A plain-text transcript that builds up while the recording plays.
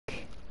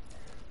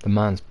The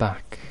man's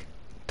back.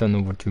 Don't know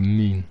what you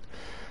mean.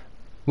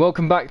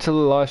 Welcome back to the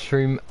live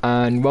stream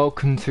and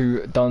welcome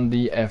to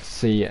Dundee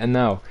FC. And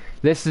now,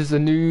 this is a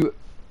new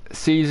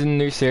season,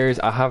 new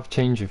series. I have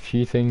changed a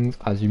few things,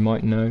 as you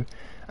might know,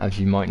 as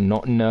you might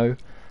not know.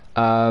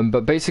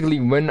 But basically,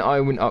 when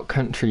I went up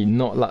country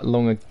not that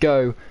long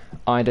ago,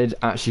 I did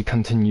actually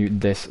continue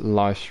this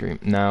live stream.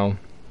 Now,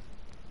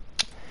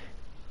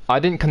 I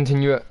didn't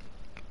continue it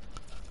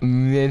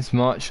this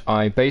much.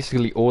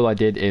 All I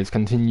did is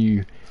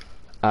continue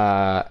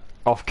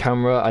off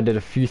camera. I did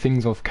a few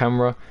things off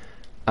camera,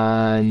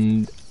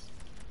 and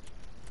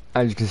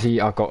as you can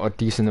see, I've got a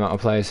decent amount of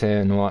players here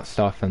and all that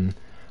stuff, and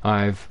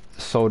I've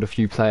sold a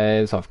few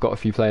players. I've got a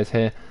few players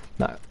here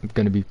that are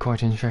going to be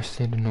quite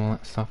interested and all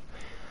that stuff.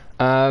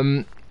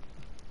 And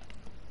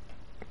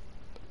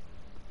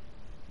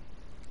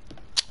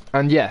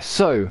yeah,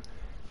 so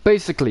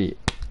basically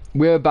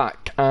we're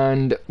back,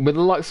 and with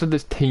the likes of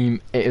this team,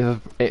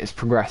 it's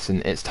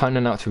progressing. It's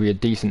turning out to be a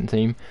decent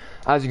team.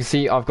 As you can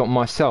see, I've got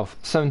myself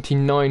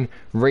 79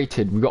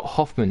 rated. We've got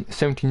Hoffman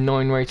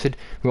 79 rated.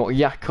 We've got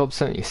Jakob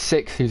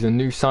 76, who's a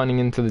new signing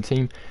into the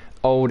team,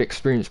 old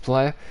experienced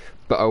player,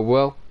 but oh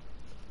well.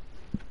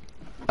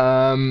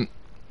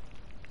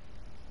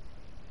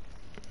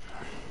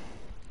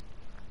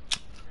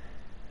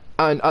 And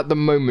at the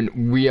moment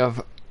we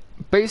have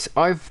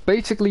I've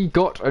basically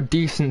got a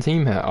decent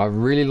team here. I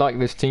really like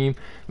this team.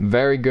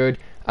 Very good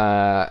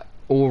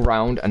all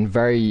round, and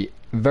very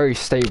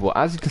stable.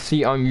 As you can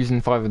see, I'm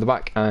using 5 at the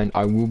back, and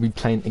I will be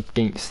playing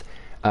against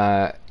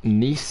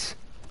Nice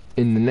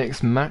in the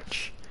next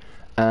match.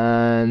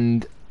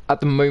 And at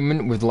the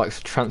moment, with like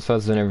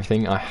transfers and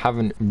everything, I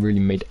haven't really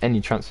made any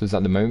transfers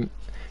at the moment.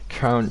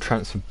 Current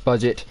transfer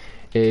budget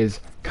is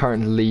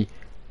currently,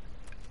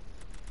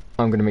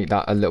 I'm going to make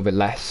that a little bit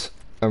less,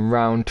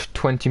 around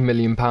 £20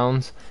 million,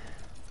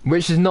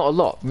 which is not a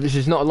lot.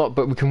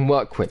 But we can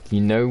work with, you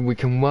know, we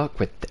can work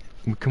with it.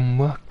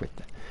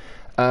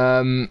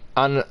 And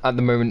at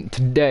the moment,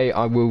 today,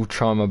 I will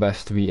try my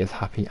best to be as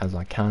happy as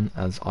I can,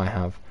 as I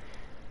have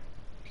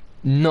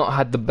not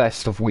had the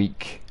best of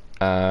week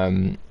at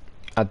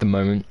the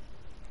moment,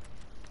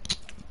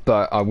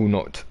 but I will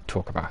not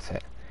talk about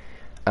it.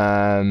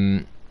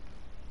 But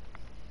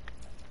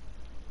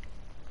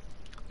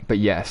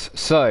yes,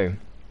 so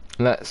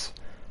let's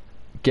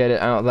get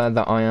it out there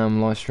that I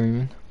am live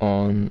streaming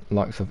on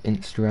likes of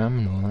Instagram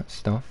and all that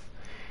stuff.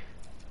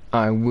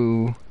 I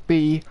will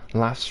be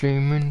live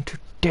streaming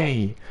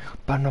today.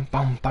 Bada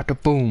bum bada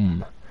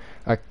boom.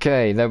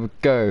 Okay, there we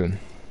go.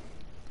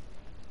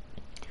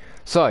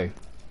 So,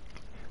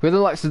 with the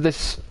likes of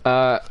this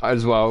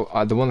as well,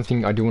 the one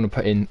thing I do want to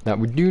put in, that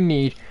we do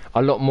need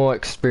a lot more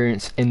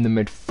experience in the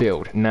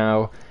midfield.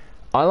 Now,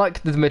 I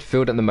like the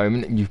midfield at the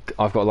moment.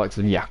 I've got likes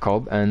of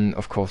Jakob and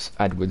of course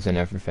Edwards and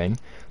everything,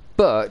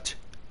 but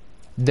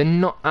they're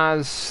not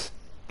as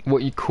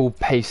what you call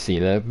pacey.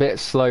 They're a bit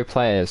slow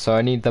players, so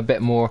I need a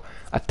bit more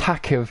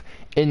attackive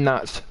in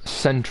that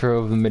centre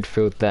of the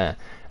midfield there.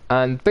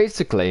 And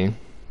basically,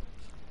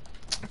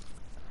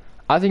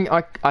 I think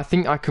I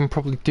can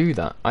probably do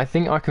that. I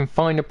think I can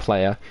find a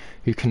player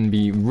who can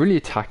be really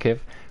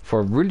attackive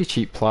for a really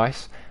cheap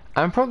price,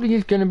 and probably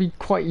is going to be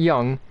quite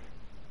young,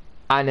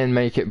 and then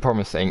make it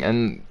promising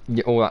and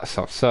all that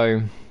stuff.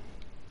 So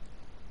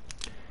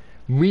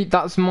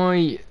that's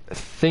my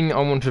thing I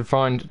want to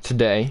find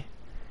today,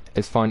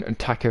 is find an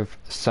attackive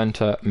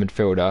centre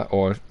midfielder,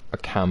 or a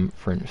cam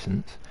for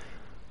instance.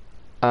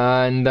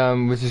 And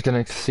we're just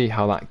going to see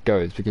how that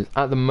goes, because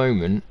at the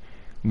moment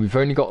we've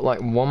only got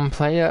like one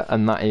player,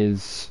 and that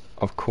is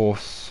of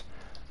course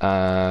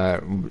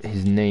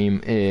his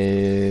name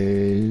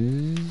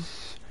is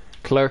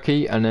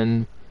Clerky, and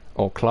then,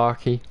 or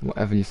Clarky,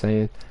 whatever you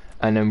say it.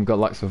 And then we've got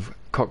lots of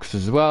Cox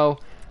as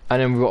well,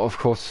 and then we've got of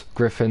course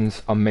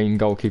Griffin's our main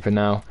goalkeeper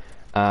now.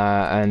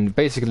 And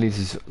basically this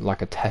is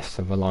like a test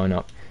of a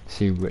lineup,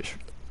 see which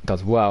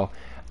does well.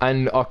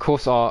 And of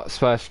course our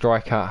spare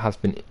striker has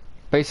been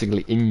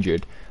basically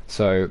injured,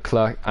 so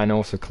Clerk, and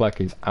also Clerk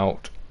is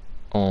out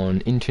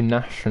on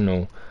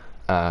international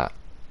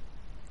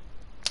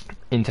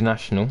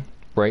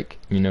break,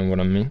 you know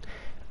what I mean.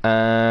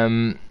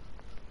 And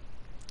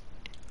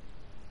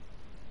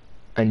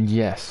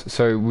yes,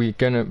 so we're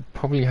gonna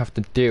probably have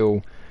to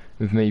deal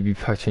with maybe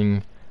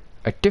putting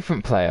a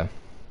different player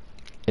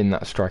in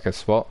that striker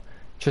spot,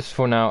 just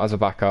for now as a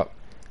backup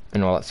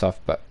and all that stuff,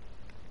 but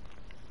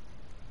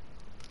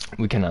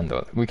we can handle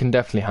it. We can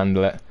definitely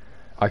handle it.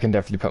 I can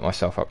definitely put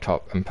myself up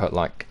top and put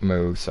like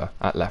Marusa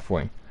at left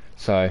wing.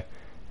 So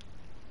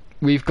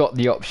we've got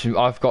the option.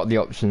 I've got the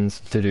options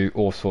to do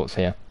all sorts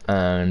here,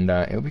 and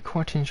it'll be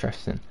quite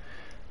interesting.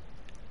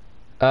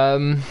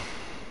 But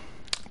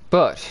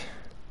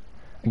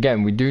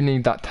again, we do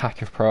need that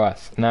attack of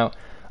prowess. Now,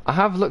 I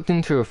have looked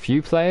into a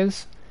few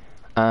players,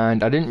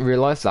 and I didn't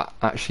realise that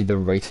actually the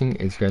rating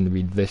is going to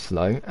be this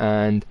low.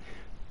 And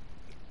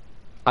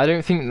I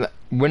don't think that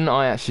when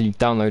I actually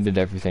downloaded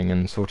everything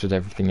and sorted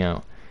everything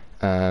out,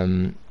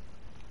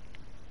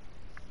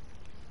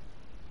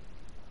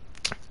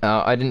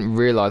 I didn't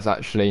realise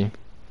actually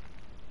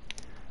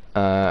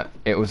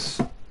it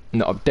was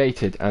not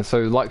updated, and so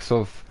likes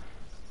of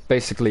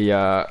basically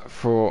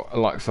for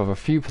likes of a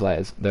few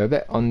players, they're a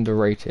bit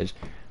underrated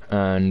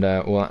and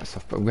all that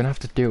stuff, but we're gonna have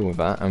to deal with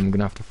that, and we're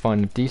gonna have to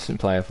find a decent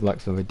player for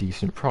likes of a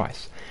decent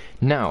price.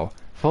 Now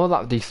for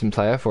that decent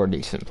player for a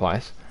decent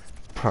price,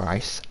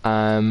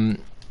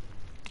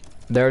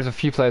 there's a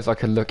few players I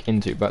could look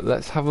into, but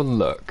let's have a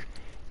look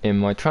in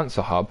my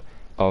transfer hub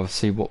of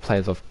see what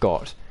players I've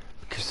got,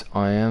 because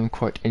I am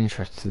quite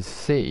interested to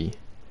see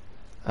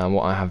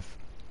what I have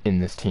in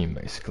this team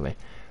basically,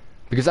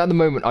 because at the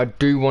moment I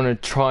do want to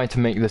try to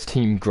make this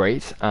team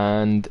great.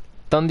 And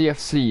Dundee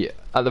FC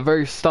at the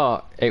very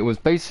start, it was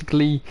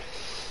basically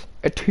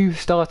a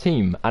 2-star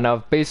team, and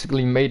I've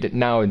basically made it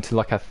now into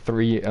like a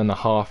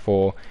 3.5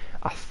 or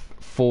a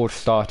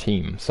 4-star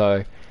team.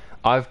 So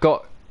I've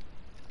got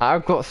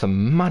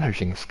some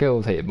managing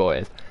skills here,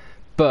 boys.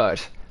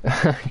 But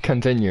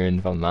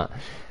continuing from that,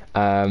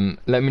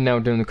 let me know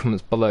down in the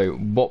comments below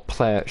what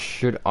player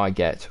should I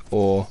get,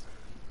 or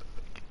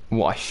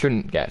what I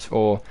shouldn't get,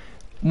 or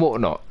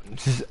whatnot.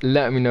 Just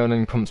let me know in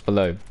the comments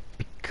below,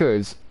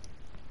 because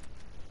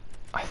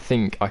I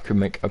think I could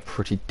make a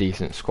pretty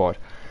decent squad.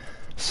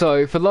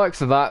 So for the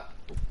likes of that,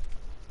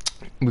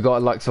 we got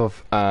the likes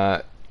of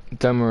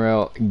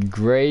Demirel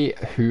Gray,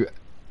 who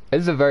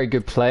is a very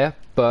good player,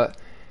 but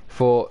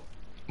for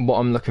what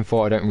I'm looking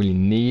for, I don't really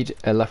need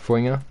a left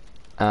winger.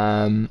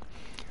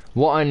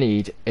 What I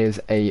need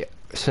is a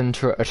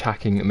centre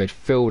attacking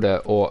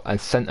midfielder or a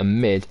centre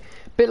mid,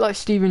 a bit like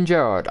Steven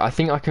Gerrard. I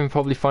think I can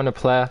probably find a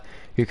player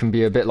who can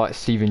be a bit like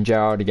Steven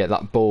Gerrard to get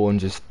that ball and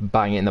just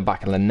bang it in the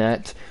back of the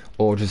net,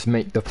 or just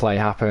make the play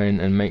happen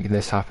and make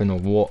this happen, or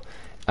what.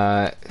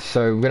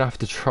 So we're gonna have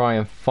to try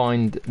and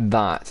find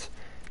that.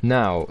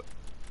 Now,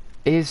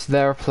 is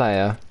there a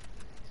player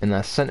in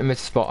that centre mid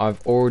spot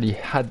I've already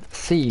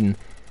seen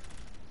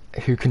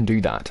who can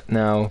do that?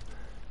 Now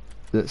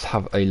let's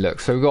have a look.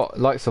 So we've got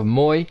likes of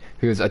Moy,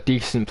 who is a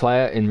decent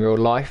player in real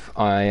life.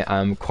 I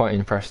am quite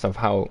impressed of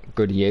how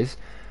good he is.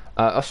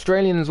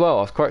 Australian as well.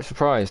 I was quite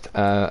surprised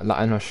that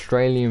an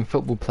Australian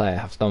football player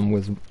has done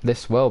with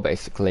this well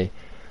basically.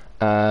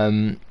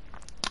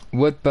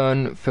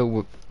 Woodburn,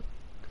 Phil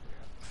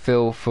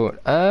Foot.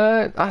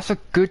 That's a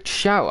good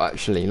shout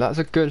actually. That's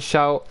a good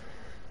shout.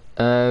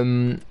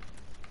 That's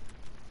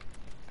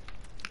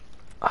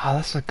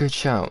a good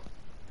shout.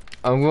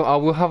 I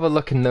will have a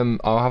look in them.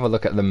 I'll have a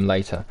look at them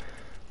later.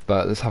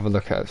 But let's have a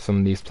look at some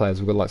of these players.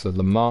 We've got likes of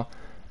Lamar,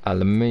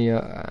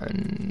 Lamia,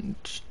 and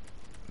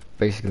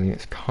basically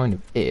it's kind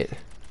of it.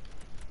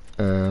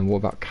 What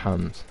about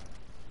cams?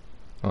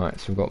 Alright,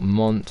 so we've got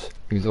Mont,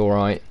 who's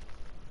alright.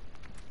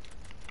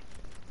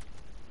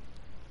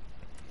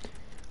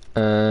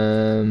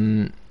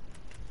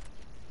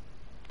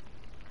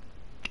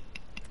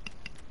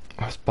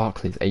 Ross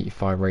Barkley's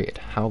 85 rated.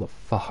 How the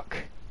fuck?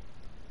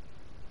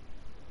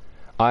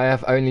 I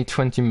have only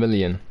 20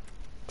 million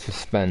to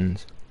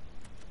spend.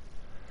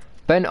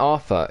 Ben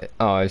Arthur,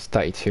 oh, he's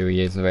 32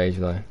 years of age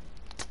though.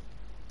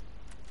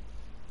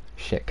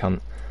 Shit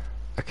cunt.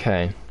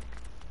 Okay.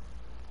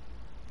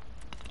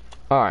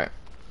 Alright.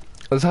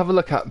 Let's have a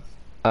look at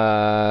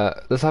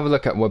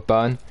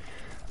Woodburn.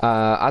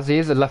 As he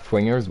is a left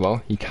winger as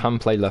well, he can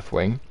play left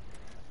wing.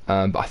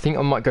 But I think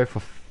I might go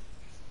for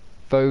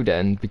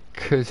Foden,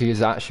 because he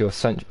is actually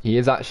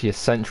a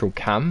central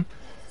cam,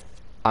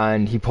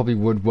 and he probably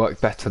would work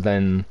better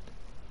than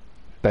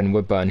Ben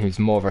Woodburn, who's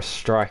more of a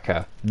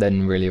striker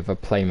than really of a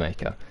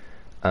playmaker.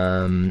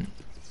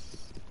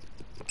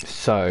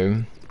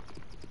 So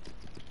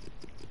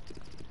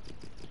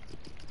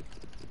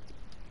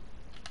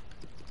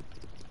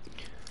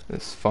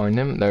let's find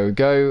him. There we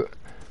go.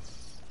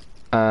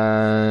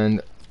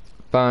 And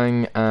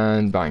bang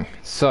and bang.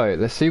 So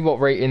let's see what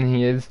rating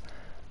he is.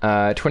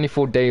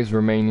 24 days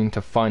remaining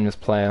to find this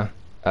player.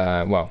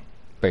 Well,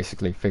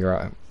 basically figure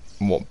out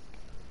what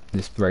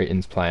this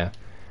rating's player,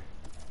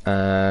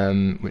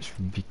 which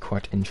would be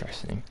quite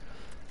interesting.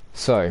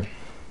 So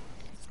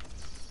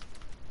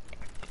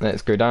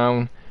let's go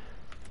down,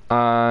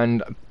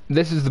 and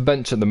this is the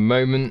bench at the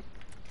moment.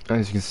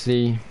 As you can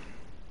see,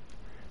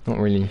 not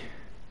really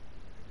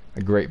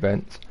a great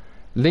bench.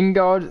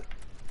 Lingard,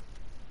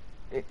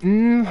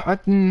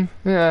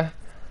 yeah,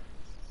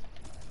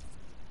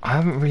 I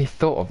haven't really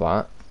thought of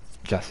that.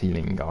 Jesse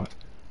Lingard,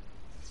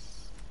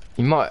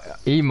 he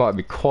might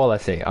be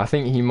quality. I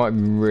think he might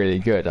be really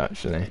good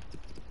actually.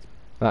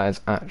 That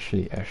is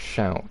actually a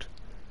shout.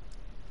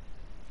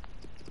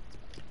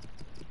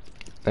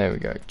 There we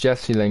go.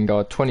 Jesse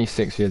Lingard,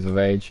 26 years of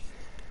age,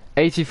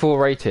 84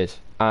 rated,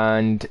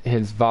 and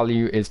his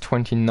value is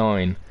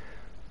 29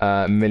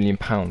 million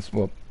pounds.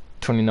 Well,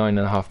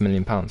 29.5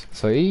 million pounds.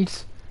 So he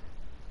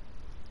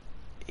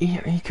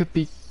could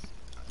be.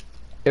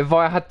 If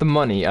I had the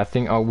money, I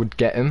think I would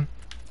get him.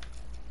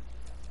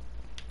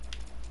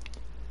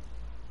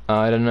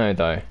 I don't know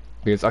though,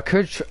 because I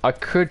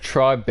could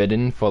try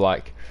bidding for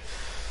like.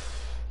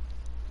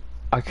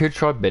 I could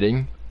try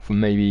bidding for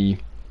maybe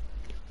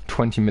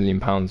 20 million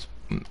pounds.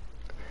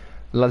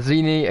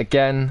 Lazzini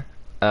again.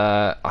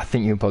 I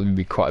think he'll probably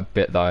be quite a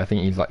bit though. I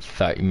think he's like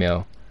 30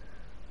 mil.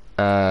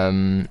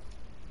 I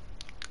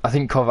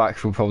think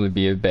Kovacs will probably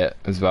be a bit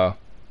as well.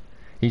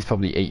 He's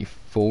probably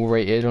 84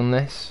 rated on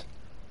this.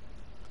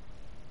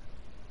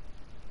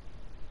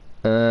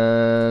 If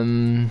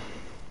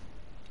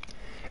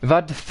I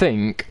had to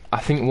think, I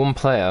think one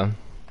player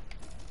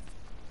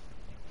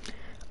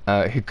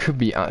who could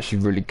be actually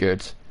really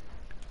good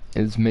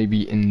is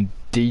maybe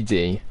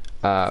Ndidi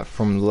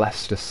from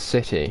Leicester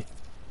City.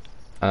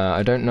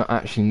 I don't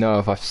actually know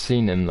if I've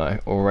seen him though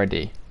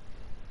already.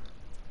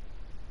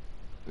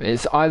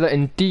 It's either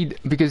Indeed,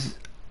 because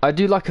I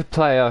do like a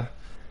player,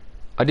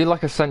 I do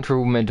like a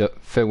central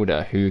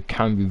midfielder who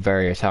can be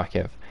very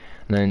attacking.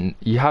 And then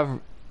you have,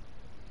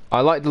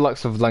 I like the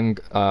likes of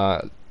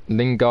Lingard,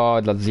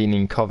 Lanzini,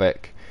 and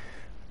Kovac,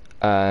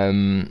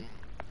 and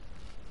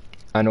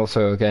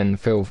also again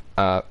Phil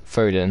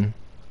Foden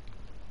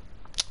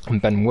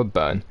and Ben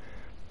Woodburn,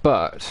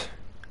 but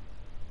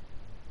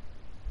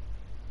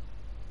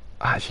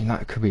actually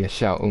that could be a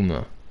shout,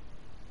 Uma.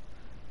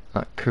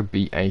 That could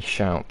be a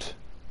shout.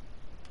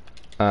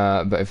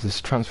 But if this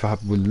transfer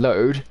hub will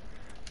load,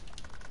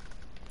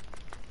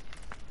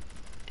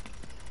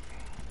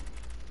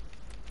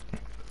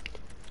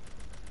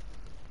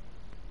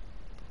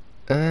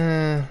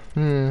 hold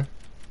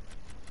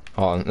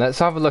on, let's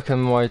have a look at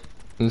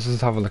let's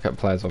just have a look at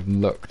players I've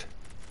looked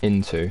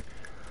into.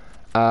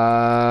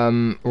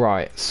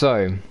 Right,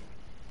 so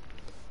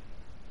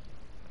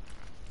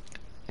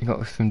you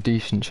got some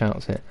decent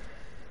shouts here.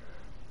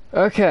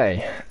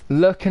 Okay,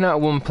 looking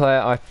at one player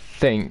I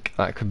think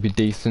that could be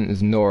decent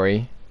is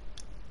Nori.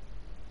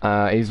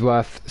 He's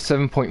worth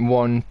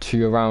 7.1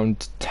 to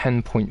around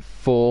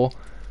 10.4.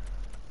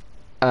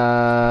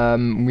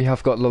 We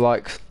have got the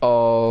likes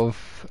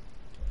of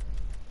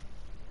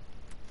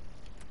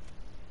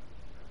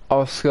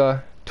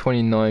Oscar,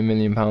 £29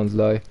 million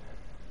low.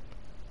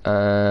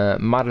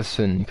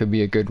 Madison could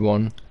be a good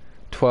one,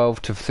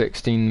 12 to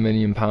 16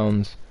 million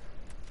pounds.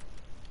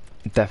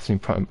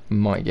 Definitely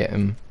might get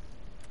him.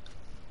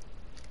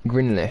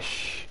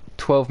 Grealish,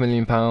 £12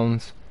 million.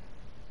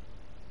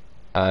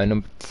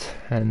 Number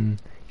 10,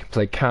 you can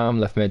play cam,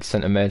 left mid,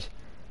 centre mid.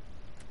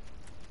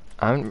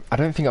 I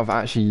don't think I've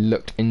actually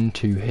looked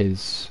into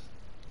his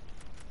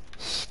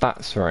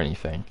stats or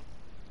anything.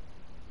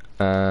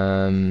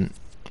 I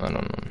don't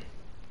know.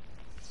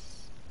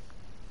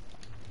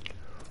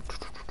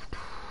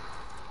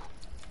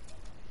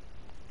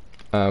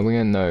 We're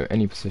gonna know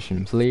any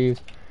position, please.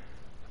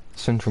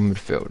 Central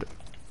midfield,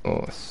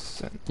 or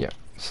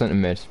centre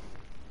mid.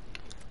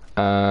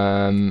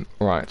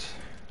 Right.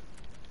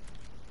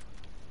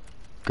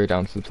 Go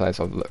down to the players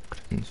I've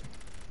looked into.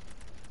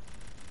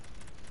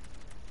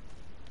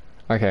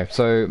 Okay,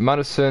 so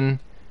Madison,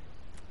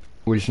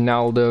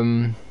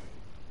 Wijnaldum,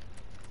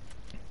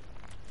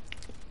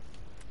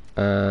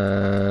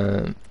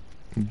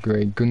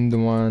 Grey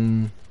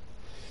Gundogan.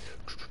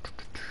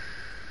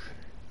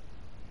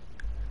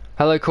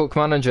 Hello, Cork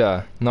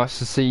Manager. Nice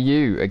to see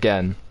you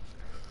again.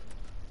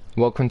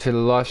 Welcome to the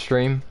live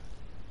stream.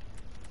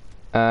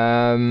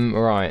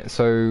 Right,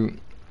 so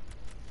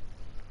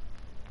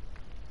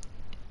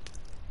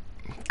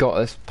got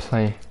this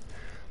play.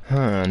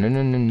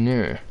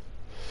 No.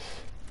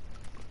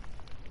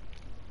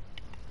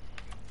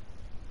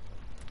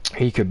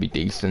 He could be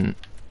decent.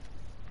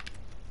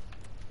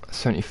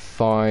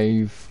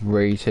 75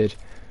 rated.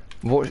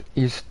 What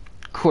is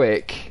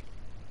quick?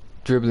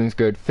 Dribbling's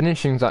good.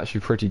 Finishing's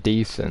actually pretty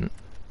decent.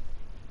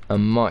 I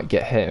might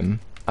get him.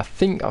 I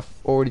think I've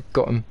already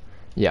got him.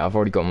 Yeah, I've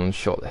already got him on the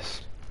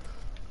shortlist.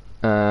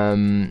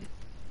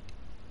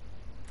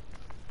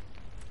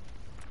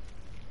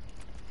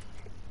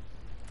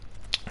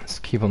 Let's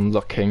keep on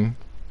looking.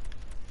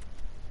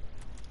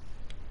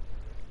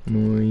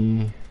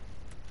 There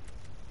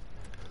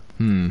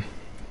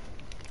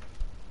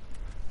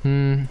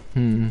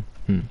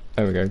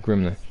we go,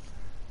 Grimly.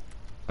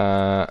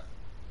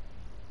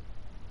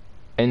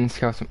 In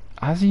scouting,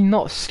 has he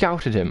not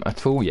scouted him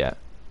at all yet?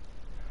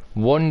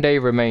 1 day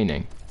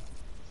remaining.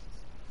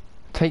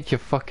 Take your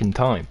fucking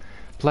time.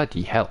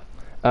 Bloody hell.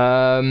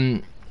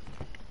 Okay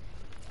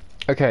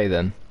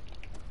then.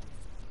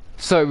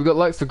 So we've got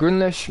likes for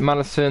Grealish,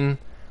 Madison.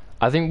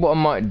 I think what I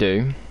might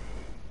do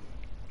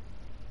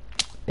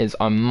is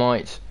I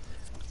might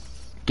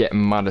get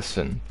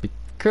Madison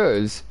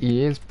because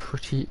he is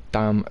pretty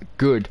damn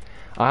good.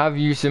 I have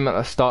used him at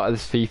the start of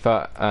this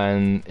FIFA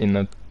and in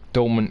the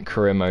dormant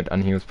career mode,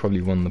 and he was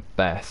probably one of the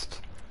best,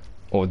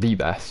 or the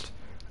best,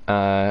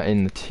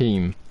 in the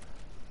team.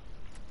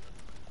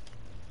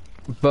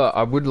 But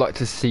I would like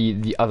to see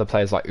the other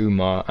players like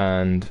Umar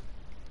and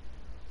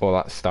all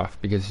that stuff,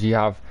 because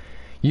you've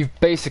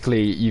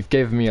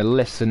given me a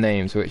list of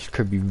names which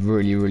could be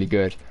really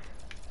good,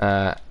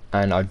 and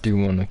I do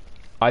want to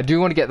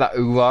get that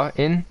Uwa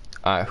in,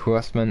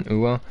 Huasman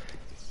Uwa,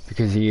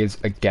 because he is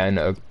again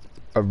a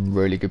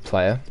really good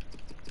player.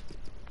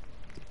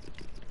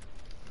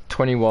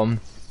 21,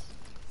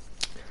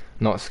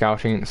 not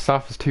scouting.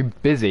 Staff is too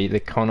busy, they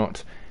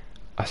cannot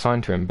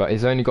assign to him, but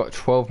he's only got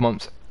 12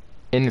 months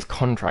in his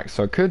contract,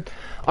 so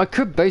I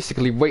could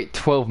basically wait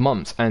 12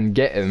 months and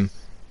get him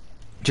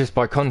just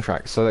by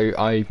contract. So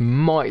I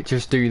might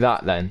just do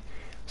that then.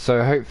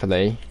 So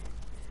hopefully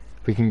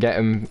we can get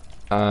him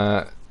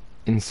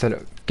instead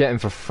of get him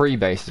for free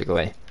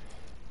basically.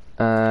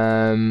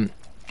 And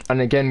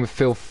again with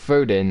Phil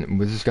Foden,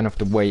 we're just gonna have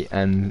to wait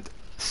and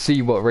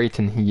see what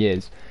rating he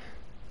is.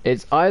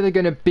 It's either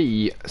gonna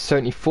be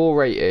 74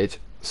 rated,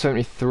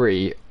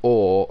 73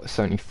 or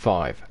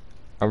 75.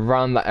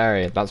 Around that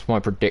area. That's my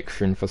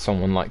prediction for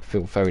someone like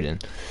Phil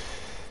Foden.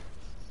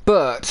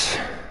 But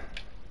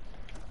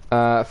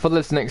for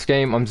this next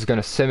game, I'm just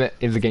gonna sim it.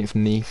 Is against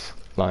Nice.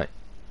 Like,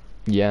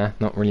 yeah,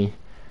 not really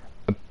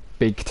a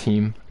big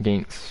team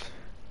against.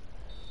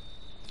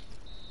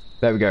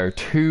 There we go.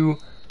 2-0.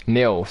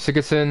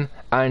 Sigurdsson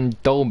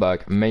and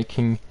Dolberg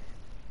making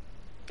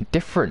a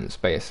difference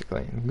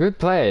basically. Good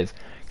players.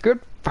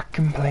 Good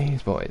fucking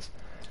players, boys.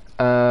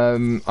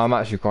 I'm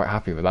actually quite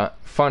happy with that.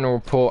 Final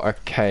report.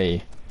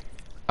 Okay.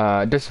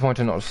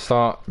 Disappointed not to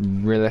start.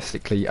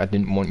 Realistically, I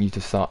didn't want you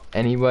to start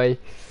anyway.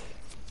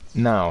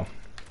 Now.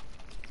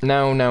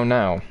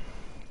 Let's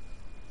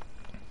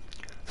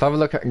have a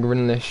look at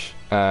Grealish's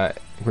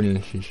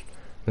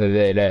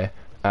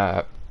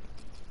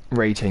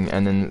rating,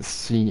 and then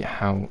see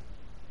how.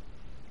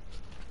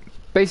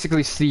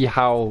 Basically, see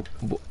how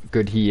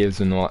good he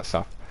is and all that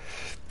stuff.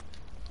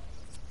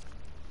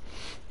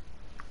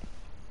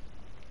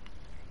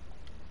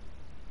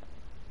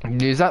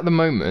 Because at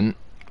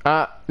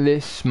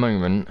this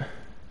moment,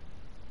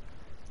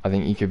 I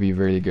think he could be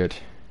really good.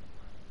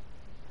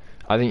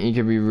 I think he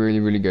could be really,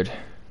 really good.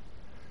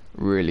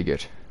 Really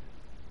good.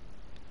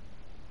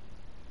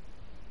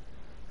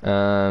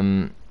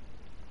 Now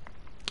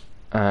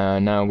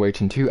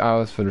waiting 2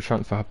 hours for the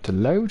transfer hub to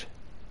load.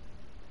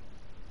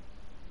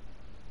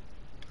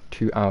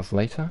 2 hours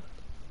later.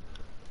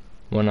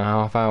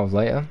 1.5 hours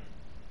later.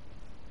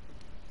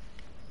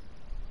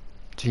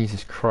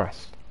 Jesus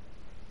Christ.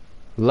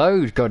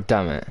 Load,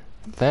 goddammit.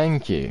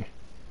 Thank you.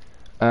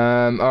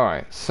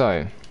 Alright,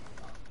 so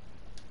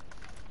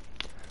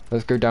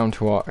let's go down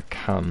to our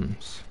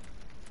cams.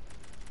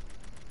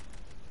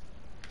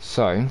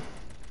 So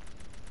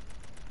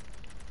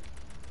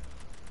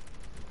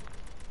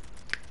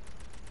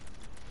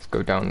let's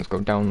go down.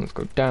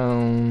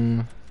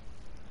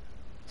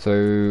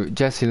 So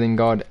Jesse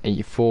Lingard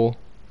 84,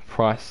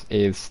 price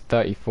is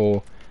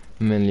 £34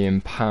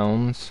 million.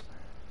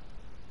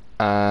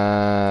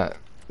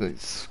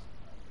 Let's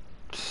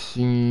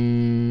see,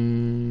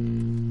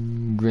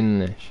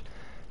 Grealish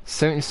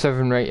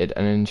 77 rated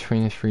and then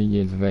 23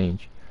 years of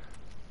age.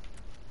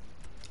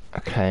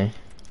 Okay.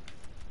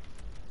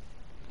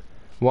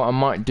 What I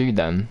might do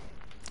then,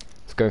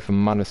 let's go for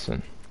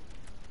Maddison.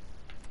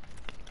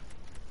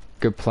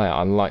 Good player,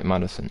 I like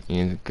Maddison. He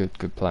is a good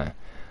player.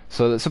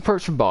 So let's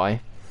approach a buy.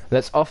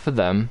 Let's offer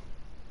them.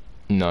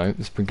 No,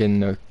 let's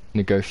begin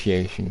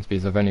negotiations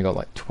because I've only got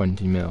like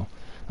 20 mil.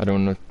 I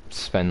don't want to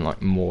spend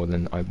like more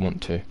than I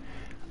want to.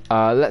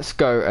 Let's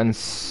go and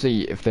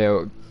see if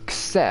they'll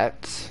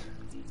accept.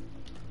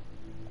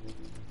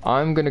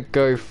 I'm gonna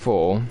go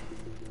for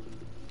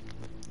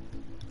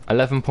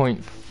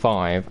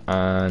 11.5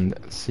 and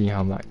see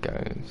how that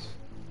goes.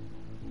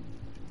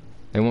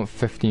 They want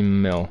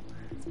 15 mil.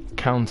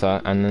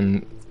 Counter and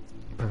then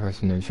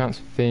propose no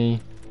transfer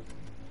fee.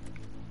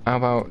 How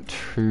about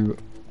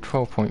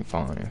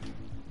 12.5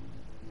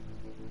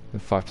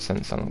 with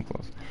 5% selling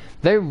clause?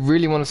 They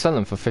really want to sell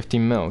them for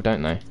 15 mil,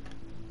 don't they?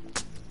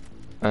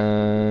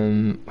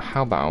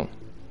 How about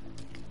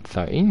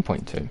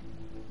 13.2?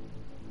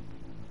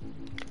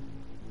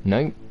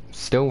 No,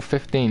 still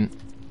 15.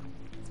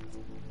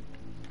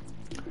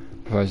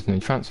 Propose no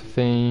transfer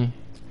fee.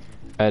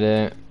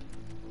 Edit.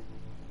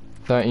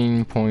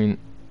 13.8.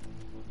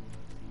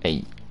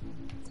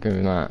 Go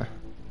with that.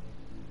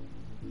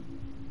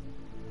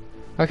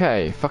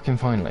 Okay, fucking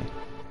finally.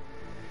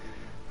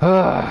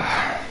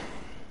 Right.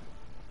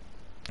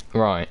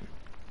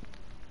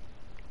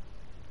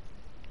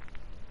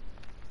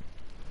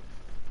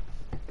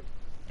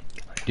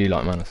 I do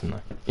like Maddison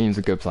though. He's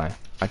a good player.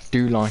 I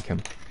do like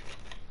him.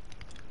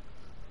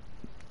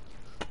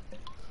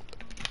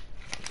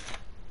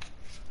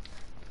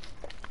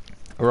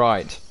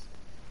 Right.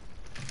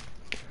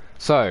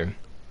 So,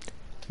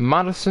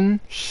 Maddison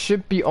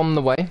should be on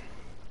the way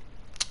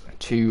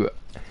to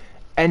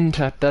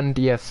enter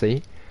Dundee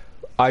FC.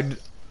 I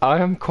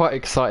am quite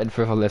excited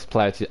for this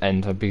player to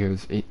enter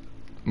because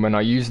when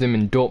I used him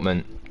in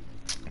Dortmund,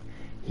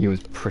 he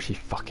was pretty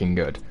fucking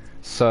good.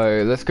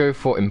 So let's go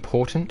for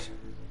important.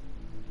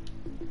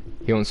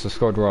 He wants to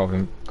squad rather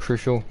than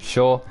crucial.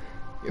 Sure,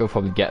 he'll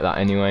probably get that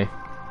anyway.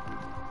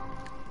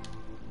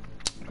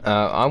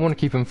 I want to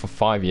keep him for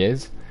 5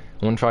 years.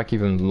 I want to try to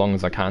keep him as long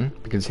as I can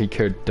because he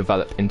could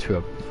develop into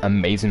an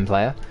amazing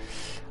player.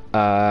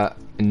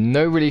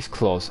 No release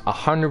clause.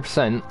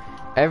 100%.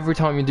 Every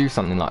time you do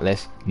something like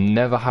this,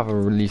 never have a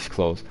release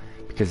clause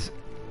because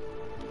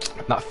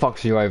that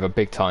fucks you over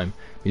big time.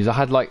 Because I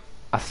had like,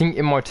 I think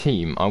in my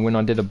team, when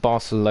I did a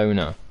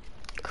Barcelona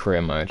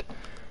career mode,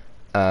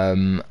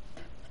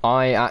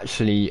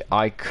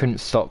 I couldn't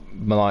stop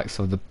my likes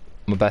of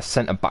my best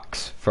centre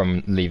backs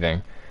from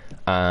leaving,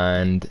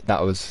 and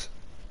that was,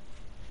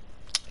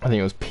 I think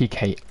it was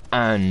PK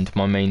and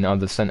my main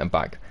other centre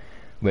back,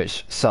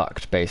 which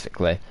sucked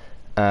basically.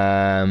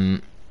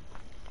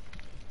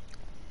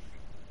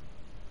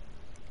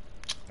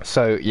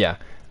 So yeah,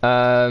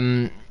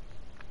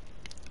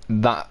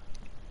 that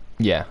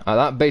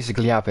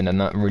basically happened, and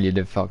that really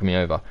did fuck me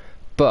over.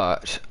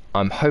 But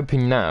I'm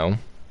hoping now,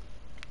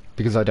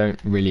 because I don't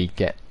really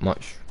get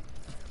much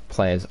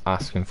players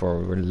asking for a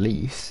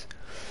release,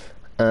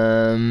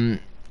 I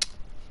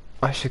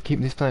should keep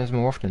these players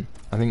more often.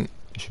 I think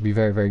it should be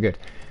very, very good.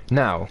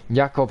 Now,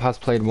 Jakob has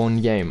played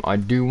one game. I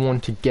do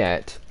want to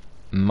get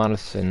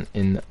Madison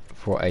in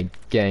for a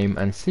game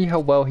and see how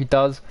well he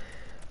does.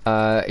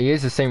 He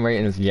is the same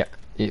rating as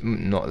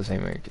not the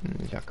same rating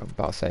as Jakob,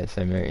 but I'll say the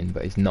same rating,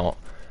 but he's not.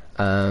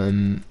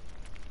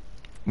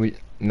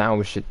 Now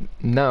it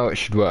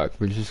should work.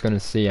 We're just gonna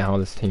see how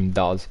this team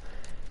does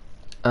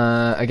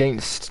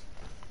against.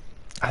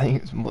 I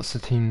think what's the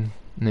team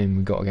name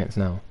we got against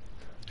now?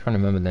 I'm trying to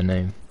remember their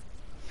name.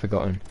 I've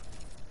forgotten.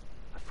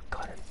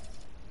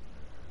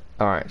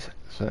 All right,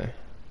 so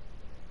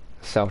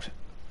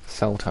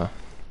Celta.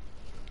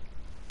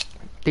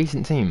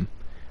 Decent team.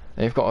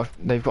 They've got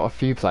a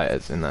few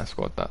players in their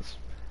squad. That's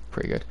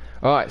pretty good.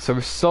 All right, so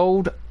we've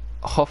sold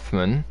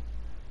Hoffman,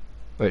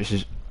 which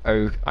is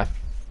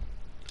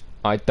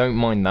I don't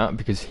mind that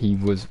because he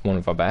was one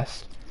of our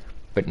best.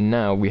 But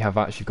now we have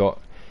actually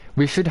got.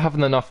 We should have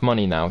enough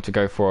money now to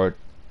go for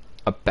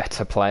a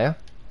better player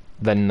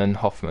than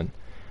Hoffman.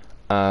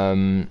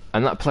 And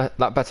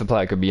that better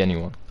player could be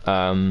anyone.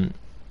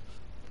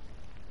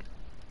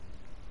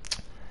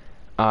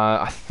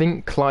 I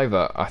think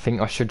Kluivert. I think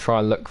I should try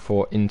and look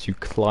into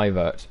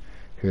Kluivert,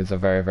 who is a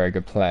very, very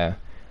good player.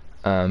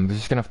 We're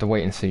just gonna have to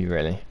wait and see,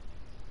 really.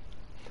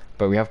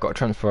 But we have got a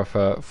transfer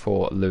offer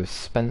for Lewis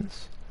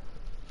Spence,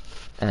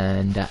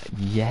 and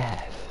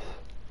yeah,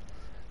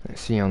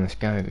 let's see how this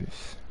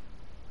goes.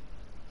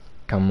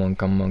 Come on,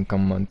 come on,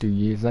 come on. 2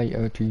 years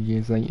later, 2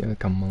 years later.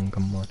 Come on,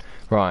 come on.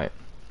 Right.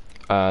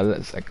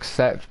 Let's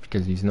accept,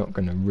 because he's not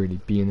gonna really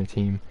be in the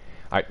team.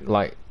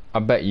 I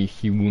bet you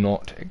he will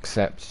not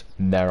accept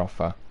their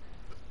offer,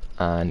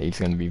 and he's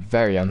going to be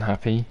very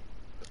unhappy.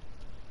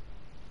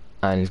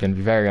 And he's going to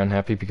be very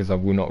unhappy because I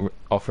will not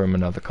offer him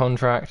another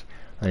contract,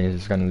 and he's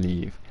just going to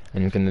leave.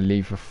 And he's going to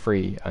leave for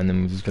free, and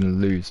then we're just going to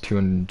lose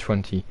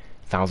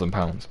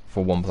 £220,000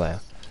 for one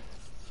player.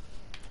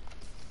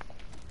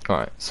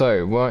 Alright,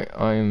 so why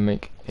I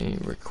make a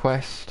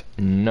request?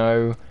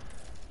 No.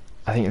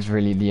 I think it's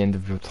really the end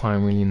of your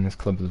time really in this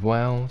club as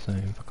well, so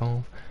fuck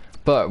off.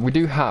 But we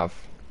do have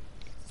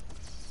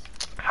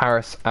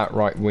Harris at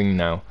right wing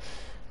now.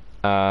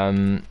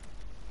 I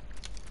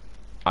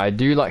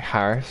do like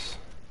Harris,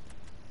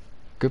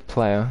 good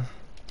player,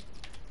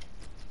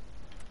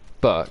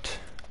 but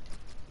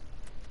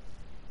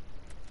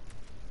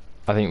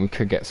I think we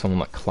could get someone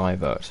like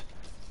Kluivert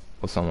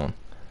or someone,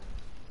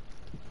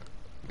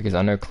 because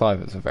I know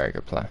Kluivert's a very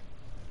good player.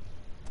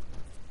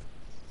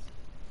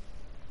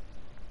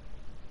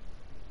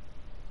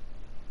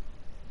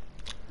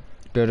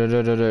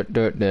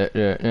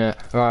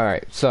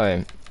 Alright,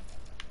 so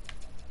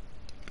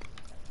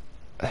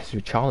let's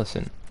do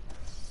Charlison.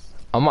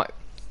 I'm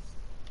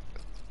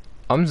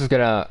just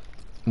gonna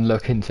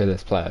look into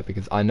this player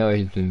because I know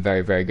he's been very,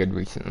 very good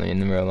recently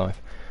in real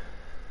life.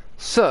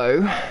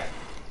 So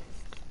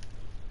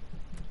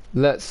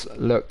let's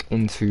look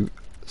into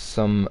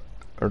some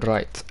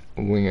right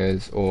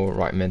wingers or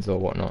right mids or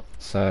whatnot.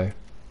 So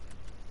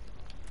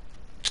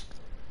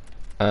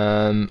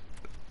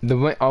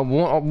what I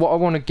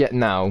want to get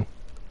now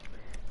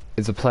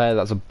is a player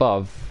that's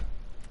above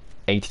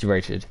 80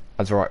 rated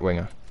as a right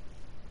winger.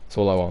 That's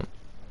all I want.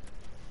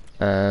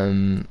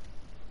 And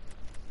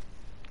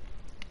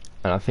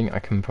I think I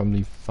can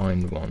probably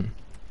find one,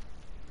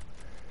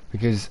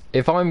 because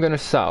if I'm going to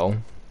sell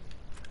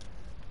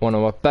one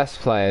of my best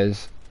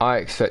players, I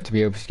expect to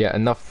be able to get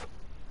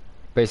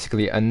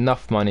basically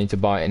enough money to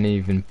buy an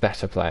even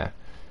better player,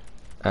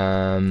 or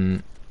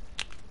an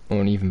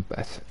even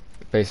better,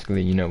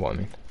 basically, you know what I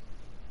mean.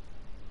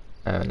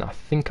 And I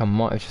think I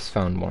might have just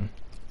found one,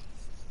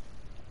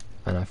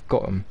 and I've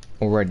got him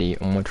already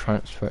on my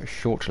transfer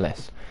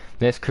shortlist.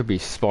 This could be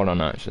spot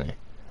on, actually.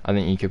 I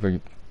think he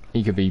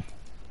could be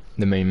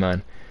the main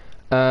man.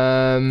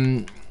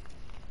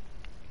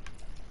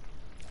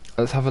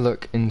 Let's have a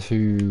look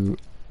into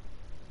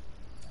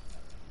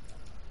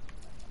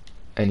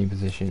any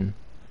position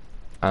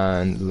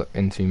and look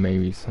into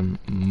maybe some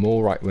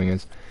more right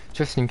wingers,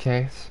 just in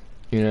case,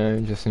 you know,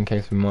 just in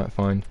case we might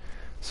find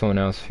someone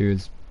else who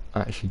is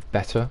actually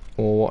better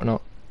or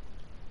whatnot.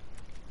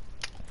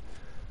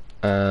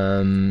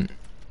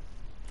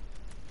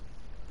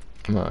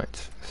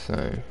 Right,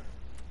 so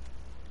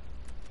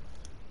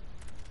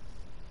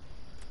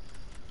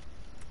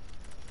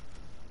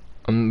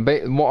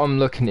what I'm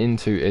looking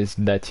into is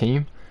their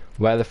team,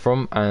 where they're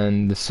from,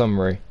 and the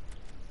summary,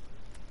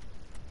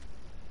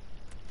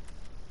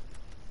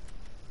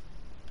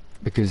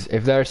 because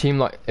if they're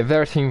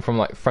a team from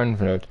like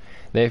Brentford,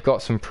 they've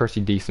got some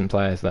pretty decent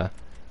players there.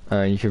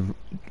 You can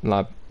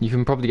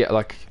probably get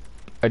like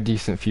a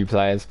decent few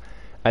players.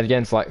 And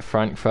against like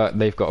Frankfurt,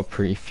 they've got a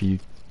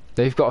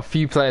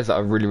few players that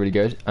are really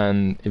good.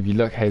 And if you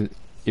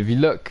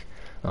look,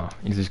 oh,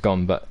 he's just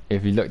gone. But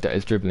if you looked at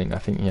his dribbling, I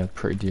think he had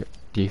pretty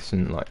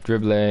decent like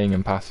dribbling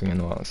and passing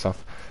and all that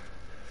stuff.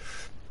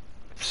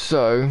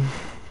 So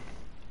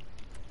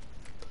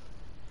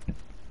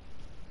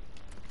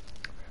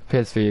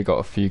PSV got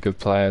a few good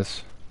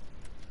players.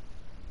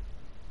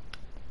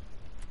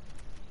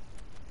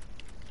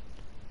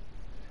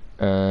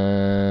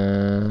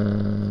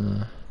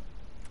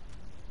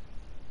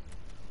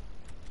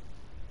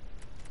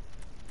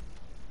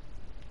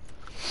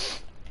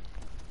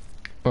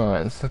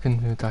 Alright, let's look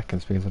into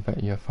attackers because I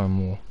bet you'll find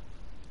more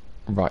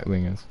right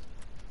wingers.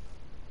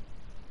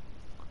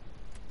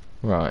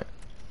 Right.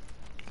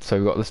 So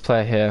we've got this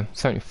player here,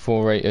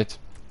 74 rated.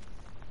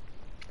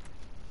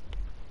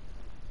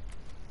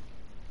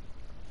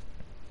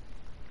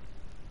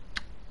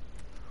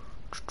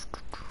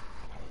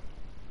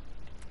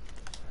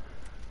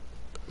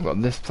 We've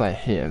got this player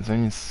here,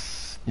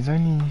 he's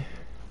only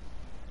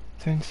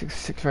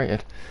 66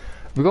 rated.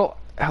 We've got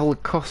El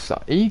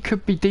Costa. He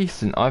could be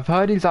decent. I've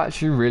heard he's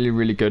actually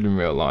really good in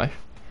real life,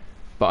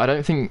 but I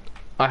don't think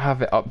I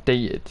have it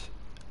updated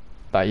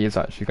that he is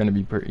actually going to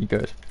be pretty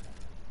good.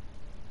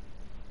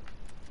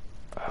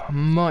 I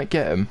might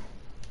get him.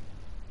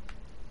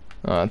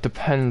 It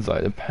depends though,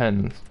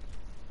 depends.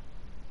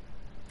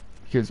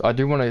 Because I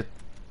do want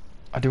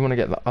to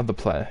get the other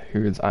player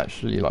who is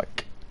actually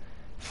like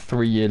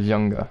 3 years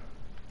younger.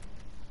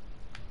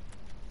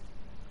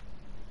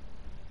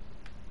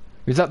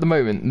 Because at the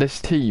moment, this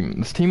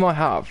team I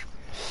have,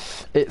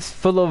 it's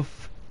full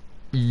of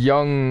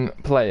young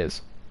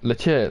players.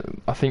 Letier,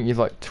 I think he's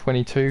like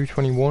 22,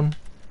 21.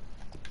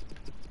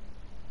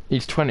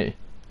 He's 20.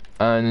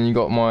 And then you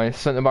got my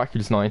centre back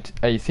who's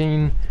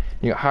 18.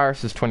 You got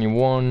Harris is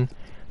 21.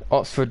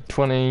 Oxford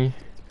 20.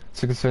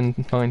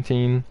 Sigurdsson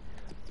 19.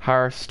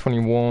 Harris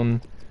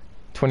 21.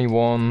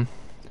 21.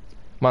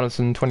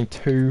 Madison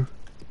 22.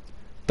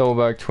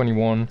 Dolberg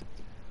 21.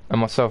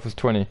 And myself is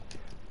 20.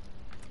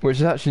 Which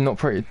is actually not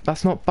pretty.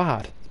 That's not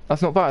bad.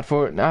 That's not bad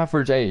for an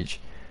average age.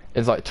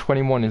 It's like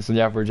 21 is the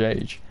average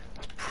age.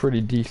 That's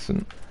pretty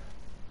decent.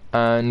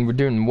 And we're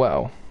doing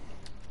well.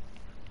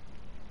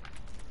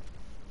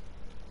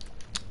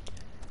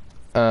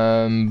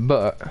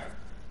 But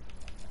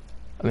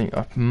I think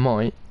I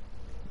might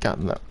get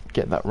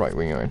that right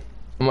winger in.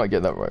 I might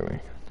get that right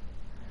winger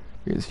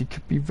because he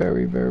could be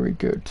very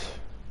good.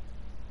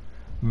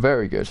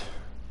 Very good.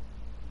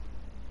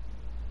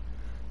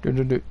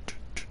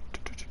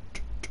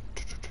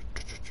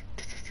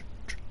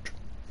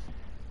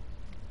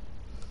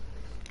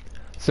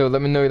 So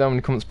let me know down in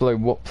the comments below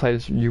what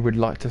players you would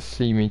like to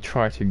see me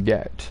try to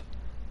get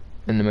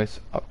in the most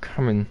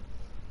upcoming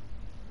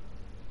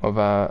of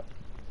our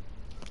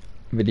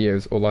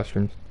videos or live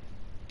streams.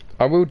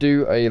 I will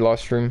do a live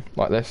stream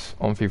like this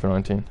on FIFA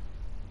 19.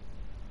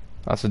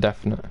 That's a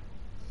definite.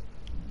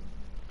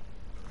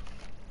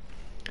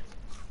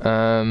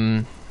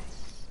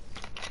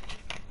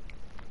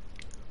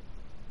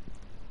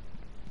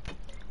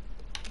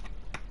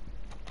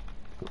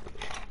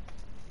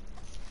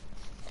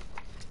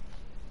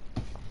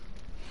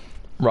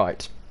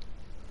 Right.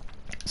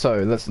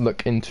 So let's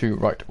look into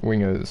right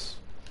wingers.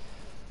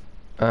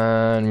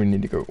 And we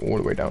need to go all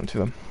the way down to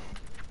them.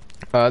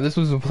 This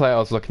was the player I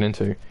was looking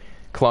into,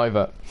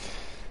 Kluivert.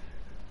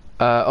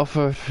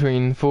 Offer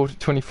between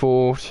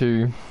 24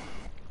 to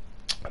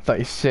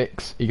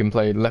 36. He can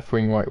play left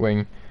wing, right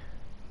wing.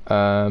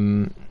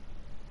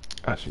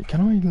 Actually,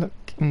 can I look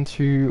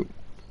into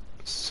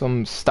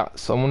some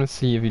stats? I want to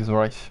see if he's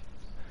right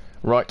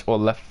or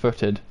left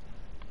footed.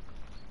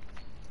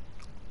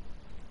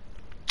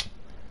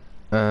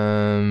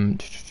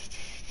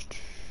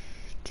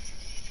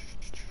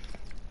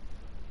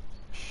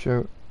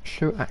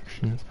 Show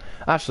actions.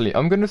 Actually,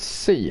 I'm gonna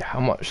see how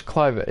much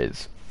Kluivert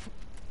is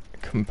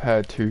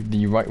compared to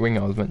the right wing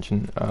I was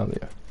mentioning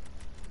earlier,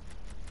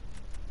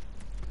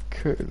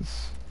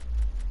 because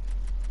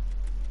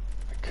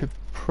I could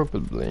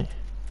probably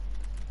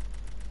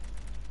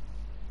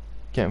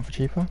get him for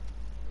cheaper.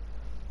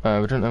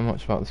 We don't know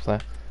much about this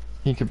player.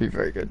 He could be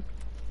very good.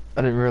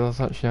 I didn't realise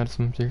actually I had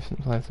some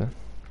decent players there.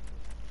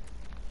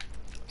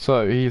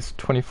 So he's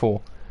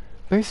 24.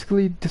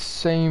 Basically the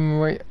same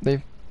rate.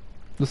 They've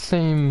the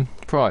same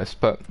price,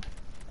 but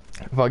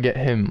if I get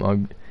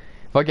him,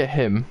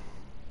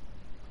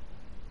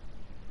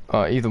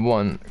 either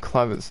one.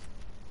 Kluivert's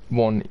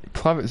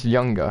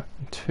younger.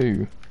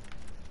 Two,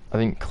 I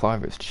think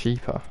Kluivert's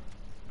cheaper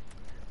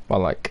by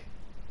like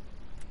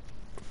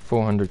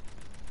 400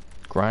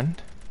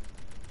 grand.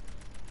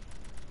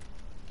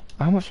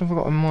 How much have I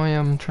got in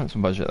my transfer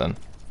budget then?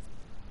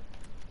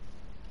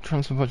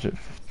 Transfer budget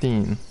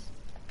 15.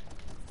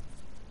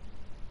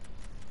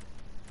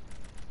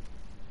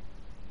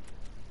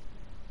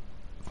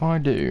 If I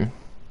do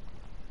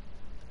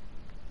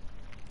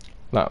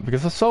that,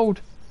 because I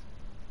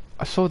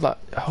I sold that.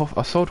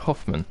 I sold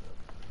Hoffman.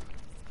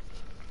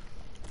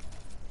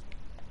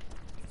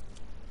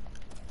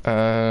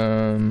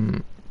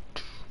 Sold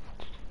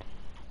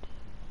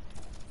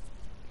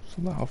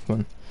that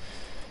Hoffman.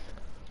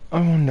 I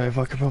wonder if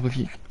I could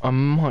probably. I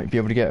might be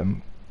able to get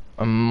him.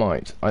 I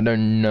might. I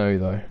don't know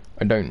though.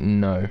 I don't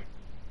know.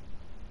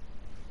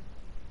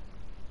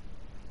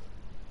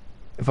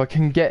 If I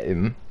can get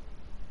him.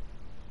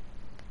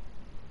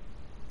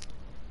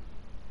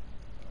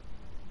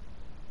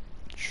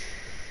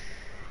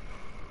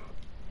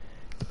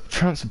 The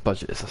transfer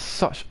budget is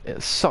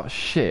it's such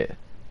shit.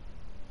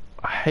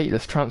 I hate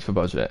this transfer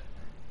budget.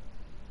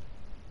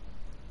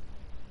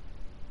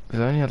 Because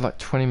I only had like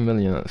 20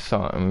 million at the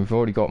start and we've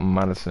already got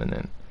Madison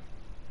in.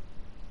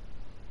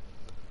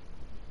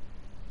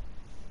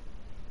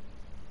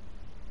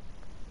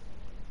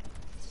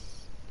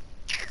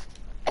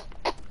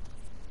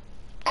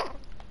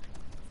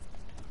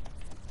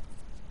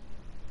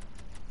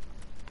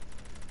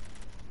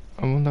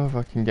 I wonder if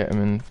I can get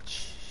him in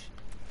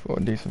for a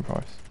decent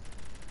price.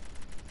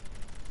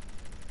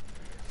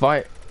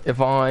 If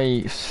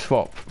I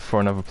swap for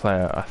another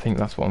player, I think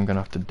that's what I'm gonna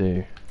have to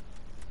do.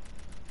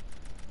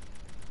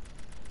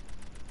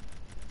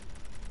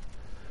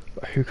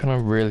 But who can I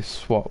really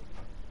swap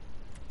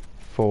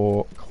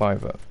for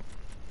Clivert?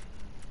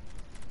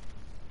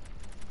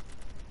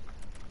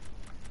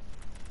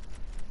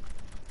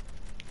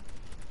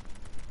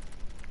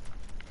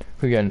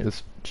 Who again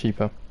is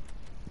cheaper?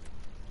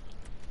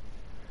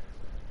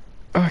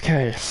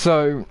 Okay,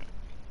 so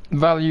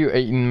value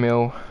 18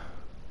 mil.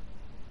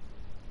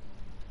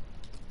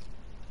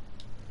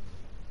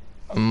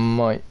 I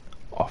might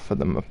offer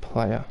them a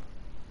player.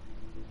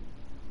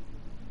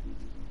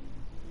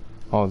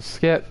 I'll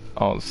skip.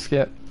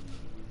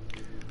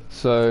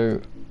 So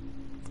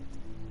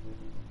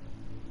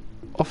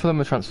offer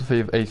them a transfer fee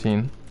of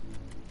 18.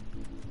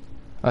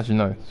 Actually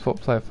no, swap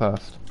player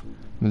first.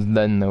 Because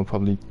then they'll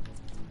probably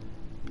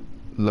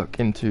look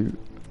into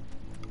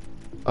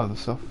other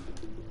stuff.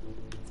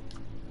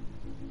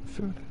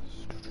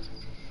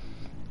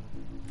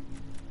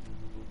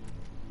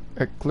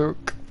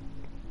 Clerk.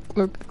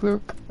 Who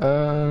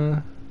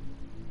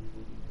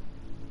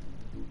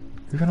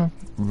can I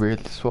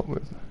really swap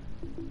with?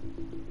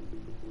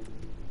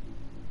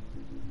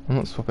 I'm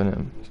not swapping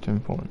him, it's too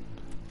important.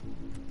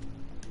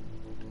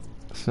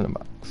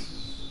 Cinemax.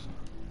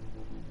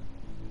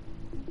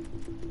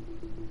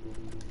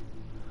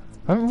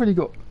 I haven't really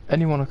got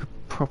anyone I could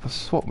proper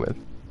swap with.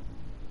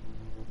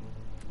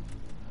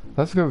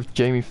 Let's go with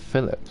Jamie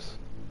Phillips.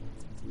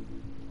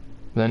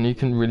 Then you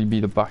can really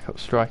be the backup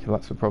striker,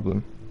 that's the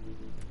problem.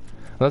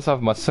 Let's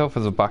have myself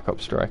as a backup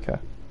striker.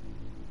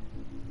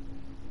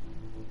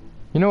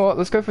 You know what,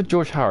 let's go for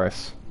George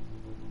Harris.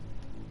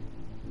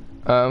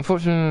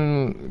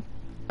 Unfortunately,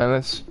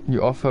 unless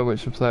you offer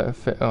which will player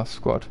fit our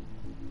squad.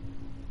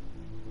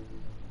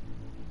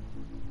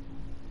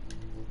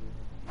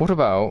 What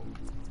about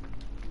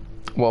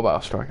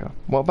a striker?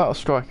 What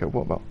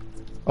about?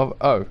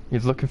 Oh,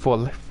 he's looking for a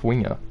left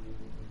winger.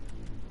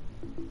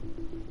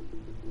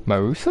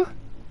 Marusa?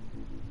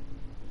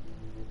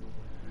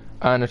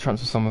 And a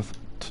transfer sum of...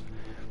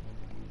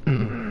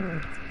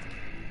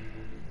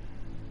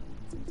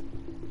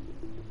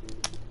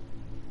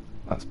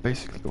 That's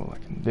basically all I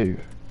can do.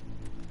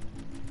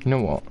 You know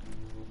what?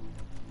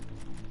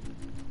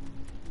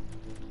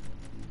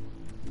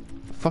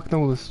 Fuck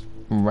all this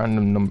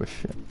random number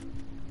shit.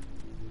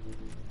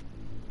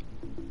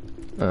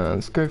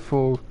 Let's go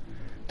for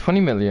 20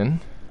 million.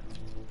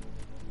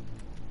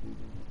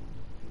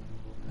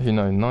 You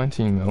know,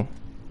 19 mil.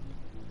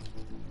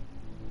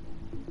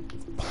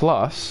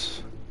 Plus...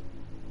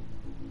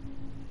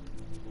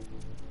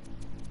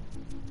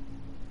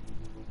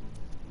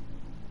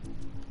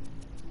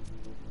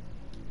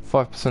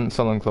 $5%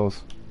 selling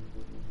clause.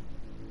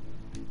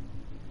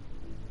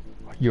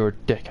 You're a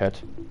dickhead.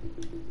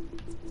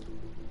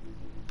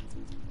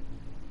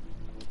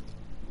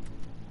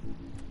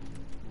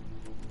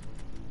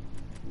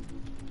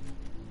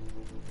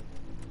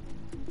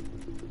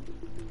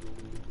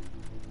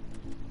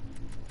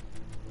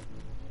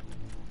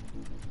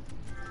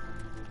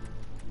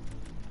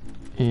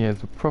 He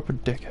is a proper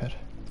dickhead.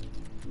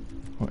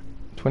 Right,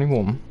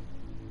 21.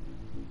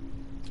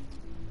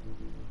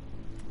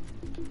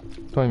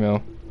 20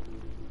 mil.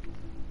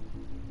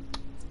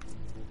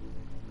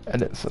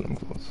 Edit selling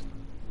clause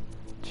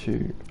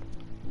to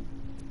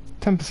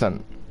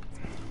 10%.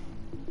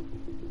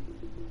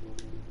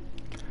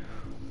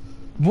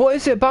 What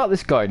is it about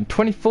this guy?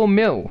 24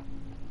 mil.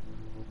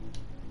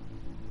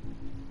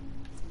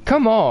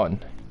 Come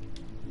on.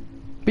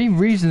 Be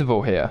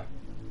reasonable here.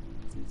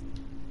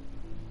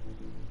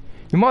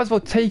 You might as well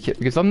take it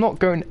because I'm not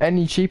going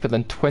any cheaper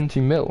than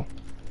 20 mil.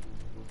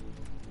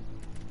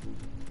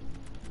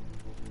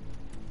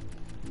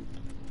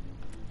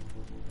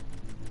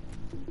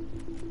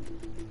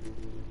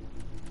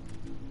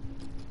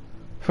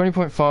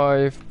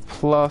 $20.5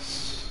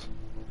 plus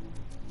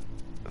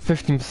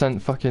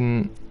 15%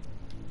 fucking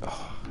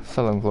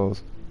selling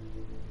clause.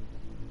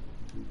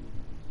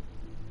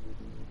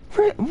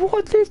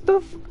 What is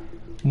the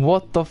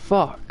what the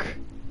fuck?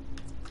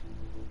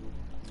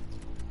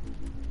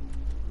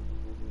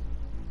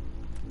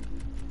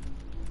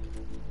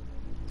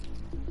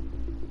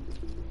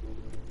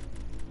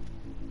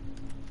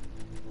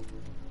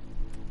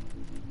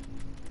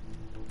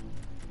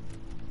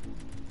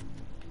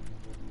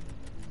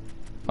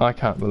 I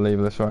can't believe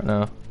this right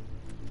now.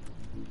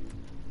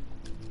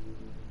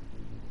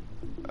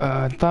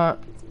 That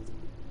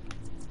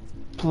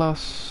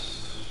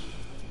plus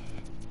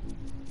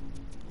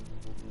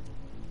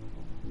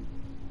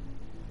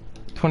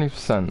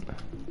 20%.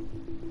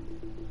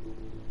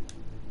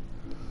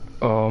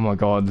 Oh my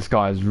god, this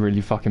guy is really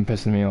fucking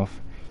pissing me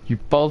off. You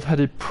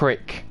bald-headed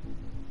prick.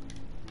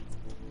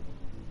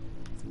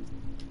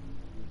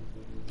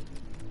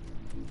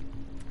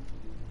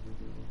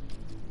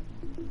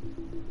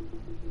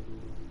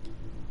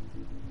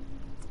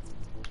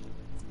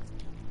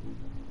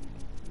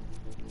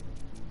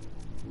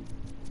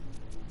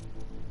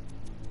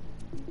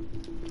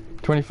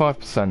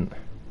 $25%.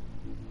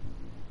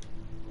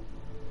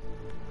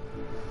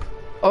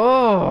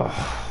 Oh,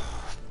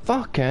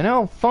 fucking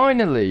hell,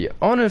 finally,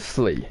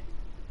 honestly.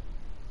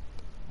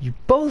 You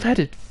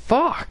bald-headed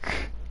fuck.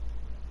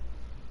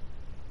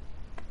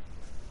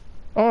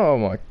 Oh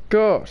my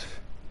god.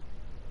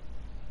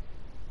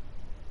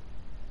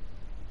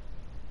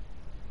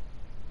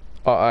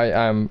 I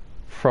am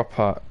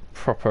proper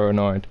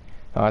annoyed.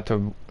 I had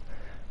to...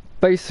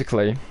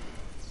 Basically,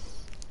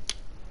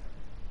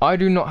 I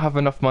do not have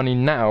enough money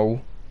now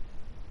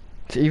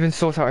to even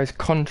sort out his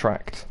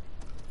contract.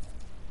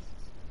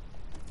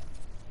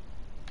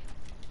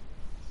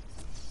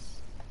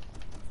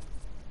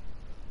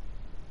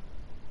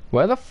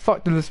 Where the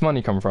fuck did this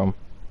money come from?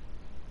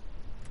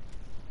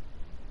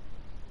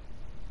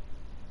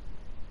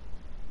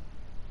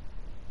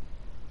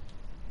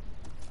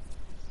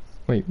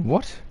 Wait,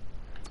 what?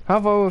 How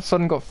have I all of a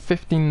sudden got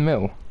 15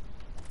 mil?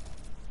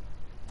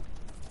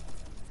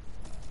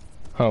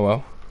 Oh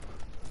well.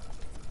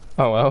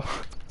 Oh well.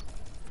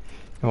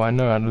 If I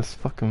know I had this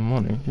fucking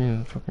money,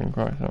 Jesus fucking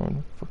Christ, I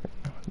would fucking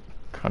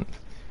cunt.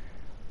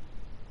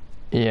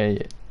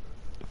 Yeah.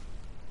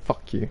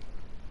 Fuck you.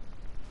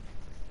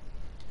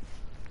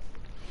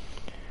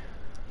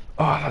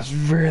 Oh, that's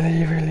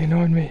really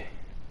annoyed me.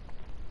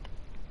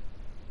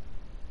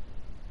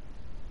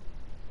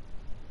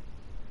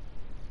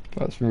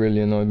 That's really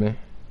annoyed me.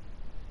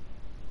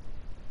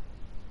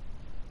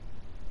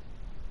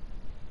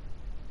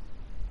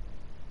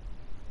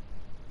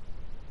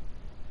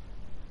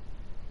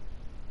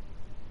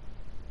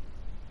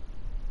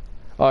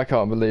 I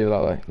can't believe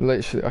that though.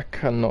 Literally, I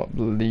cannot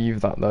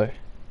believe that though.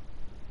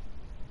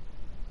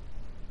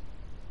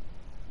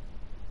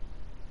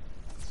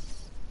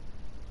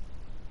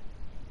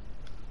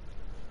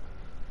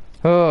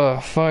 Oh,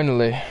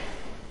 finally.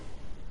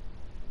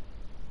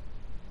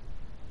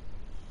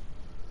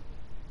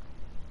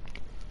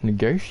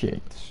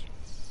 Negotiates.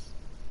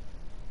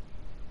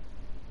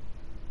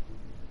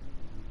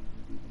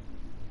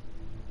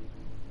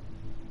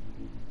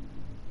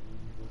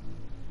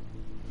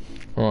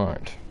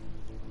 Right.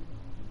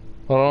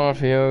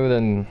 Rightio,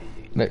 then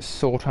let's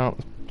sort out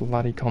this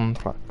bloody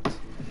contract.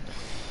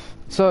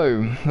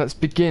 So, let's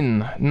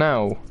begin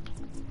now.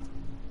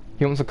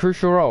 He wants a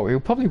crucial role. He'll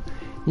probably...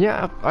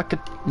 Yeah, I could...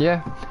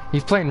 Yeah.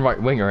 He's playing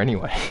right winger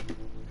anyway.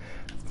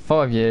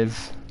 5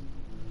 years.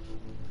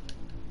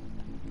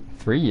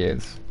 3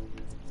 years.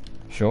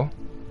 Sure.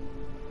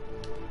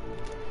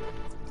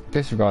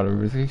 Disregard a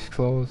release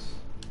clause.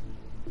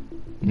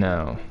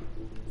 Now.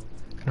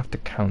 Gonna have to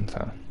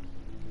counter.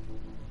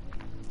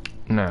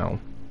 Now.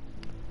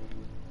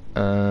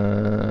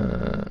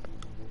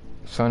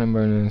 Signing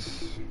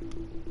bonus.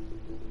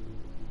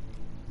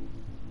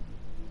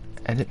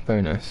 Edit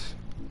bonus.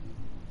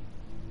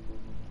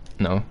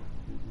 No.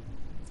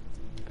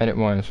 Edit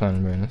minus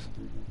signing bonus.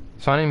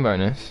 Signing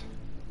bonus.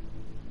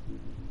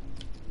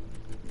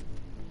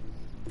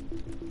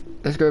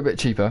 Let's go a bit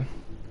cheaper.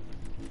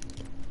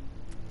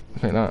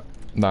 Let's make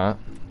that.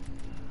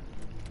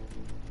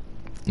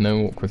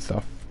 No awkward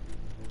stuff.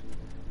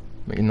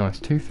 Make it nice.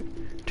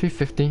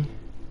 250.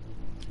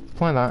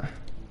 Apply that.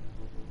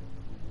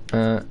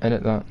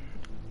 Edit that.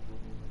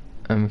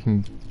 And we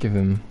can give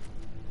him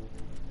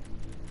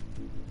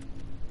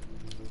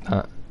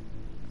that.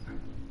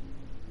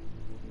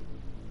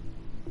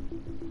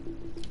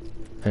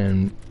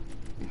 And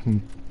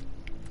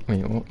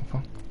wait, what the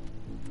fuck?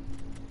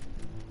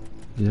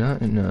 Do that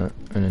and that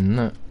and then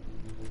that.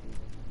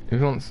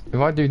 If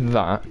I do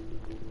that,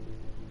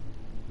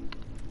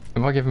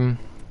 if I give him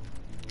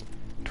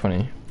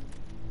 20,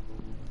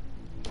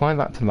 apply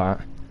that to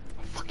that.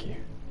 Oh, fuck you.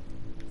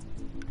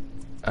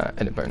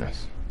 Edit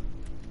bonus.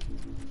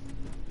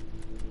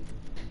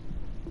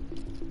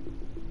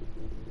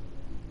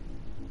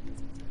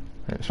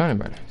 Edit signing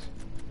bonus.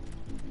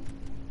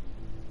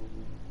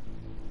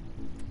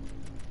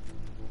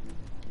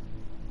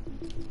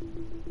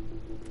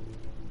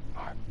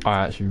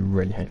 I actually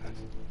really hate this.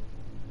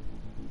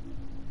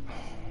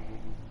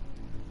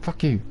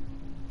 Fuck you.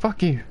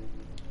 Fuck you.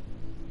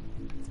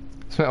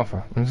 Split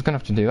offer. I'm just gonna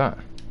have to do that.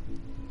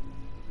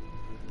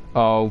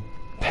 Oh,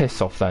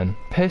 piss off then.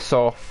 Piss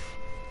off.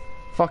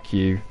 Fuck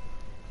you.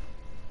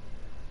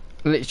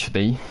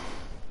 Literally.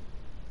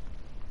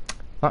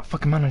 That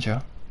fucking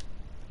manager.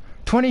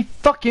 20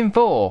 fucking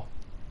 4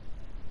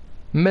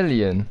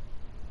 million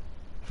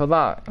for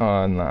that.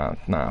 Oh, nah,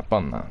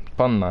 bun that.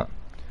 Bun that.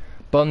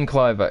 Bun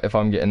Cliver if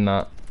I'm getting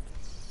that.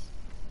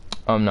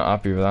 I'm not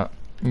happy with that.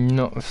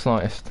 Not the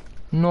slightest.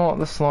 Not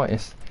the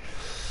slightest.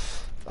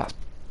 That's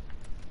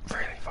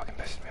really fucking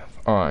pissing me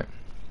off. Alright.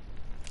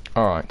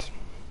 Alright.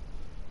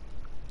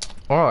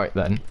 Alright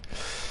then.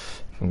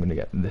 If I'm gonna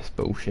get this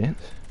bullshit.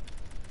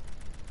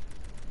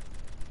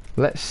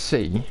 Let's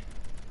see.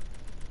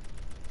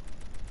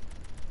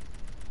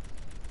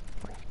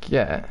 If I can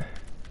get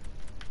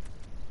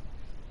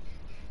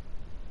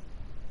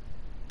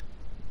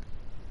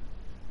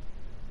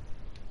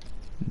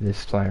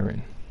this player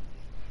in.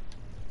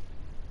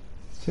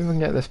 See if I can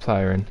get this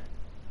player in.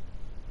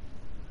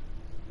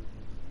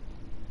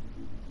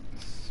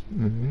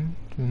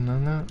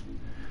 No.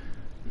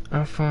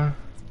 Alpha.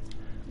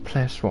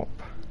 Player swap.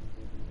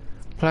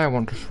 Player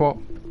want to swap.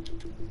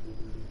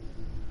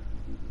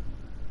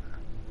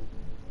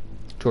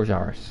 George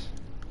Harris.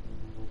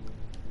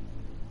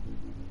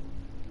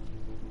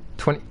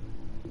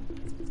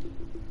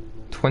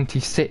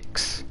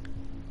 26.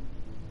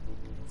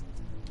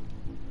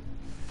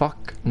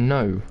 Fuck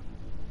no.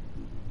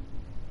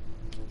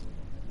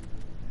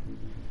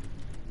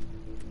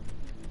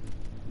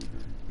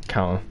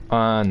 Counter.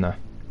 No.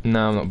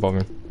 No, I'm not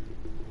bothering.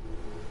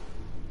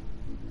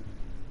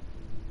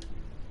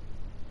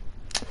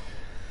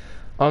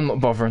 I'm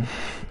not bothering.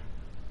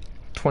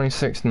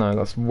 26, no,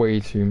 that's way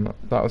too much.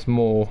 That was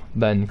more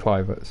than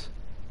Clivert's.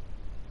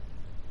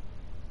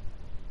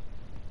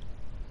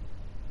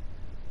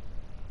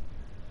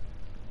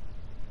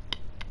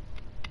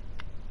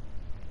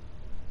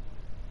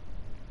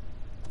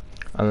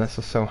 Unless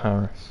I sell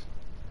Harris.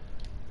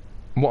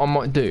 What I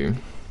might do,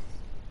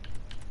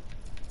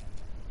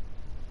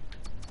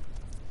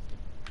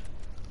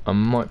 I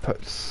might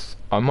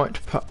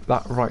put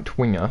that right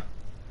winger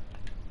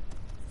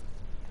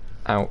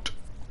out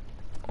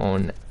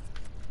on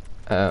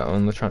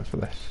the transfer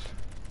list.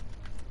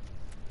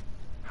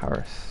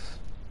 Harris.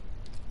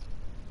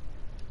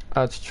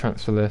 Add to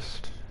transfer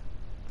list.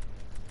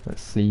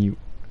 Let's see.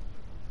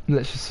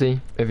 Let's just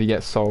see if he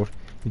gets sold.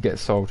 If he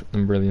gets sold,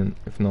 then brilliant.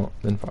 If not,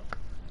 then fuck.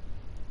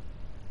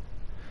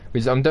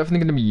 Because I'm definitely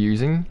going to be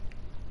using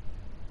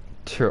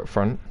 2 up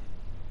front.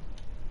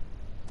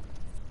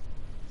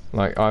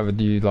 Like either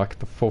do like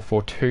the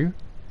 4-4-2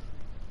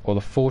 or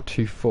the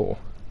 4-2-4.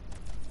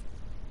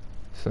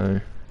 So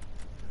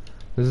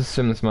this is a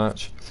similar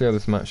match. See how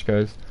this match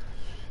goes.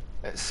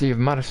 Let's see if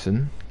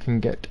Madison can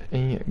get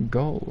a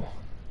goal.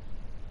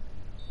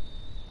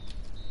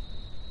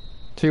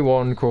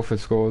 2-1,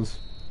 Crawford scores.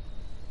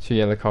 2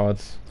 yellow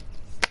cards.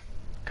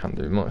 Can't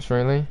do much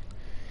really.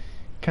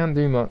 Can't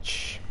do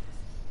much.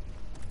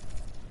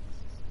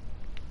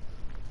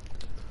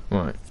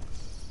 Right.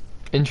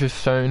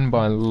 Interest shown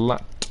by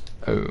Lat.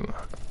 Oh,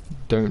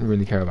 don't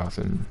really care about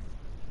him.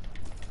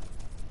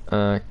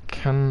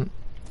 Let's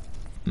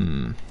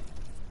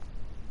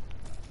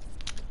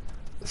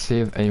see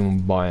if anyone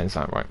buys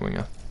that right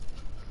winger.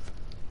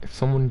 If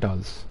someone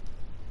does,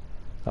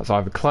 that's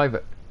either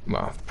Clivert.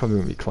 Well, probably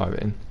won't be Clivert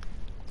in.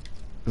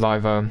 It's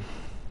either.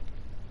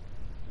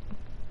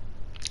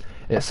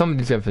 Yeah,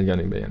 somebody's definitely going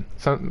to be in.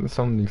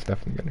 Somebody's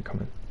definitely going to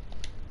come in.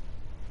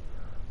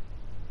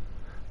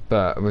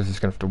 But we're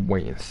just going to have to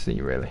wait and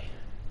see, really.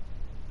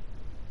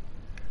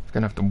 We're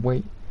going to have to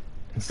wait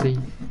and see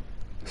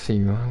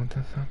how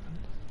does happen.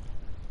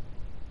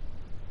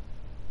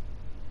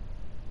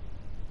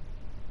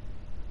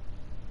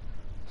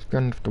 Just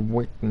going to have to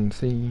wait and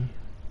see.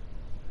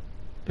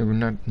 Every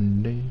night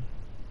and day.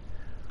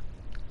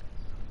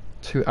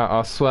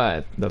 I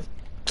swear,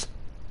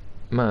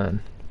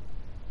 man.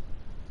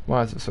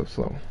 Why is it so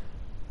slow?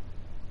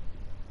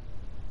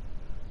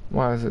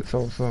 Why is it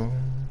so slow?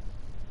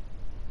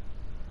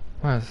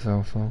 Why is it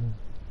so slow?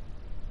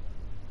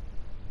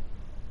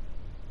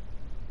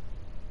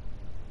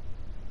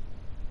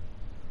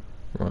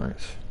 Right.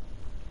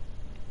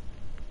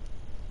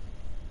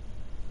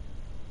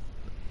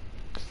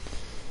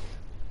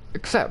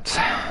 Except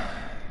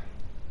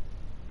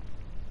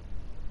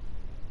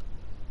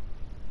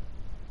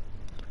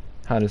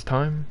had his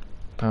time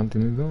to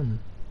move on,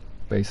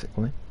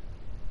 basically.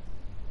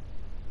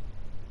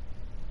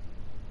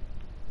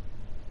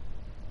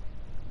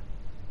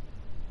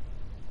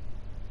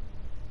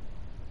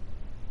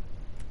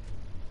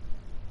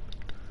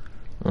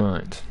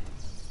 Right.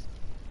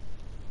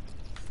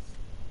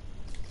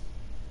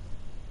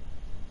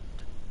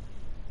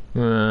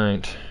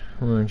 Right.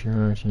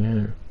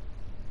 Yeah.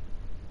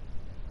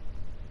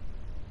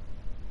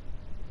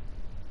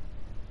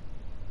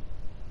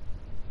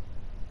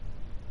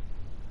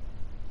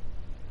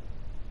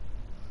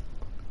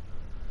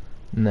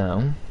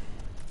 Now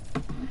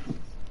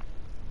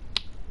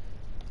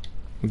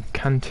we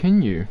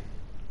continue.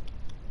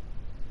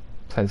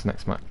 Play this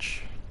next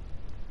match.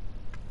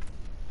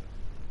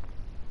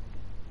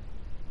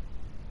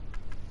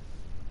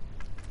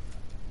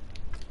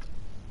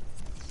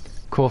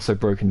 Of course they've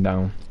broken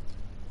down.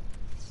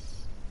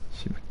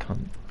 Super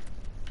cunt.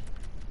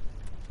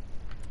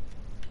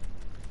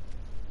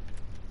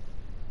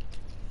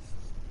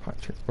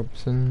 Patrick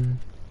Robson.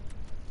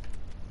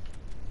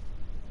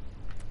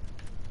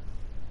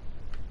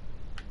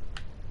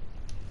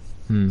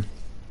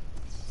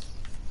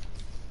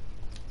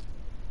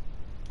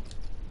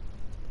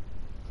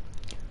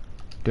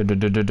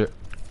 Duh.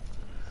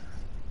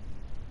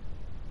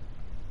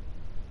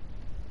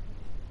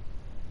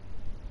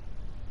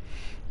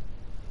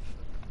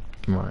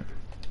 Right.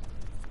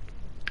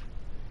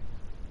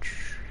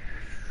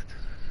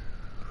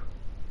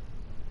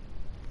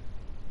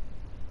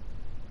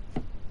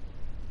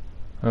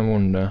 I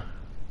wonder.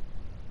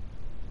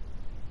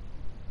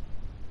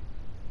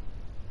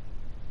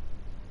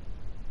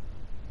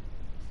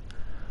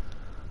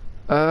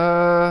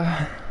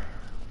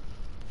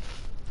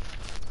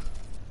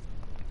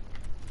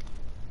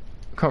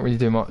 Can't really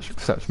do much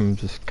except from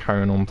just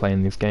carrying on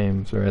playing these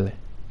games, really.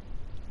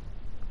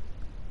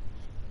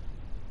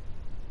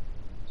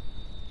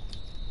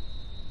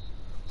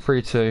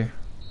 Three, 2.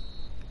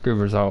 Good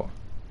result.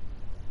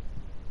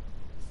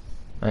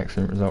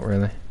 Excellent result,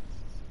 really.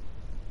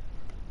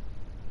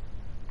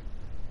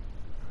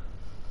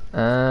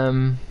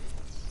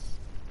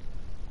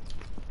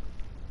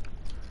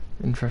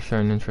 Interest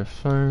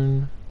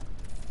shown.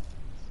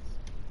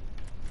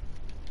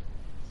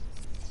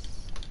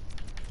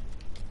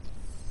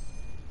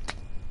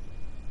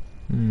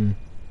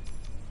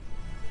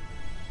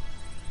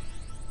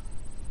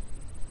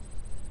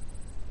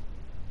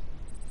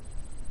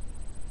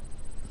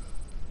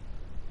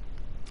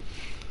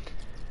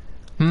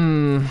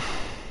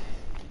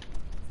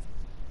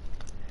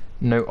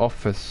 No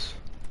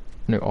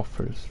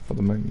offers for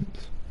the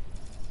moment.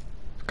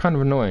 It's kind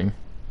of annoying.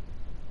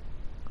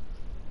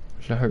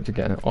 I should hope to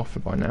get an offer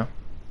by now.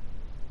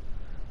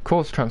 Of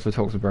course transfer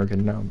talks are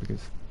broken now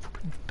because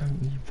fucking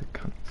don't leave the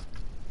cunts.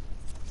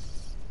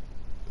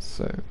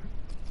 So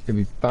he'll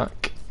be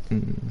back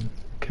in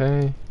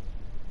okay.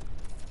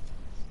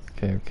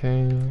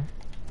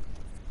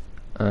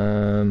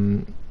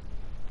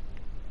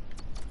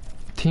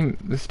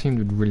 This team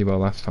did really well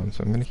last time,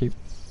 so I'm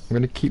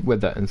gonna keep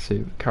with that and see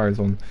if it carries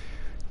on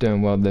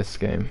doing well this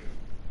game.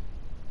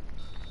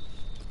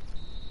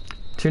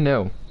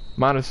 2-0.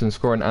 Madison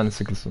scoring and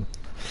Sigurdsson.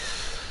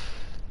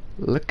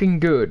 Looking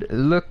good.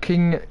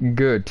 Looking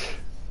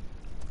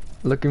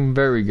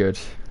very good.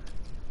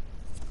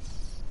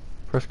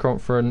 Press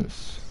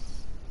conference.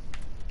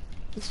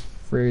 Just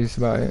phrase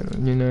about it.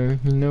 You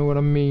know what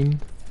I mean.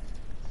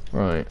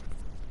 Right.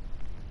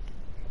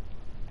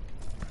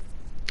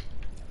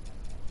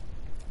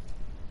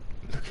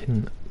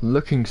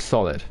 Looking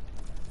solid.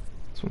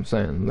 That's what I'm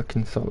saying.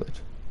 Looking solid.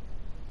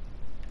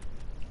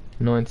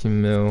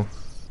 19 mil.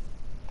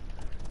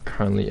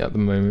 Currently at the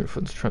moment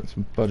for the transfer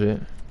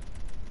budget.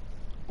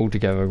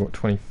 Altogether I've got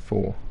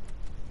 24.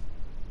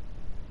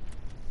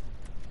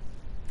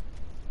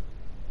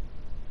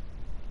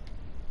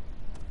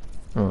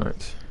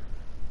 Alright.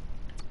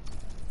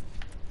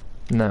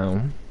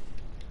 Now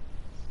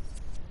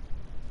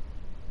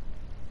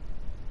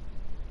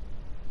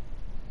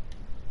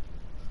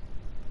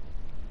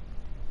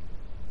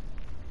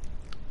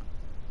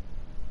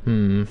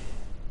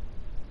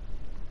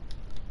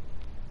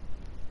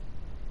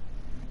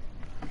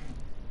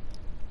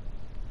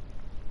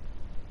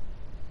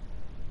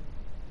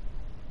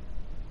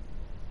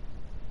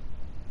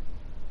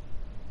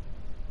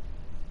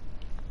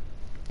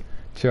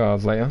Two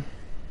hours later.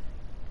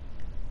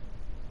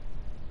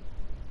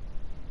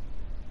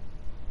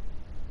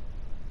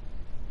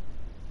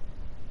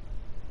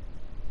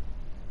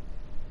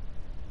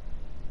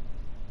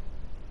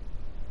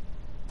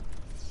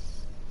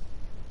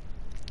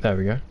 There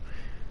we go.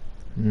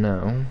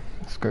 Now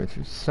let's go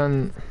to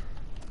send.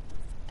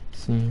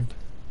 Seed.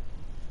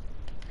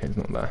 Okay, it's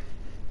not there.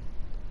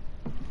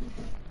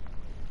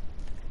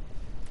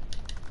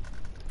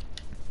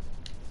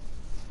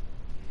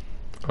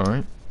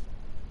 Alright.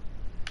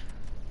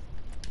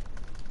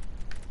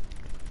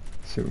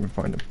 See if we can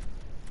find him.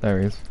 There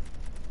he is.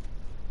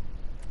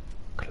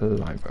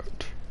 Clive.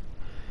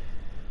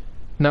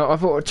 Now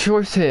I've got a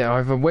choice here.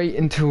 Either wait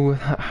until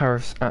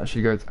Harris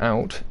actually goes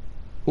out,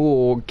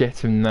 or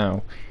get him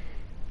now.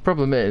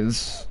 Problem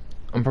is,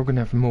 I'm probably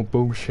gonna have more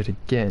bullshit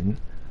again.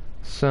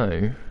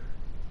 So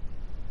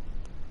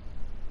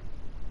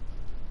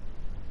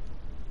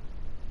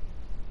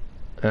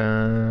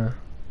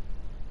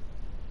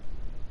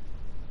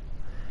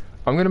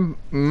I'm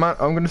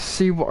gonna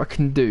see what I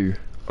can do.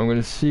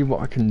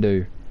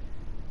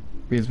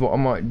 Because what I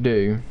might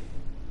do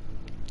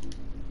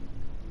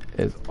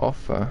is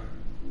offer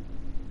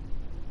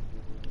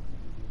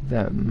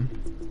them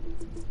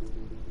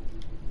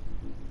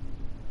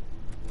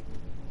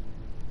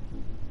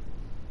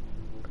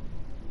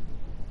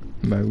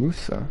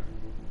Marusa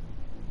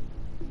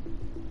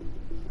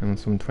and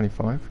some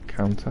 25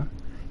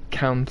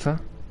 counter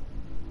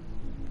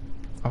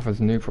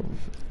offers new problems.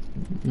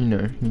 You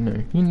know,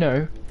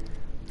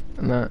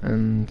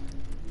 and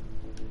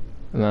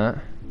that.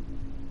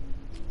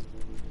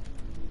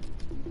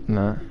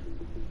 That.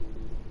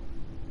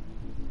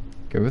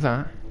 Go with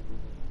that.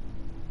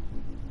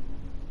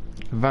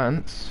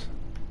 Advance.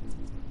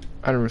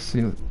 Add a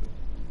receipt.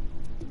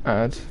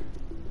 Add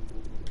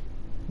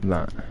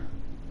that.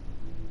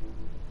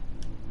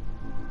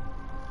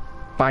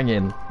 Bang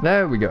in.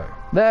 There we go.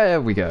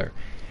 There we go.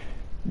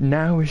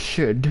 Now we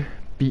should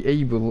be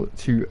able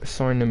to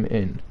sign them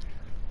in.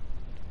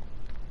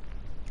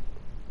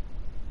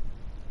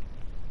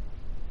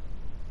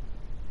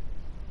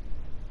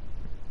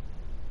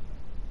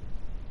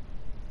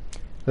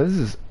 This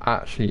is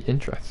actually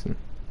interesting.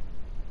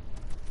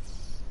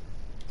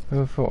 I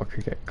never thought I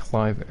could get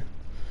Clive in.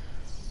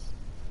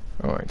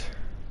 Alright.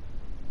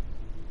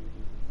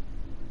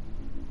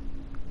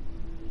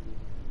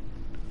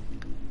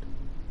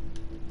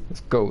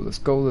 Let's go, let's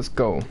go, let's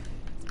go.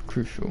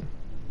 Crucial.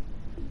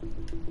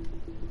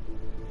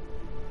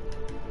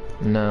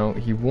 Now,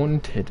 he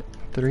wanted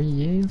 3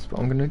 years, but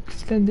I'm going to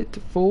extend it to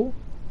 4.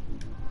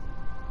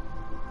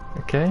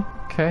 Okay,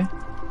 okay.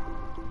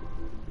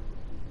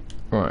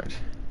 Right.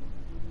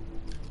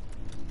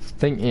 Let's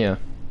think here.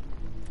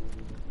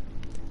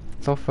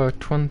 Let's offer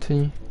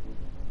 20.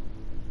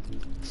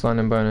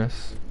 Sign-in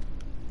bonus.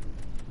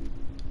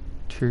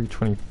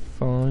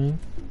 225.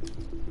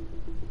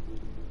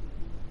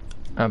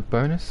 Add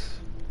bonus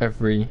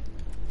every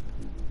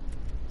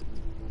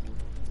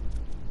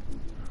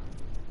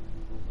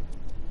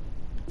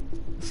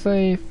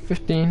say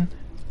 15.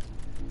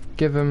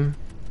 Give him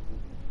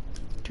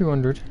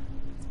 200.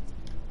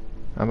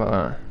 How about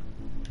that?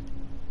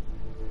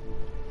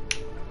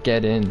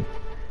 Get in.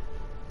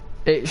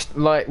 It's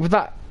like with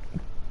that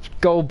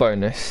goal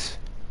bonus,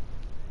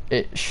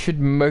 it should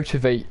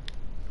motivate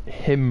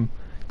him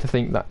to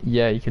think that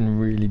yeah, he can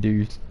really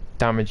do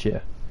damage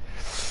here.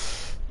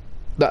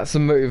 That's the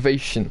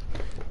motivation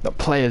that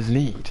players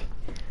need,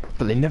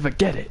 but they never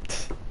get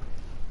it.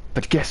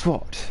 But guess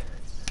what?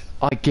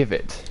 I give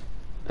it,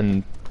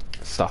 and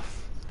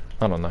stuff.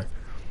 I don't know.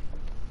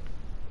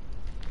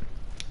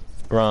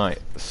 Right.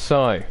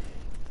 So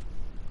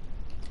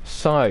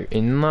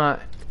in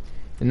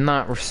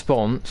that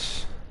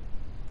response,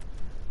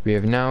 we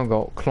have now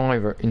got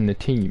Cliver in the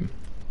team,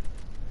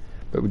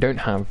 but we don't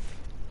have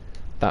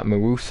that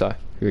Marusa,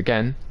 who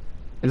again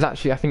is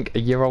actually I think a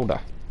year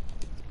older.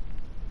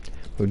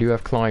 We do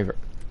have Cliver,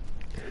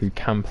 who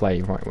can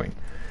play right wing.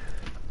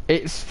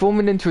 It's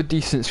forming into a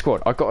decent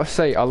squad. I gotta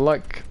say, I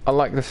like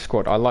this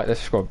squad. I like this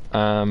squad.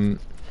 And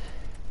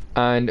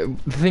the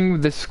thing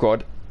with this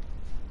squad,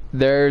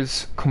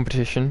 there's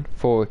competition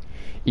for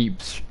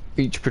each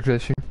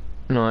position.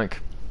 Like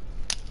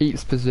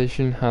each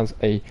position has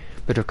a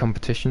bit of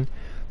competition,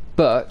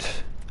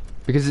 but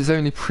because it's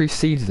only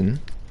pre-season,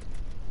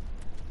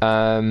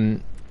 that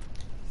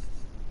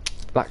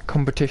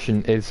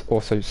competition is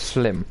also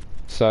slim.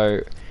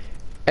 So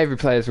every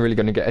player is really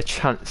going to get a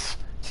chance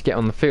to get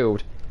on the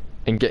field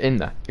and get in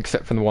there,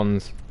 except for the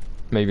ones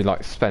maybe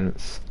like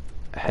Spence,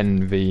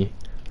 Henvey,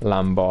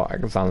 Lambert,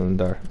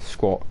 Alexander,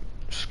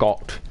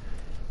 Scott.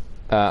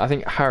 I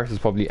think Harris is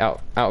probably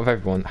out of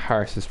everyone.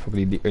 Harris is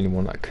probably the only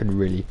one that could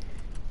really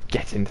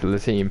get into the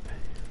team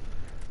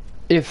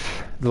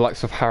if the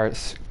likes of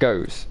Harris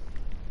goes.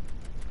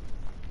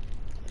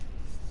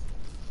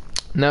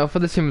 Now for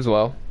the team as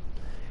well,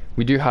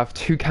 we do have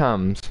 2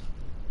 cams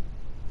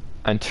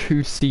and 2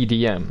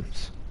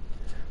 CDMs,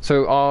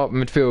 so our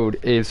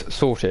midfield is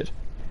sorted.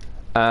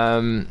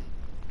 And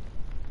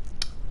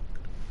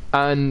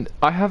I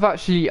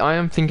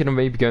am thinking of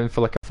maybe going for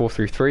like a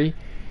 4-3-3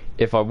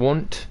 if I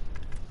want,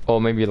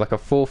 or maybe like a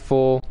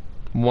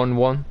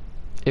 4-4-1-1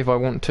 if I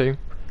want to,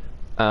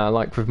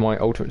 like with my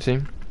ultimate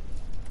team.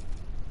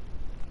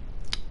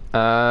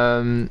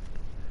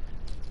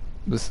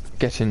 Let's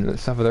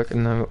have a look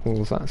and have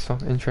all that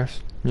stuff.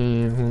 Interest,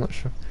 yeah, all that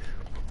stuff,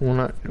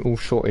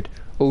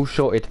 all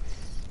sorted.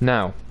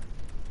 Now,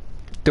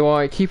 do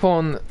I keep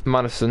on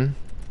Madison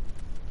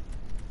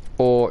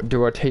or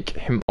do I take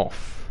him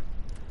off?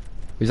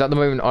 Because at the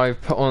moment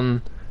I've put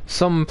on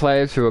some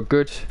players who are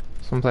good,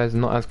 some players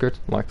not as good,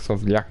 like sort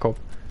of Jakob.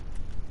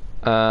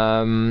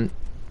 I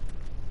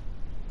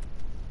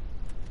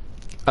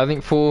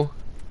think for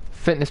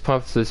fitness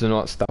purposes and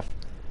all that stuff,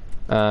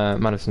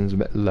 Madison's a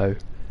bit low.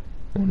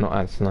 Well, not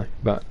as low,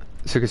 but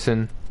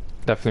Sigurdsson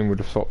definitely would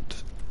have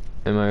swapped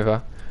him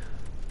over.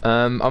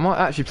 I might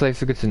actually play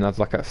Sigurdsson as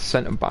like a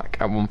centre back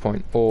at one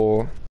point,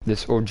 or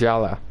this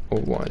Orjala, or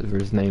whatever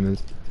his name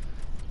is,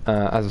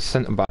 as a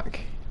centre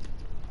back.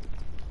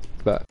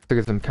 But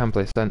Sigurdsson can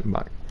play centre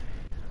back.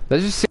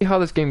 Let's just see how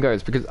this game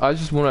goes, because I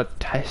just want to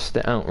test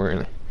it out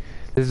really.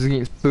 This is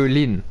against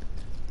Berlin.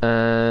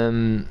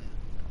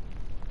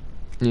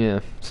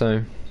 Yeah,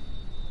 so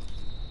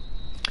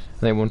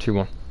they won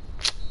 2-1.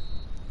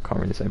 Can't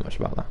really say much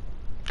about that.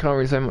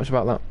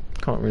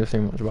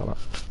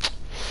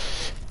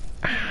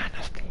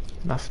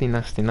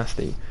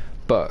 Nasty.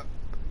 But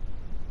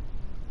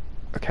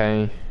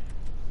okay.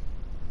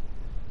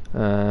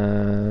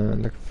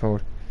 Looking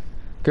forward.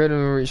 Good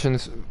and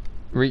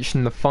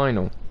reaching the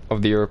final.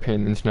 of the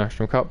European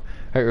International Cup.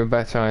 Hope with a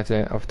better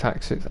idea of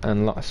tactics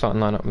and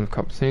starting lineup in the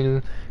cup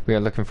season. We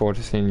are looking forward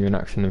to seeing you in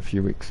action in a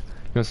few weeks.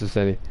 Yours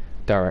sincerely,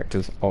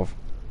 directors of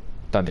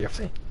Dundee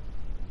FC.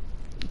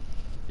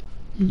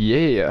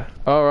 Yeah.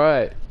 All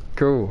right.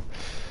 Cool.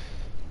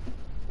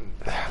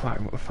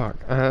 Like what the fuck?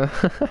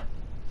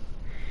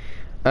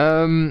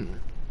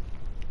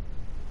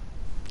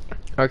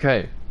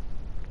 Okay.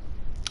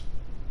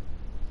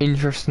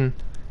 Interesting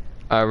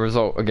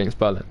result against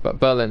Berlin, but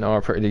Berlin are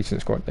a pretty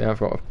decent squad. They have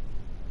got a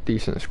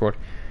decent squad.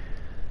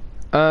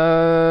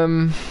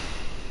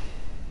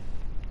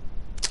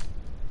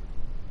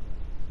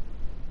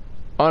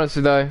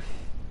 Honestly though,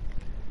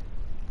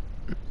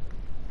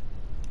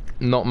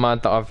 not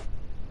mad that I've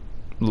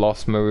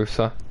lost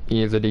Marusa.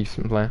 He is a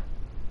decent player,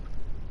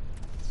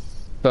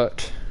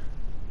 but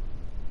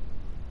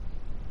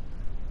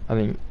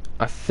I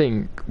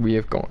think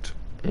we've got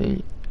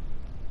a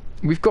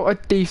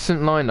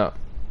decent lineup.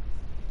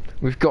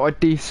 We've got a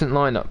decent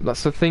lineup.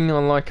 That's the thing I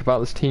like about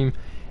this team.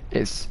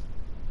 It's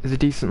a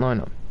decent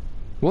lineup.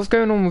 What's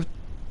going on with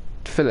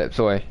Phillips?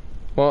 Oi,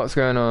 what's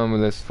going on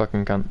with this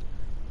fucking cunt?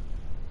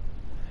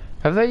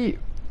 Have they?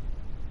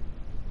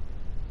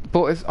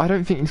 But I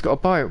don't think he's got a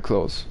buyout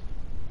clause.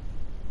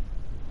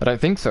 I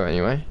don't think so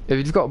anyway. If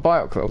he's got a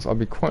buyout clause, I'd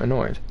be quite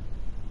annoyed.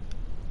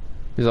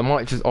 Because I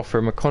might just offer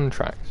him a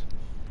contract.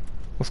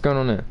 What's going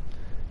on here?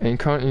 And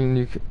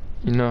currently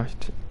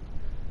United.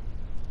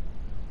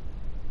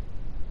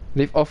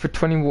 They've offered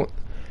 21.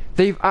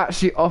 They've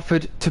actually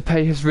offered to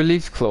pay his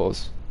release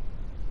clause.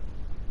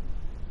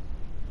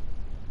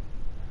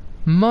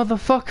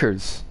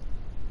 Motherfuckers.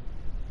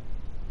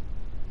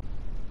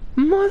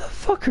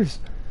 Motherfuckers.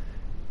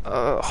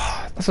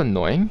 That's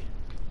annoying.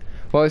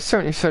 Well, he's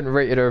 77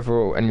 rated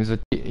overall, and he's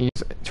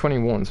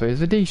 21, so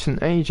he's a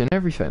decent age and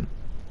everything.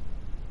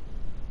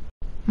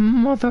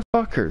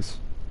 Motherfuckers.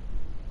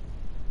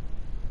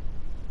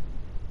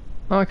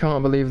 I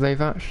can't believe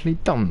they've actually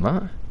done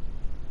that.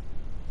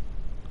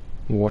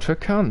 What a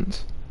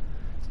cunt.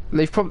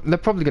 They're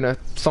probably going to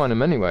sign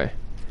him anyway.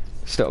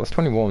 Still, that's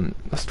 21.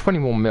 That's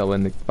 21 mil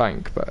in the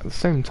bank, but at the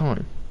same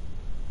time,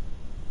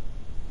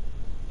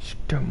 you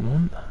just don't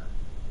want that.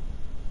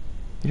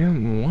 You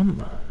don't want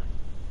that.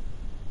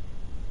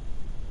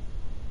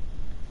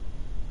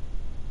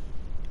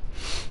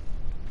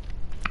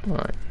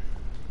 Right.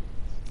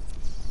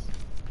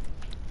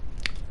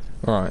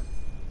 Right.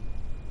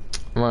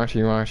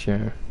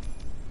 Righty-ratio.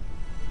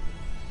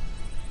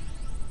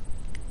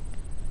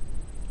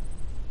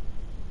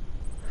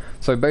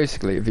 So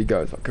basically, if he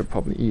goes, I could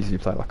probably easily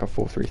play like a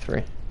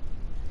 4-3-3.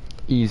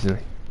 Easily.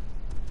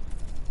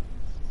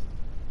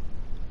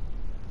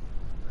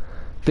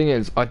 Thing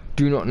is, I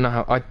do not know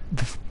how.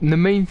 The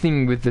main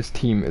thing with this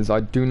team is I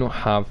do not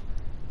have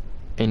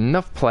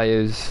enough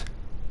players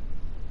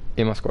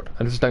in my squad.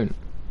 I just don't.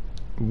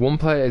 One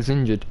player is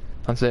injured.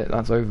 That's it.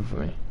 That's over for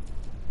me.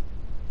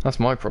 That's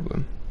my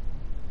problem.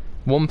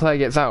 One player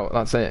gets out.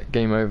 That's it.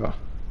 Game over.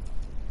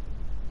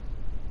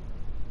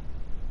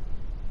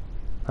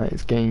 That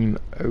is game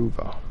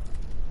over.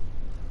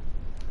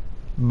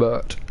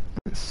 But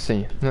let's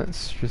see.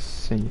 Let's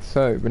just see.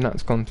 So, but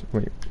that's gone to,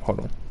 wait,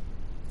 hold on.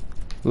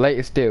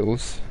 Latest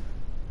deals.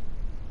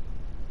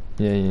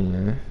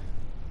 Yeah.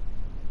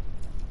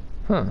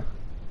 Huh.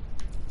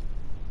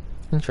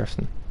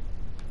 Interesting.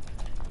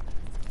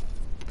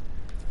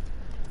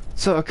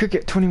 So I could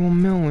get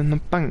 21 mil in the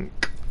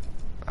bank.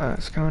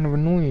 That's kind of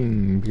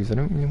annoying because I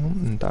don't really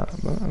want that,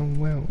 but oh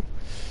well.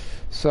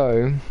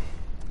 So I'm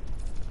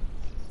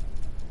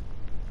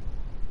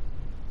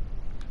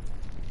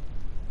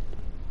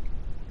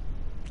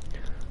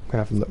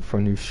gonna have a look for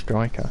a new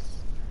striker,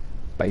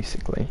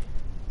 basically.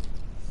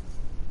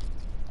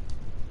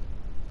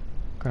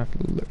 I'm gonna have to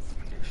look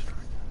for a new striker.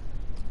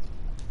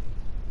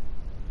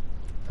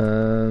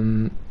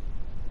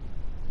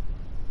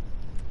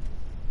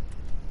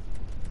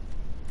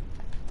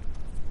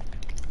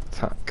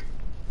 Attack.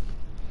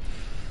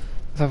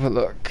 Let's have a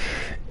look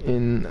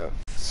in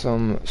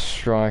some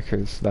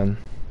strikers then.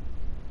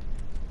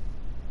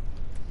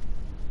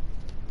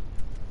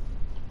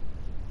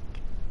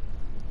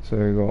 So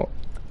we got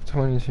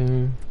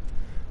 22.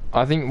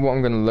 I think what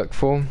I'm going to look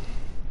for,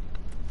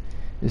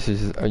 this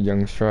is a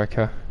young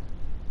striker,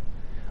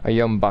 a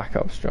young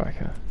backup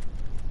striker.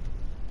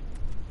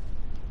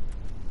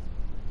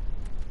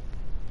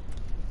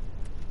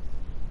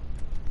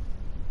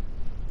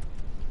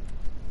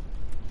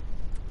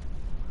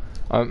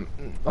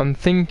 I'm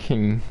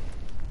thinking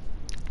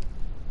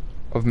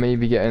of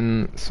maybe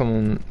getting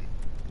someone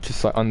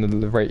just like under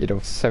the rated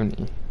of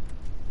 70.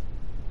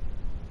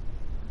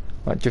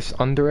 Like just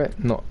under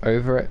it, not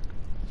over it,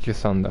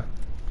 just under.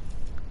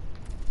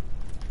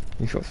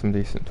 He's got some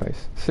decent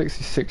pace.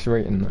 66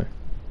 rating though.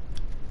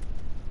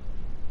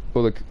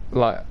 All the,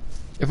 like,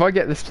 if I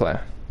get this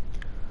player,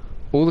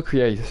 all the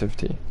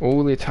creativity,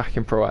 all the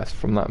attacking prowess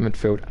from that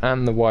midfield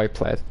and the wide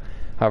players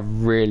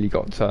have really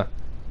got to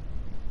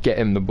get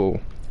him the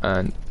ball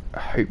and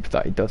hope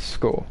that he does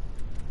score.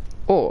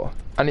 Or,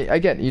 and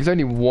again, he's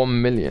only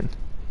 1 million.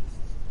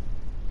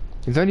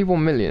 He's only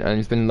 1 million and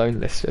he's been loan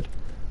listed.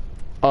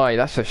 Aye,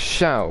 that's a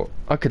shout.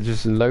 I could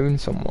just loan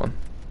someone.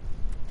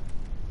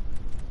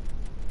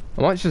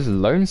 I might just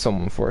loan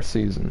someone for a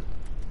season.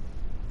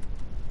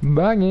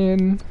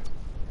 Banging.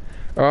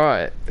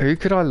 Alright, who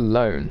could I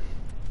loan?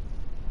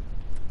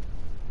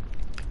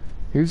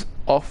 Who's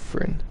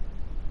offering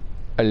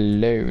a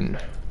loan?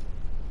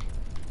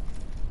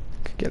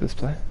 Could get this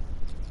player.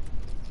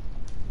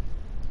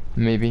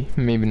 Maybe,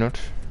 maybe not.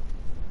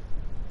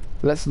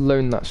 Let's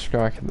loan that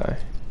striker though.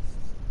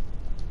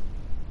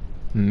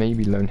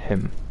 Maybe loan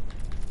him.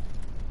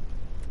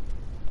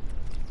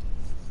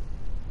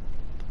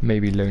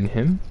 Maybe loan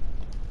him.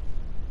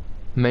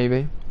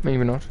 Maybe,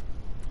 maybe not.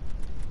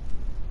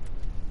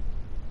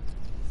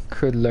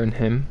 Could loan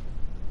him.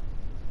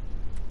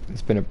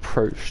 It's been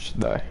approached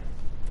though.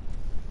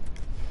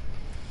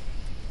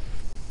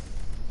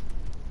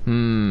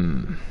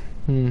 No.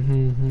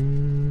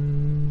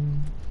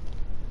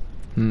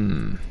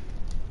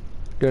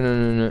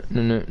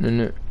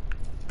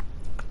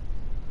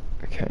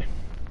 Okay.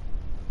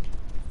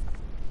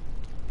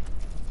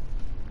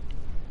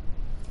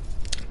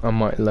 I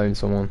might loan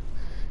someone.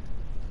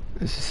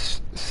 This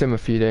is sim a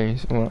few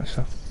days, all that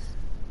stuff.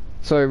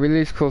 So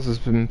release clause has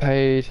been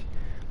paid.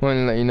 Want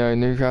to let you know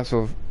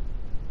Newcastle have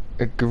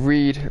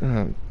agreed.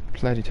 Oh,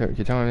 bloody took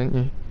your time,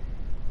 didn't you?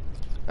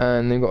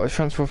 And they've got a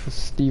transfer for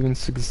Steven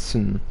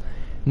Sigurdsson.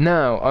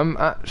 Now I'm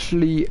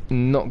actually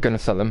not gonna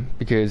sell him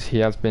because he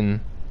has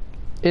been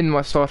in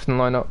my starting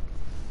lineup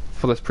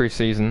for this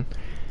pre-season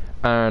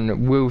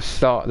and will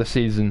start the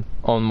season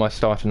on my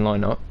starting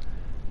lineup.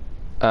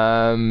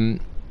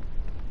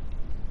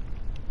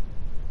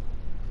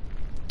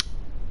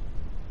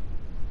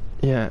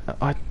 Yeah.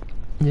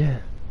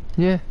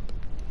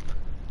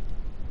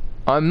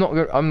 I'm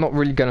not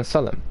really gonna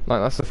sell him.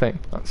 Like, that's the thing.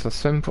 That's a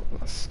simple.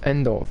 That's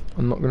end of.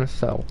 I'm not gonna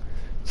sell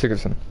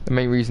Sigurdsson. The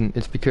main reason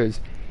is because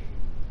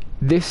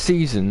this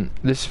season,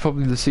 this is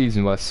probably the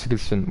season where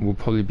Sigurdsson will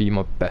probably be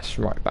my best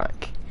right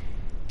back.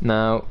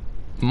 Now,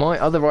 my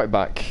other right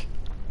back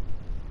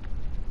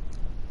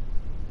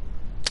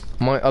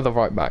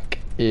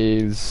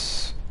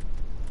is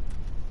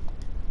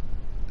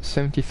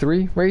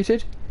 73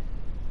 rated,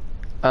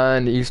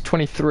 and he's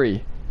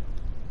 23.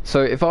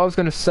 So if I was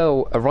going to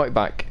sell a right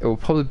back, it will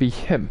probably be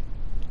him.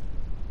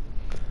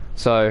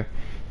 So,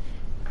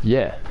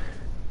 yeah.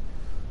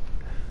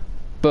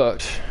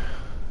 But,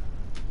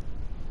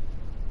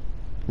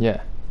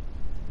 yeah.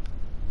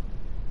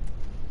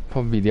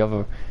 Probably the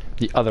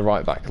other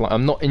right back. Like,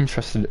 I'm not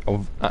interested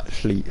of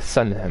actually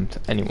selling him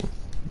to anyone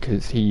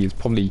because he is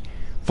probably,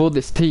 for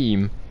this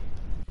team,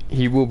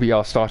 he will be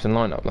our starting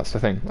lineup. That's the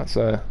thing. That's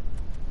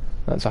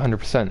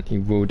 100%. He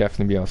will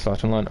definitely be our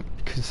starting lineup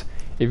because.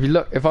 If you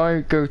look, if I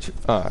go to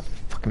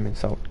fucking been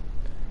sold.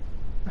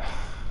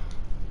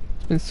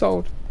 It's been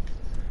sold.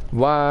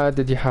 Why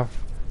did you have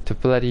to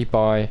bloody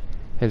buy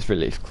his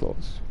release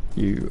clause?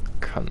 You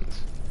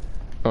cunts.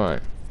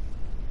 Alright.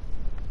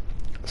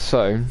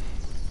 So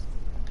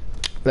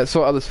let's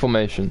sort out this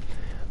formation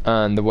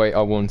and the way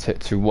I want it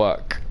to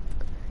work.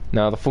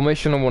 Now the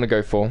formation I want to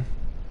go for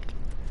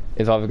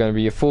is either going to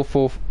be a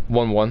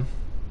 4-4-1-1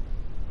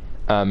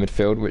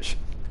 midfield, which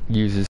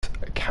uses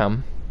a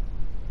cam.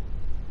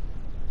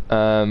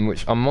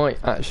 Which I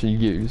might actually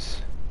use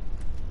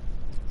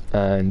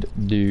and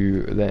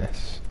do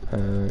this.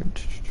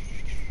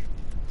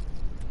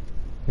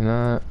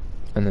 That,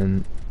 and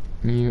then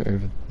you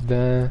over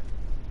there,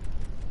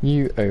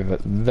 you over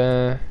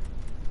there,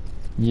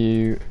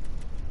 you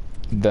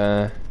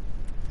there,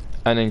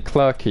 and then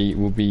Clarky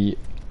will be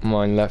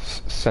my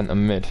left centre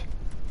mid,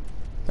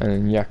 and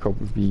then Jakob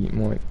will be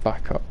my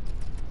backup.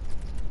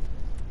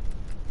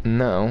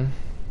 Now.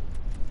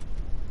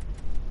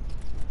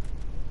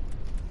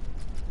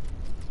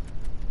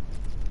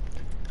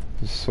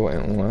 Just sort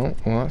it all out.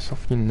 All that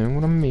stuff, you know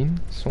what I mean.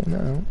 Sorting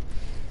it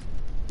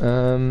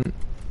out.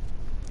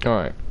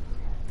 Alright.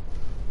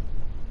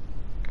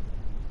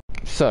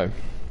 So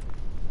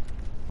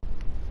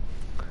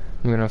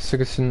I'm gonna have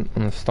Sigurdsson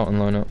on the starting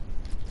lineup.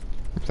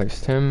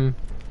 Replaced him.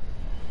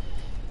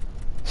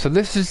 So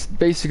this is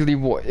basically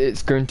what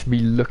it's going to be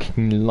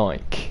looking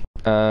like.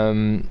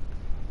 The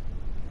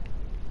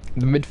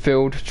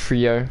midfield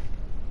trio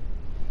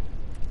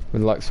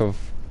with the likes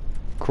of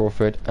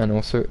Crawford and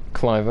also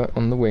Cliver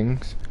on the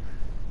wings.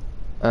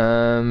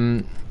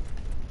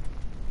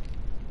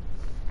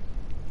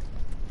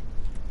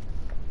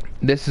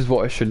 This is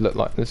what it should look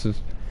like. This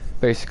is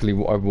basically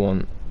what I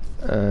want,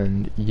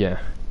 and yeah,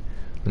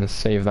 I'm gonna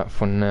save that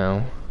for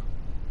now.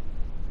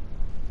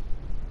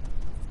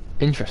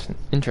 Interesting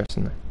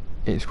though.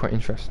 It is quite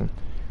interesting.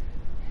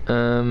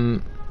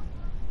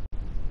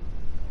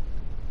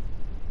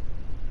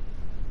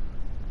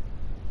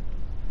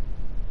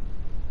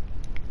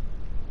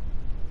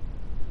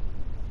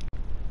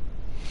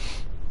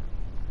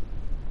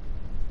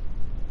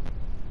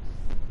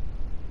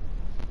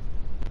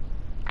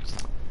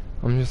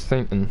 I'm just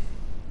thinking.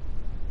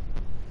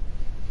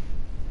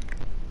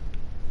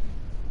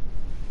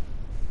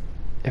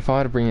 If I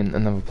had to bring in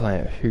another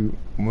player, who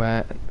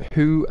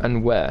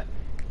and where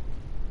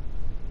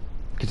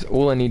Because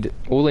all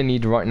I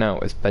need right now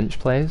is bench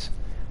players,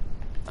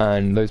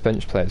 and those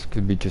bench players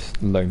could be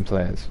just loan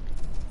players,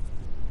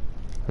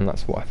 and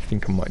that's what I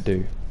think I might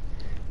do.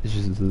 It's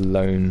just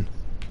loan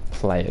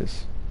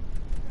players.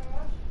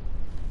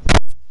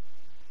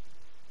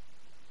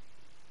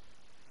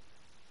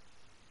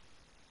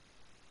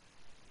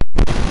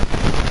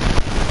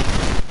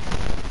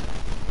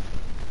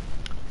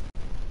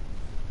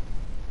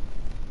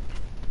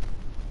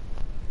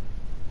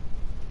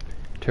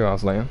 Two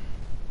hours later.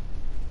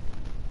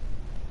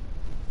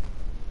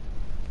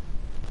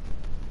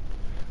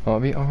 I'll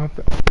be right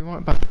back.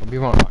 I'll be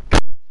right back.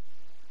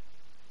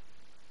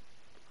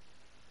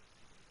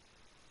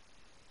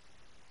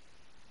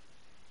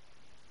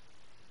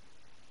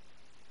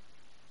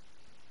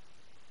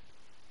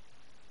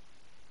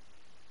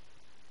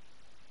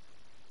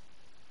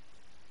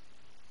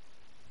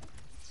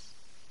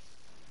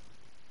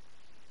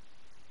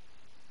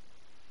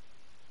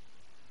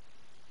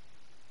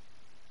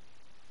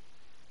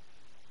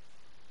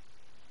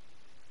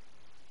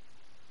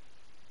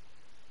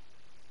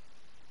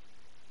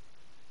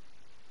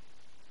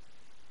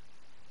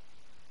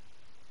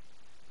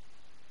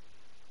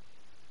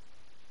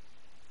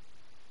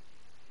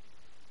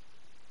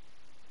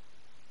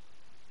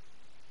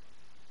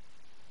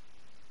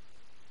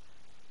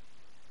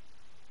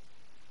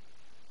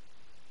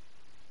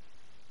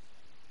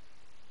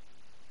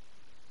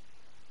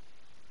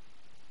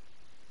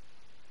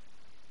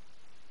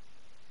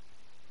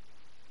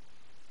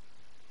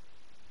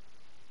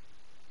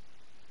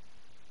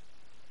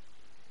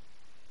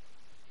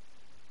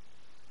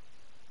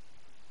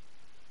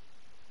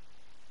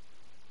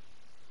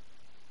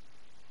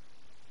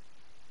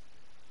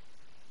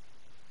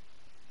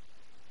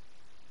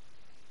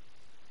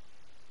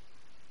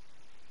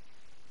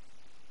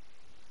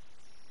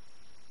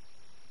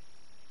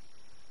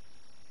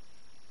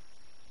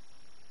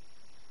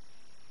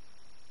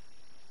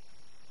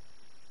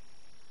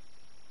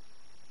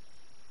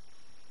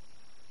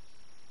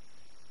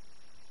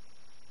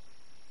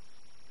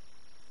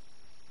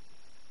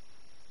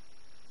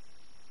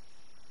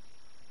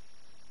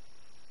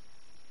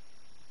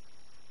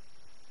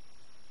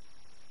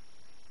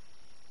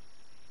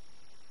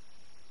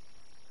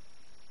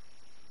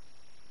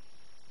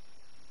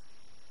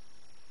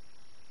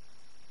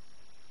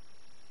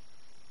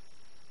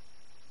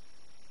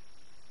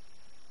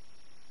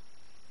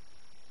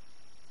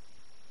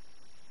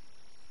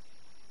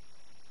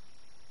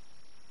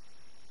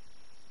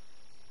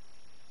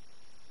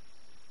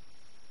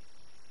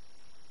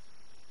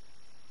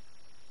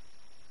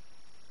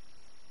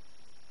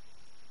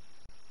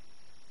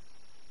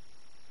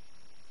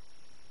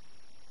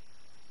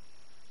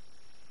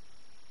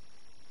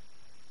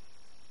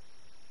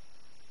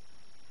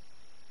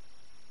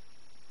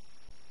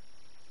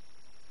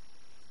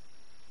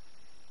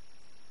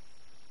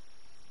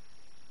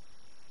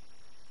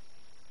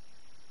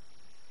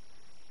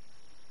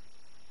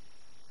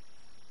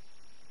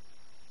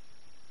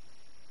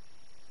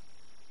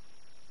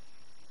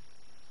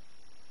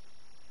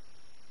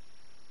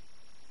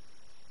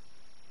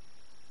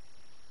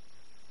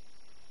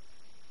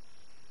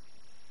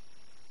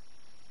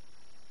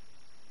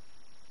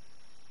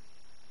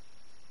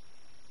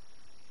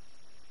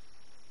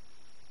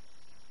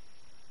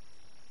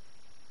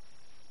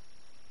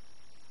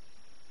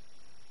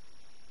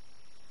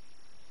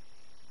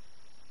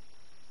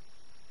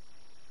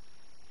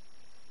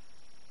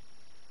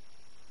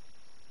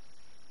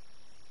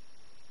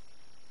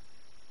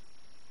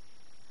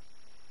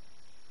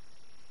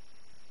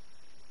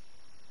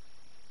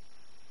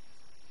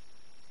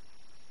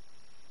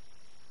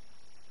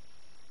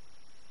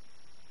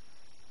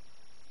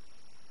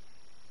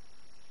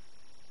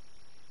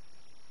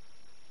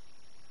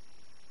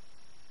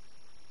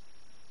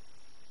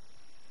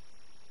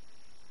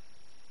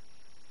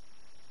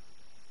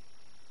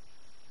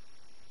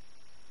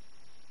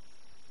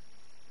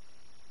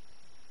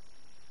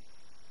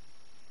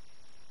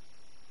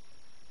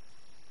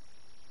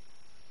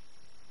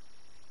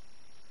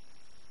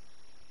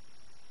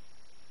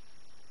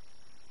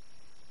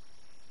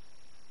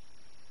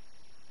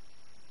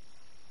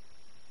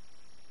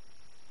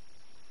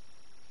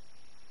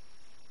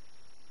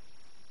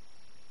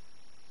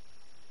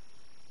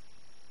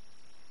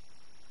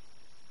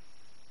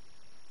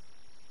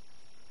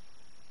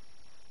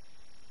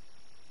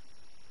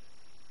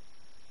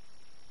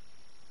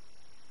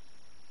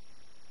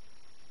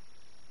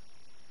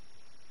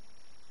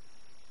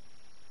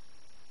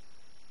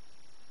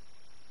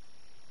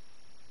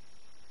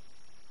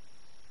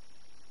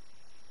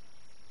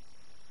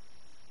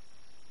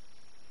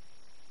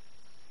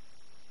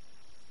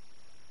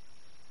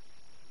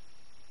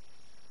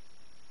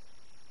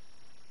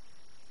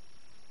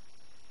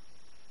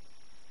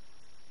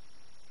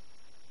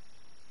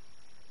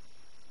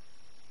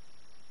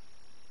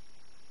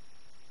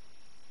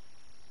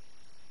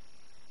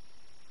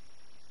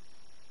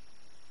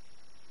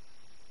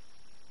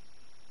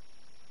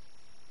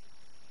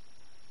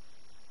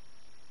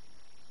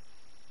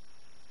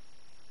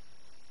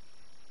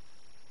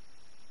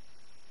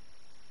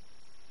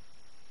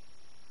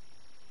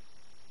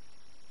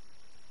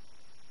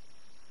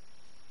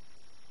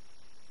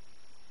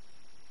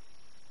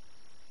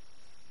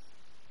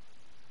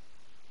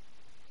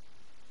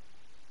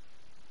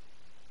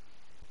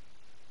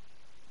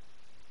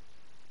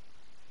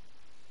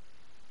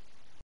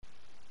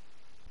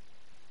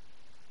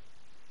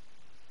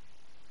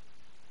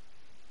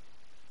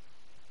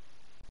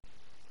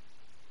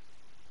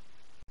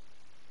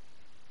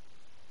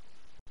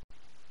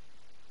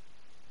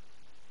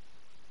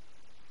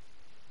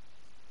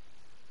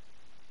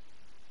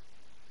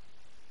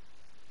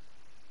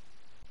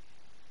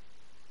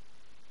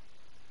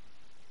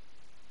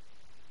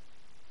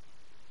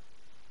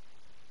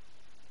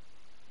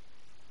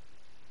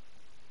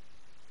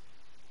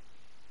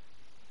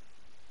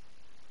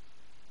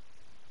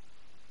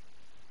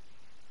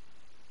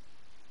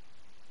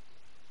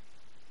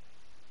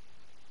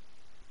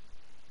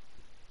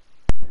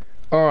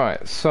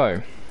 Alright,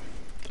 so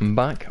I'm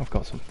back. I've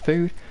got some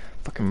food.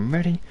 Fucking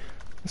ready.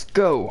 Let's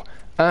go.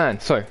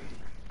 And so,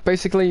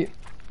 basically,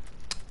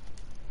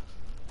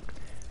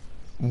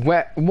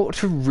 what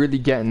to really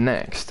get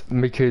next,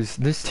 because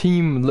this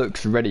team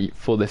looks ready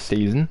for this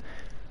season,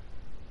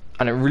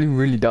 and it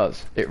really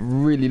does. It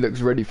really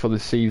looks ready for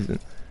this season.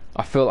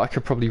 I feel I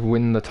could probably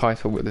win the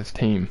title with this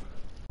team.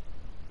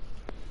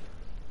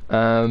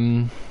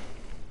 But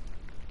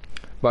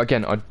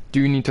again, I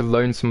do need to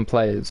loan some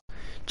players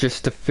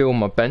just to fill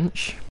my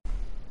bench.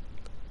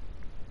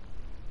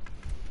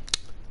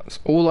 That's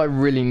all I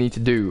really need to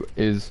do,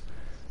 is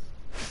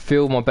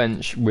fill my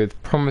bench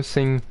with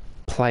promising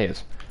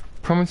players.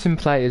 Promising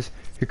players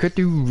who could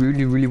do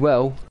really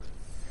well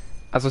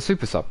as a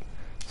super sub.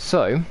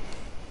 So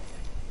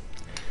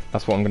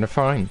that's what I'm going to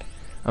find.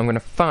 I'm going to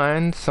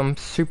find some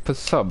super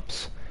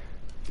subs.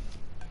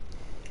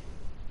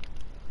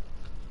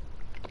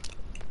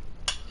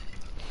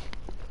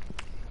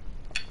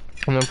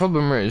 And the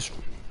problem is,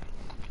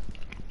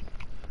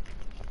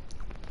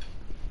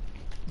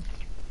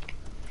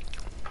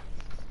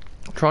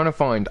 trying to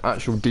find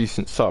actual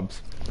decent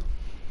subs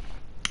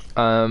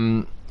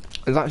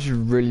is actually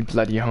really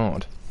bloody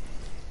hard.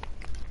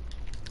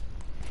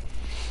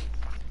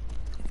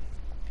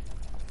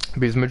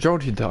 Because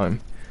majority of the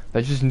time,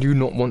 they just do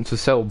not want to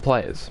sell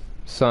players.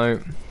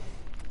 So,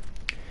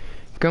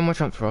 let's go on my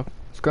transfer hub.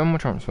 Let's go on my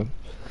transfer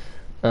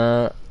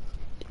hub.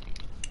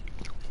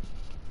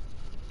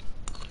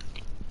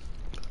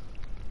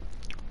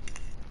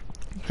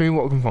 See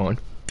what I can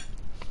find.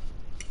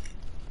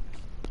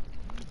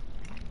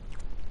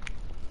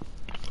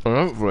 And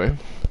hopefully,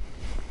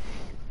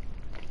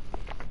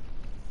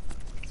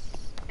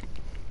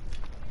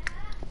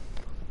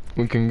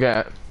 we can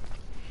get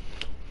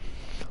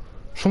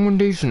someone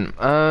decent.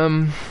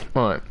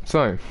 Right,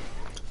 so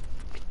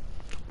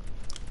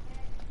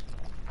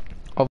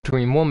of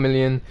between 1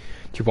 million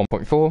to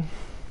 1.4.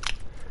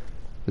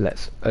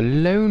 Let's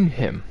loan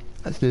him.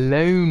 Let's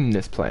loan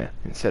this player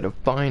instead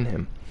of buying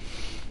him.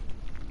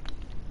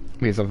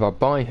 Because if I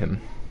buy him,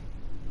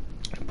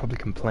 I'll probably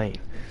complain.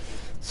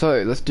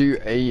 So let's do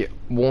a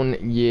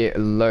 1 year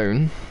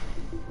loan,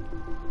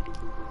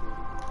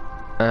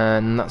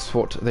 and that's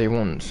what they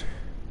want.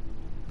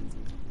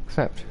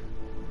 Accept.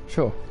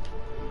 Sure.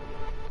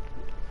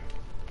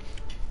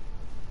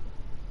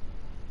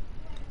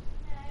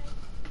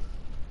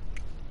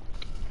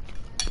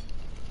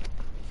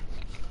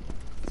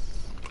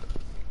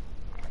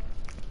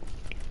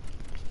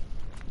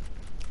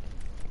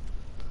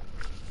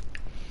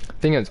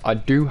 Thing is, I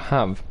do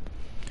have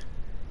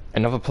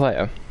another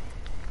player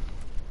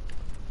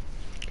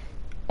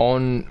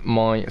on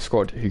my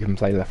squad who can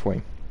play left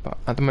wing, but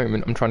at the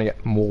moment I'm trying to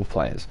get more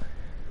players,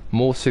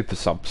 more super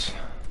subs.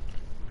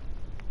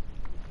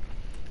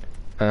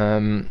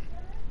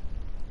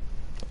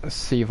 Let's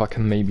see if I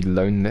can maybe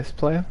loan this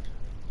player.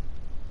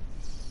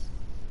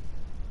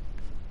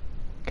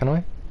 Can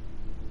I?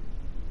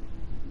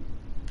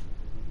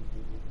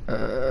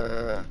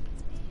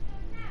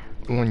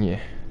 1 year.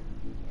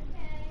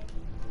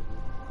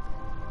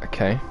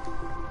 Okay.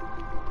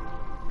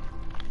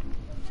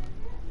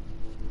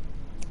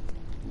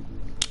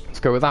 Let's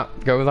go with that.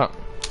 Go with that.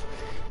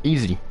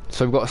 Easy.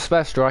 So we've got a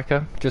spare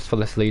striker just for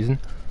this season.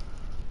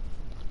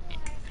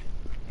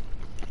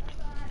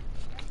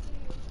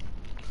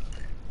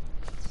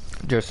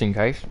 Just in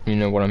case, you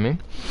know what I mean.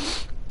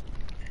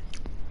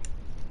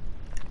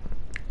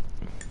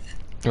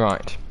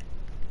 Right.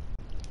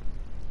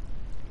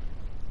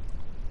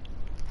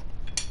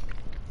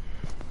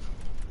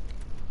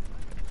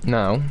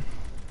 Now,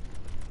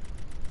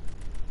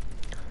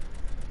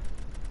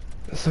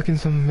 let's look in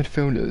some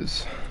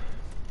midfielders.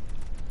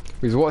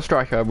 Because what a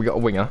striker, we got a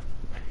winger.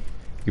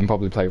 You can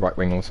probably play right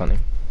wing or something.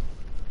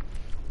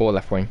 Or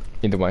left wing,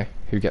 either way,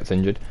 who gets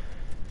injured.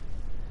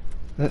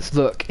 Let's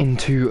look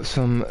into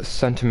some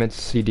centre mids,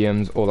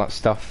 CDMs, all that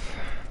stuff.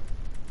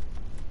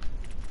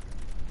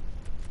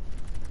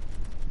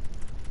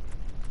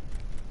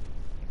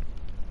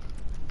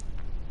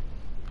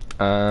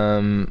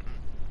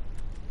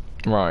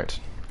 Right.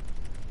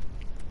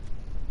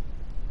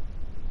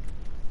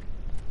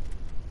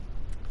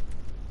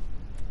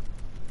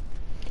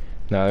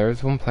 Now there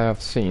is one player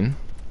I've seen,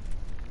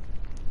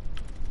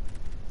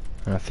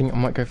 and I think I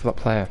might go for that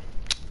player.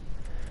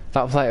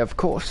 That player, of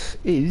course,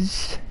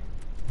 is...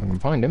 I can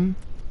find him.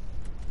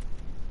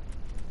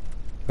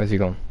 Where's he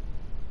gone?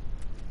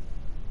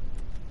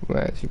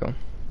 Where's he gone?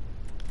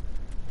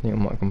 I think I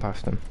might have gone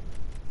past him.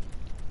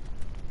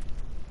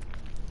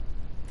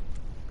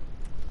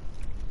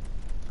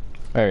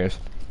 There he is.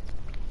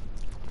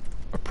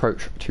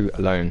 Approach to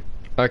alone.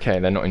 Okay,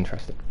 they're not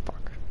interested.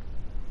 Fuck.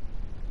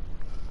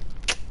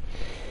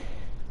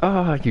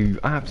 Ah, you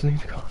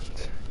absolutely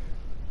can't.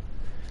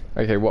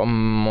 Okay, what I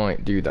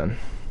might do then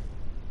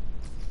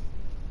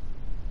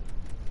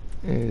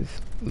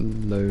is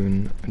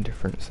loan a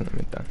different centre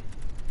mid then.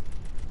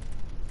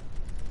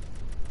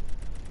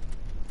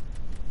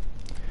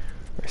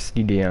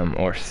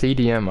 Or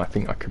CDM, I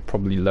think I could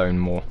probably loan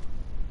more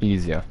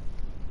easier.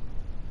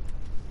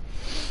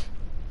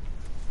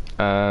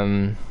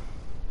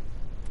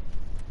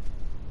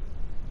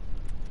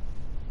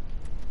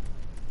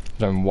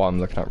 don't know why I'm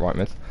looking at right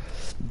mid.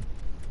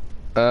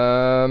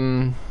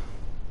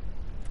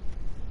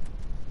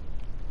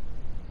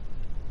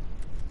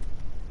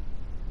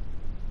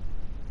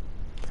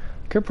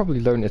 Could probably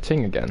loan a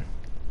Ting again.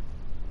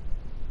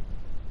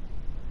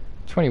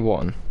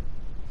 21.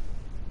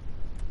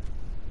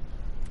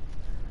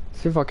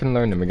 See if I can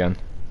loan him again.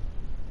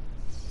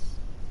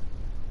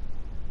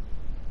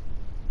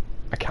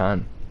 I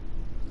can.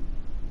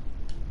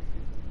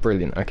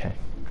 Brilliant, okay.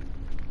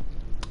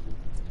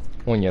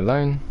 1 year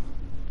loan.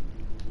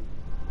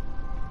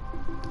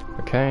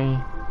 Okay.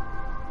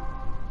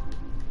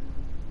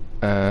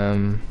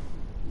 Oh,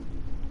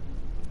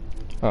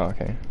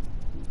 okay.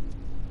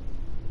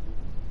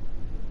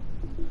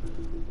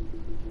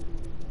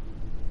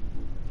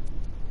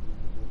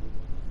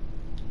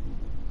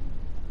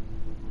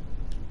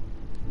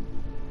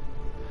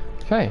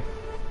 Okay.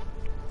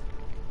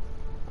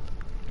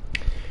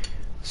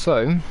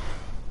 So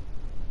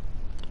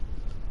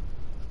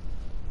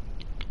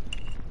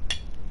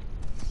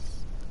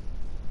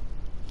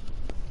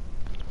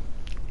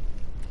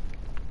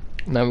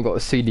now we've got a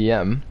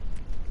CDM.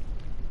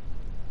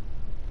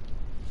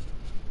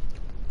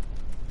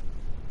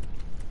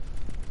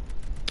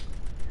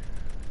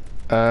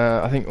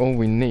 I think all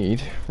we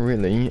need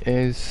really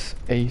is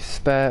a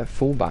spare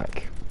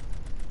fullback.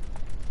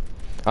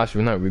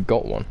 Actually, no, we've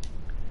got one.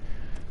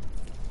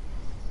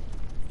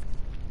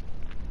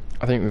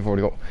 I think we've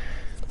already got.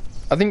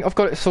 I think I've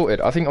got it sorted.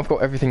 I think I've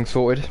got everything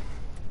sorted.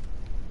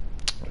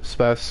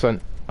 I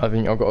think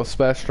I've got a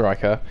spare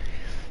striker,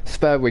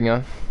 spare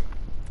winger.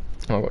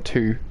 I've got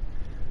 2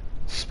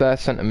 spare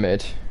centre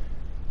mid,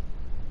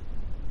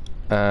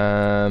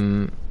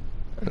 and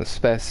a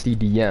spare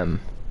CDM.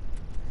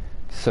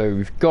 So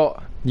we've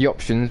got the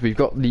options. We've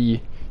got the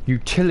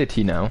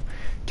utility now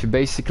to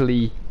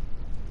basically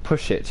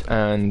push it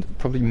and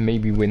probably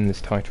maybe win this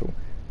title.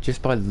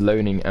 Just by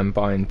loaning and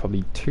buying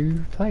probably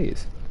 2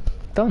 players.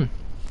 Done.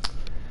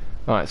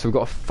 Alright, so we've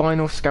got a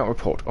final scout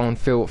report on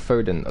Phil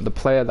Foden, the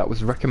player that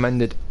was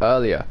recommended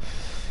earlier.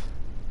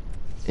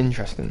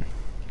 Interesting.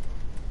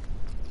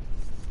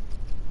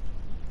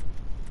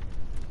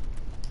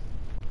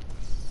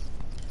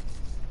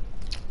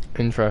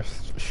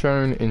 Interest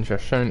shown,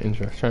 interest shown,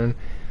 interest shown.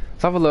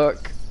 Let's have a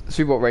look,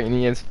 see what rating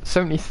he is.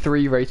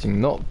 73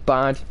 rating, not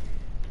bad.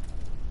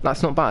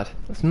 That's not bad.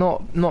 That's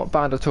not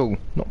bad at all.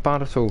 Not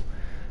bad at all.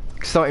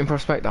 Exciting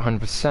prospect,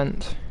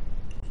 100%.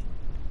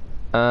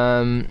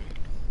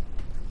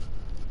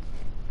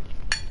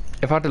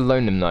 If I had to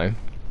loan him though,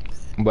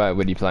 where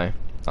would he play?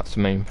 That's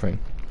the main thing.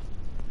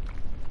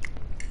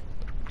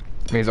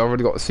 Means I've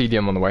already got a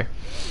CDM on the way,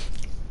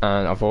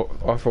 and I've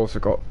also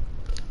got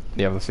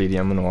the other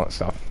CDM and all that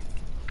stuff.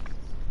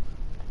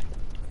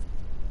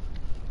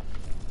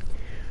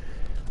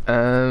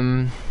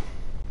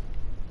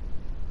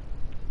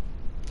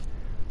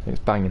 It's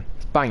banging.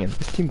 It's banging.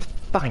 This team's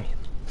banging.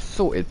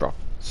 Sorted, bro.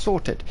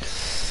 Sorted.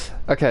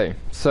 Okay,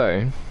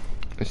 so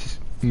let's just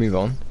move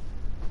on.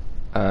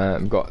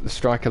 We've got the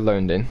striker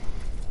loaned in.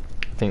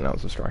 I think that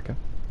was the striker.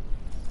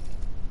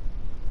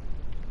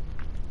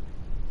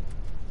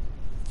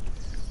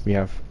 We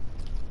have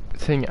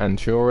Ting and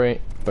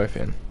Jory both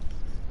in.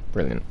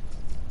 Brilliant.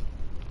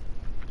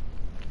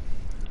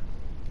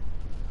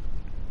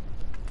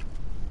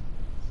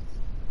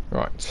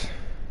 Right.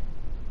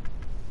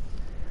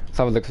 Let's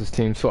have a look at this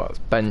team, sort out this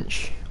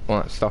bench,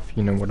 all that stuff,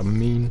 you know what I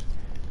mean.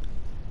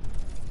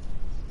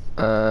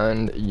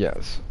 And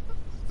yes.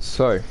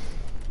 So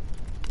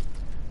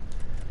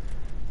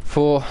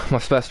for my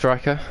spare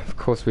striker, of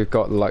course we've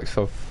got the likes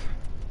of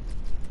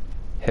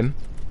him.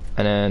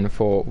 And then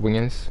for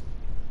wingers,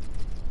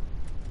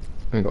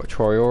 we've got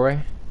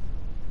Traore.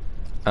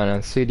 And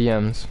then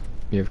CDMs,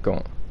 you've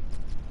got,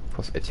 of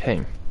course, it's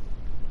him.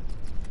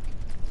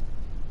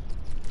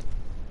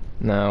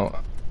 Now,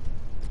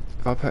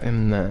 if I put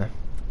him there,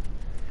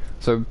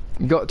 so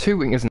we've got 2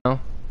 wingers now.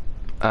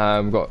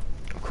 We've got,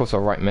 of course,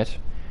 our right mid.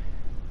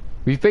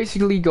 We've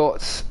basically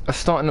got a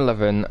starting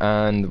 11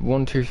 and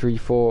 1, 2, 3,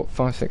 4,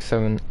 5, 6,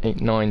 7,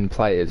 8, 9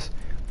 players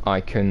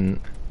I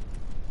can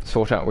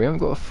sort out. We haven't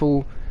got a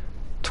full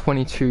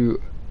 22.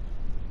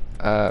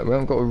 We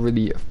haven't got a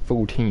really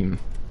full team,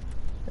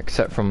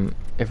 except from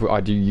if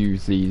I do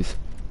use these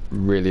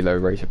really low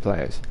rated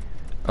players.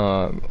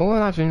 Oh,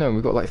 actually no,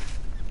 we've got like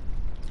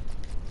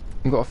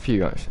we've got a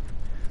few actually.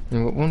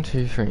 We've got 1,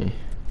 2, 3,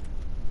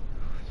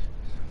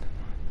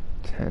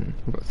 10.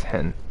 We've got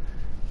 10.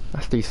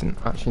 That's decent.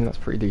 Actually, that's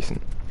pretty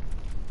decent.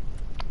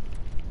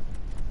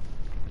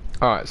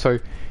 Alright, so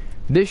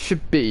this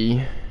should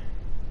be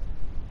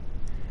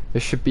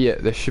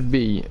it. This should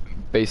be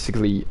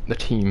basically the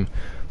team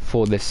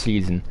for this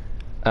season.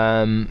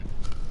 And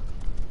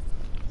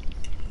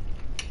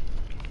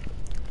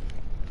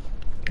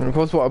of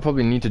course, what I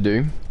probably need to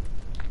do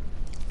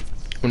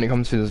when it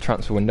comes to the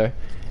transfer window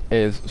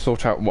is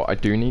sort out what I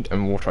do need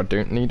and what I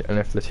don't need, and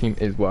if the team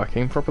is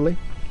working properly,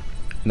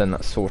 then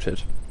that's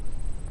sorted.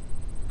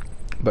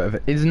 But if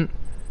it isn't,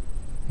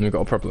 then we've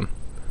got a problem.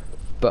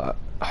 but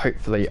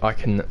hopefully I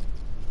can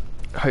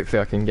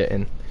get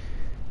in.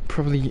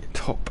 Probably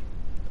top,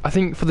 I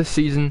think for this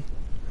season,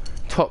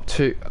 top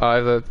 2,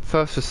 either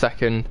first or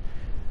second,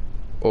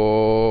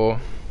 or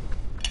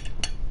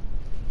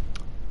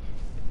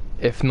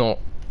if not,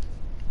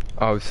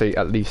 I would say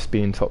at least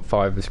being top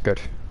 5 is good.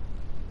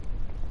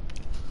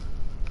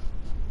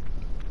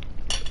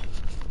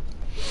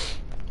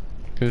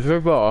 Because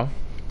so far,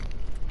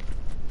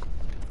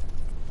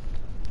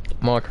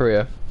 my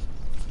career,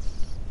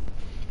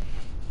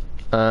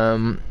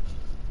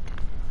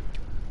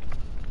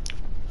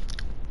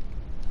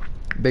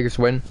 biggest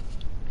win,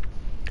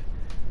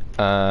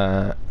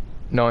 9-0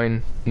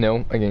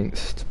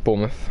 against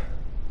Bournemouth.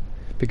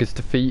 Biggest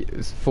defeat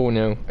is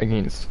 4-0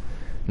 against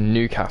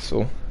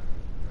Newcastle.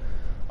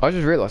 I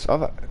just realised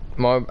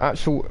my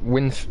actual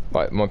wins,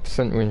 like my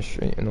percent win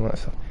streak and all that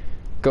stuff.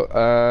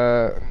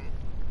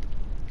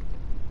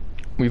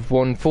 We've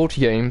won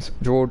 40 games,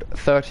 drawed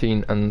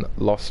 13, and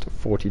lost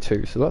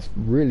 42. So that's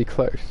really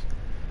close.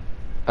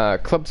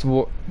 Clubs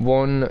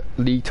won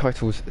league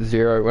titles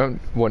 0. We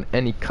haven't won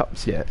any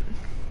cups yet.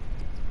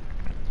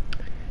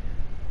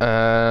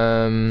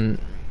 And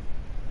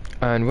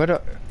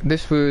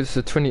this was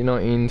the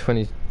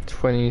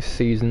 2019-2020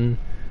 season.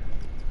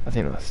 I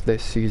think that's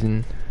this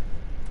season.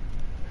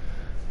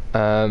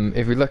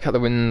 If we look at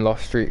the win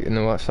loss streak and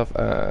all that stuff,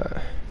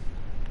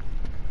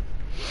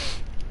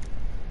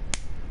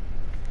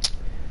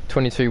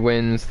 22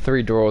 wins,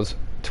 3 draws,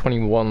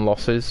 21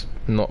 losses.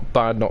 Not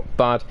bad, not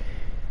bad.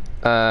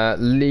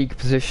 League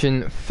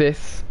position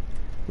 5th.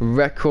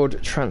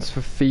 Record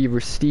transfer fee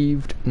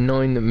received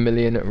 9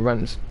 million.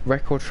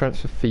 Record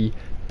transfer fee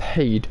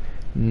paid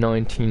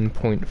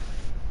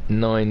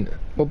 19.9.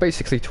 Well,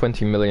 basically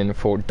 20 million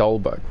for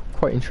Dahlberg.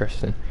 Quite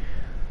interesting.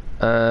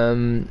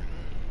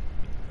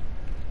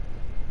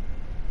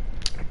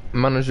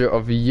 Manager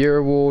of the Year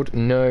award,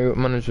 no.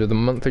 Manager of the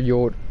Month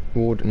award,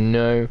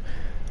 no.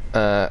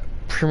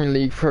 Premier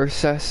League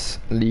process,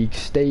 league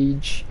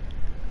stage,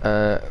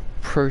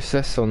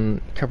 process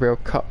on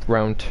Kiberick Cup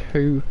round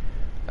 2,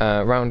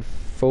 round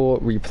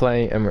 4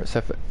 replay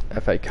Emirates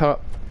FA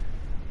Cup,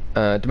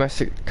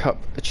 domestic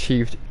cup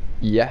achieved,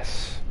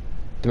 yes.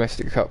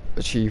 Domestic cup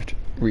achieved,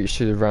 reached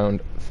to the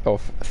round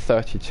of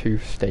 32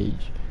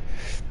 stage.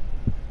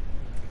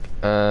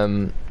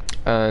 And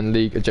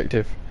league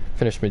objective,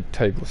 finished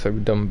mid-table, so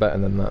we've done better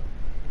than that.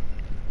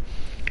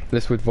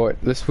 This was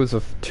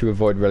to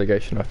avoid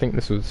relegation. I think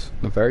this was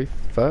the very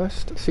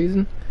first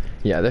season.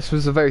 Yeah, this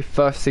was the very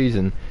first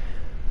season.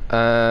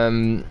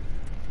 And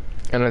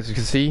as you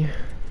can see,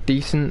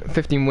 decent.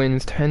 15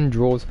 wins, 10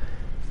 draws,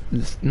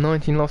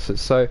 19 losses.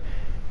 So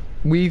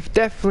we've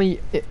definitely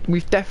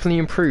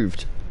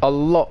improved a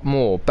lot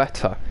more,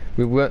 better.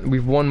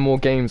 We've won more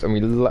games and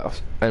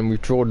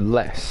we've drawn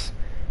less.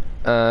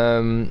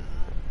 At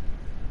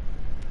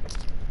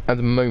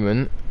the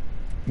moment,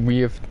 we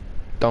have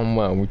done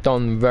well. We've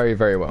done very,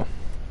 very well.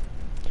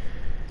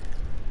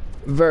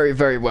 Very,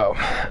 very well.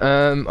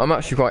 I'm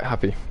actually quite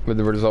happy with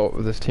the result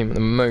of this team at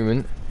the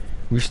moment.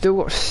 We've still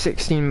got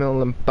 16 mil in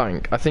the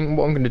bank. I think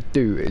what I'm going to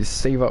do is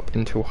save up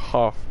until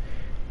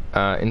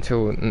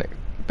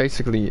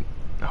basically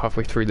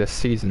halfway through this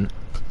season,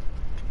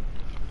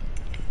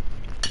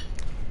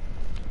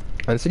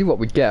 and see what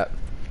we get.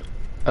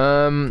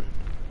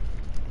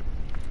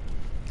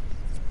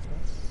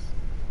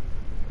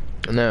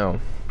 Now,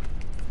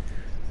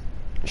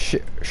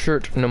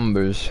 shirt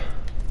numbers.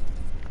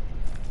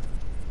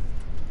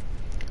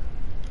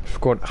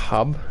 Squad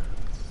hub.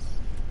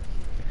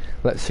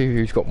 Let's see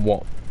who's got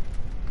what.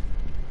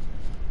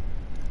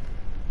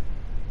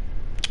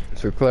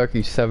 So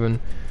Clerky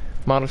 7,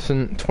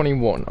 Madison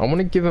 21. I want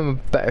to give him a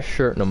better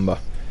shirt number.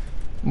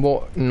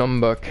 What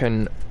number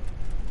can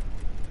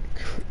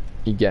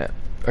he get?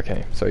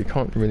 Okay, so he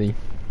can't really.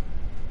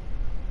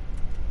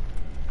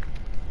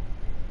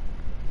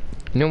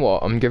 You know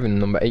what? I'm giving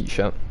number 8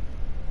 shirt.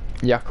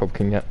 Jakob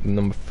can get the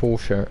number 4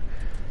 shirt.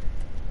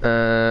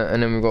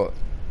 And then we've got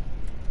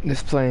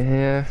this player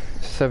here,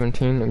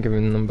 17. I'm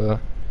giving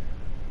number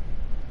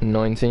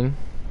 19.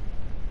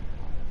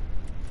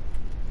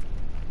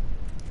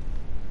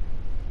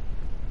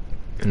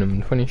 And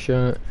number 20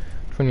 shirt,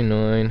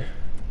 29.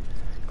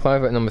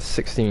 Clive at number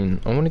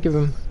 16. I want to give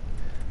him.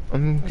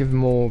 I'm gonna give him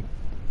more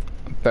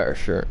a better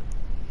shirt.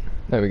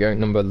 There we go,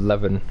 number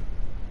 11.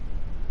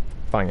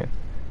 Banging.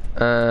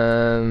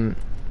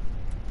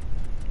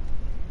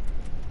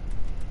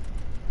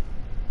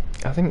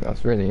 I think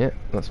that's really it.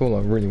 That's all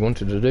I really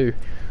wanted to do.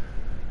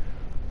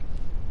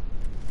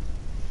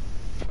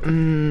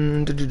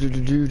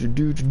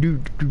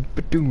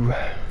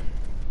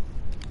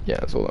 Yeah,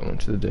 that's all I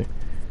wanted to do.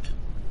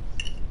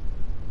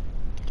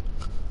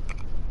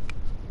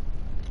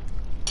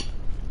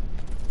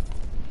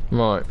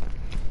 Right.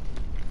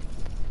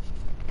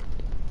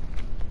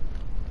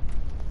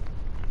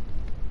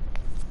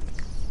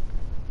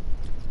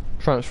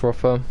 Transfer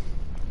offer.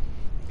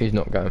 He's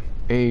not going.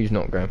 He's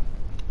not going.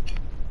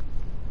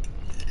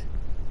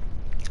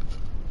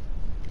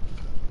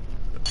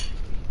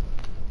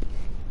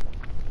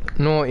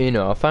 Not in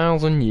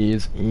 1,000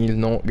 years, he's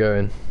not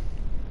going.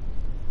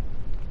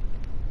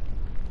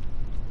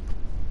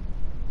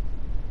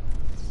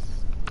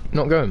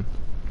 Not going.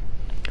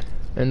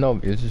 And no,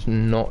 it's just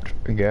not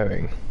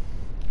going.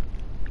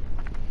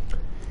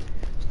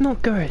 It's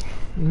not going.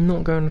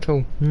 Not going at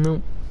all.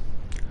 No.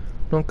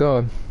 Not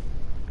going.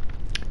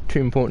 Too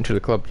important to the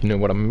club, you know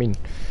what I mean.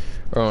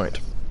 Right.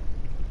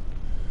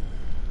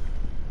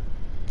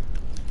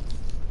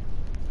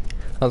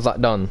 How's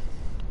that done?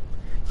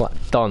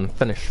 Like done,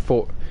 finished,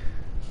 for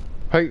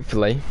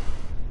hopefully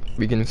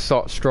we can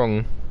start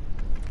strong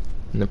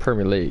in the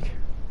Premier League.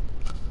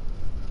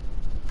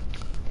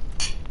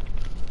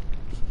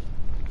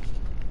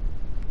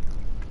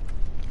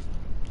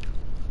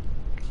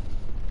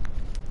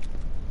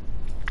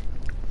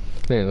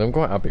 Yeah, I'm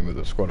quite happy with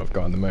the squad I've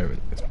got at the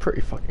moment. It's a pretty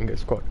fucking good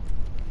squad.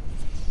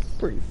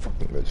 Pretty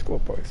fucking good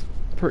squad, boys.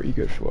 Pretty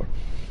good squad.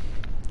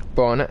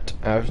 Barnett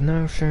has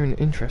now shown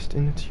interest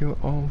into your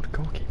old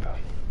goalkeeper.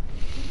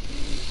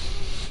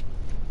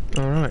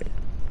 Alright.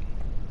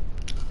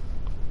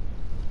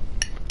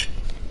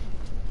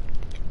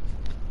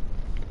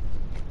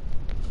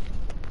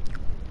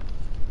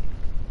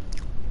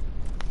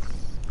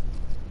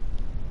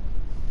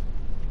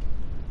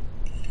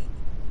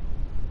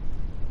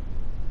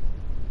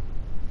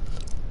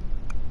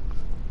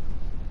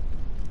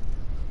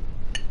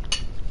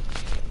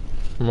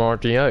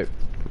 Rightio.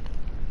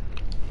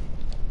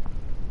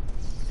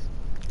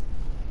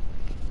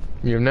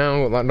 You've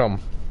now got that done.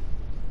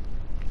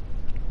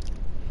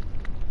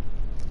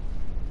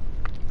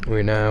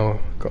 We now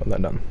got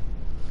that done.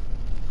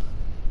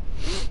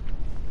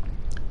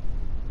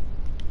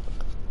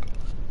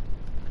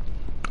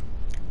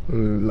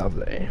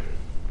 Lovely.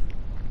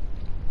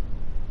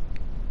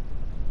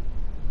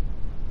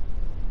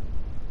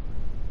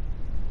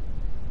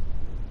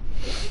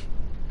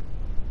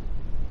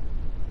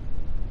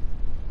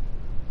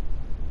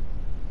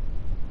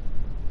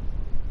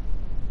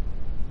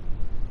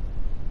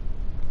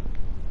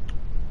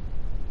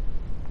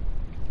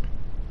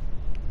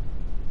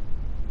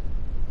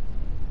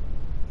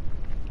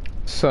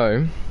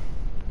 So,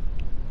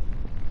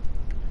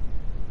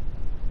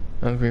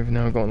 as we've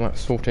now got that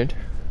sorted,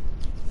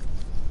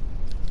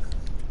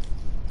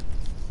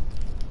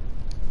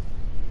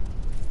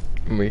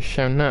 we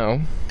shall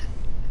now,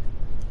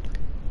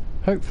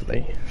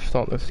 hopefully,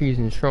 start the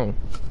season strong.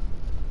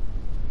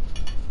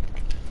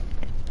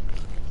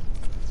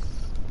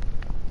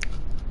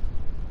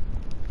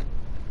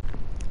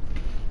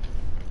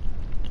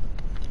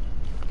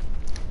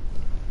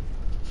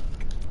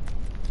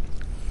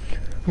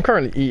 I'm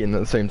currently eating at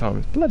the same time.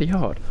 It's bloody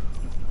hard.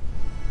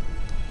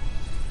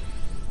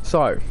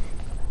 So,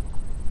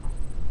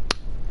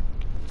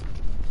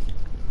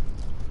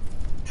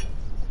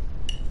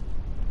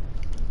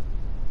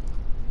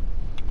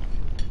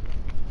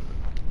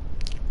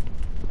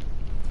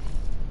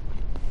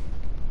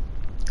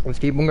 let's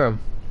keep on going.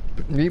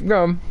 Keep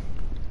going.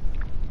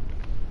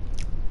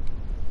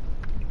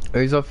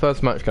 Who's our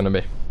first match gonna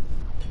be?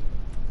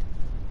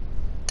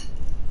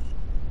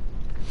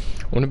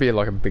 I want to be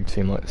like a big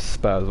team like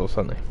Spurs or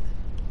something.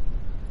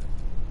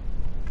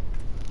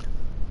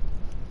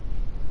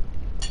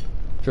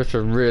 Just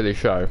to really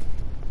show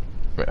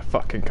we're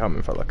fucking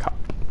coming for the cup.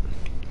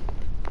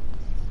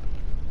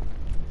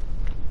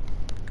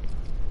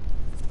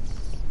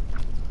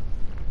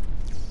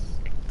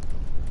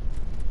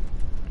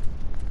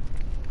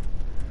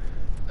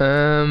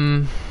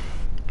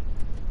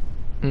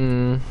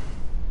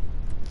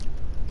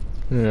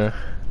 Yeah.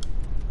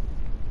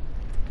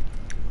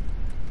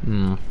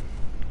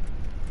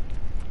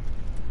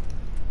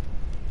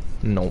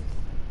 No.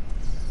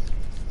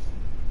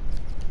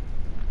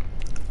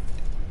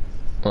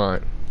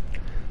 Right.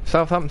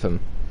 Southampton.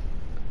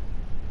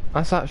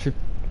 That's actually...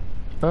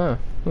 Oh,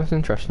 that's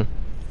interesting.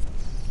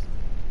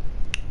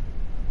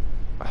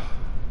 I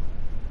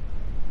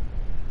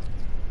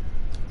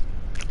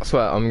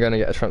swear, I'm going to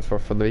get a transfer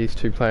for these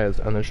two players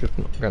and they're just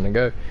not going to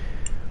go.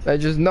 They're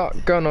just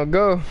not gonna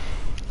go.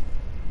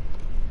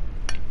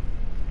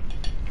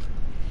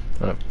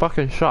 And it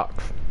fucking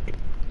sucks.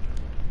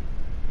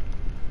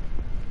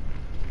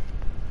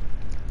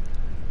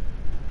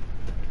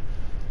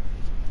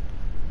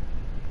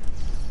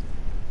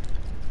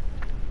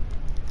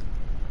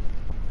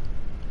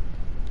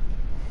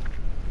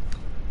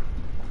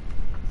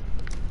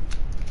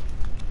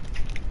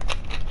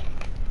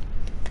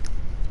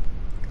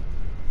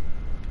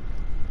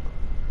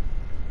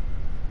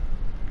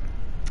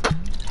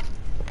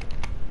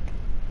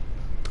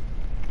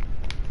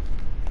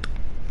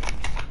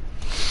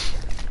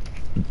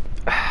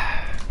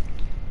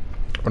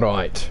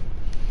 Right.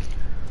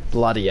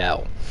 Bloody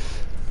hell.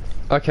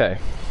 Okay.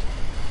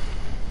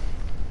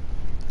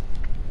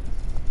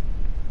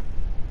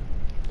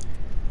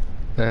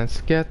 Let's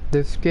get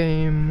this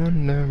game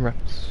under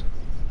wraps.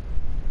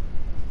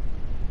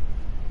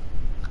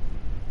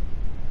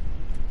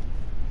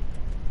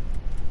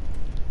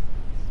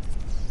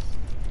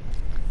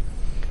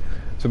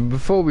 So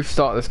before we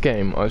start this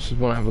game, I just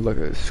want to have a look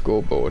at the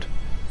scoreboard.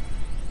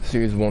 See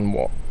who's won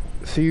what.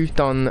 see who's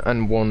done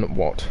and won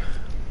what.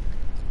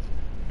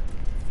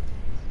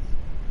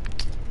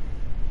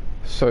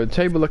 So the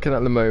table looking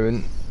at the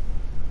moment,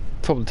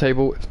 top of the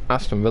table, it's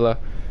Aston Villa,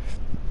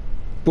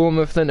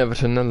 Bournemouth, then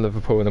Everton, then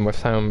Liverpool, then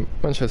West Ham,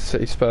 Manchester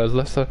City, Spurs,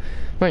 Leicester,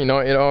 Man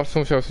United,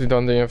 Arsenal, Chelsea,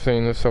 Dundee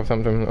FC,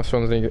 Southampton,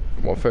 Swansea,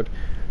 Watford,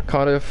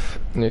 Cardiff,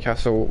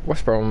 Newcastle,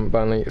 West Brom,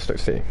 Burnley, Stoke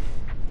City.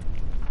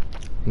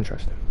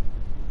 Interesting.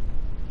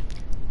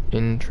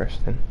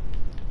 Interesting.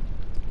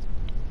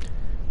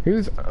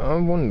 I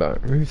wonder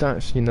who's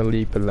actually in the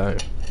league below.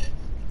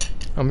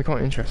 I'll be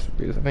quite interested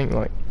because I think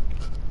like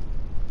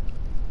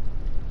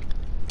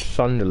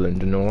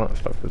Sunderland and all that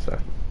stuff is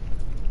there.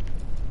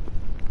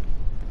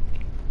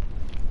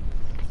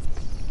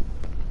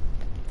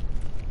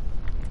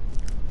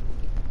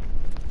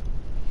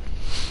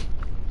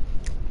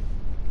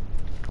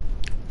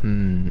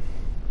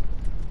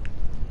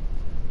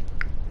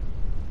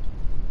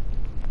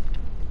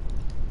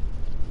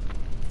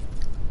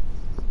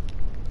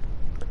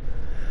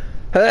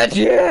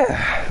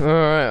 Yeah!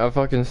 Alright, I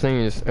fucking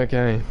sneezed.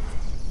 Okay.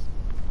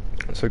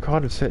 So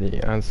Cardiff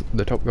City as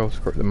the top goal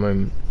scorer at the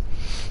moment.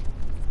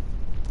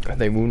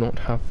 They will not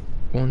have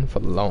one for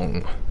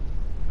long.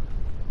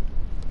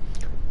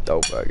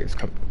 Dolberg is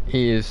coming.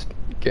 He is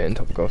getting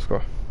top goal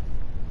scorer.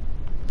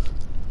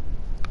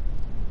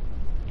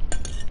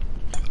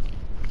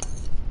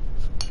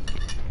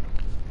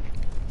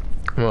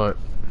 Right.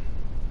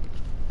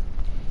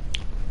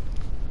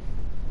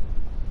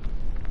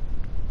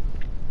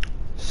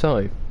 So,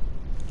 I'm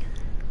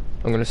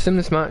going to sim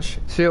this match,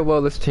 see how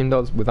well this team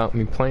does without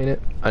me playing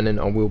it, and then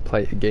I will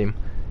play a game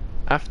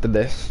after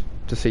this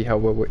to see how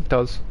well it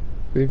does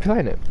with me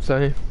playing it.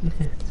 So,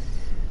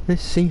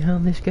 let's see how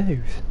this goes.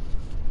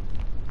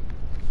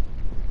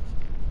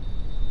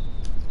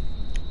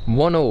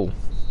 1-1.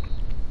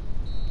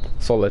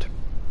 Solid.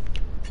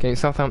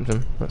 Against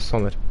Southampton, that's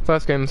solid.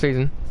 First game of the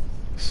season,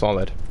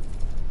 solid.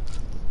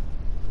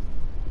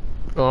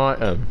 I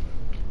am.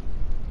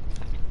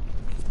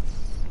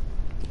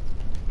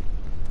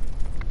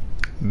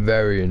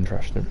 Very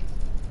interesting.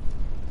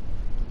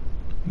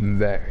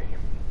 Very.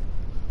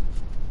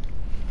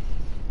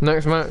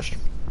 Next match.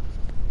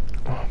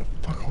 Oh,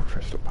 fuck all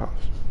Crystal Palace.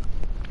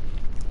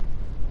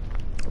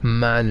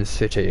 Man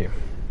City.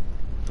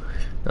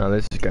 Now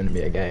this is going to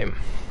be a game.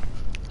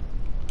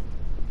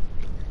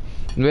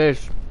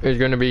 This is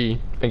going to be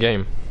a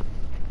game.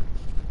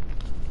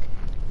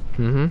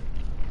 This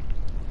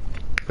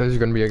is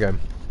going to be a game.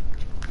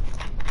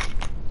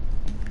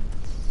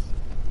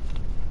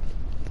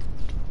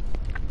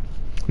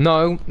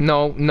 No,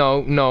 no,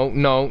 no, no,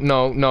 no,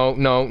 no, no,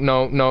 no,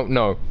 no, no,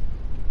 no.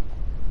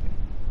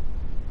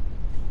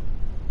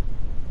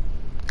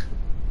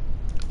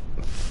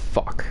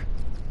 Fuck.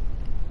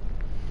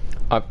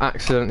 I've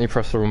accidentally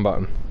pressed the wrong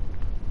button.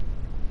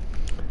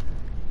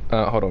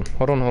 Hold on.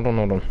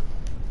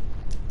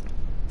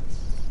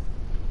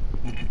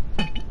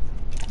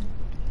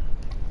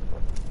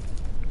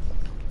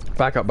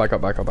 Back up.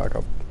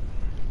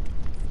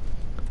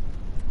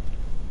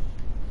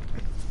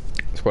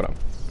 Squad up.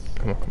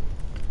 Come on.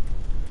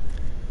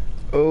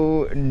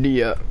 Oh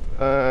dear.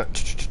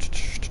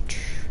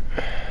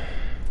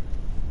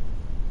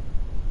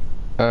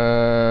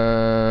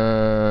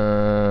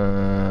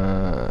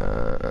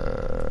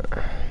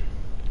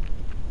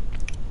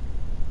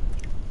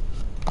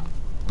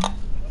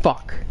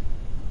 Fuck.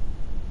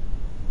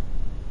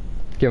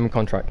 Give him a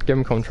contract.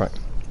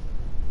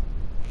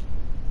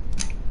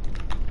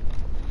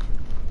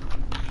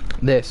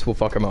 This will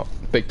fuck him up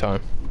big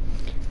time.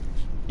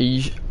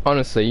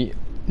 Honestly,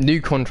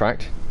 new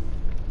contract,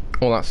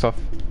 all that stuff,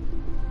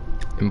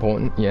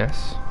 important,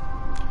 yes.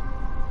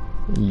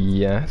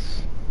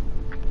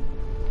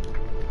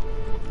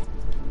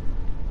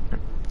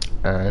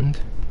 And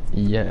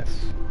yes.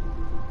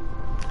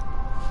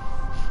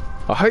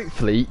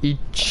 Hopefully he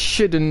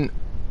shouldn't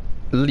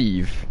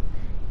leave.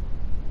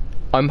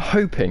 I'm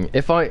hoping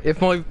if my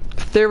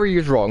theory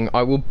is wrong,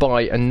 I will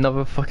buy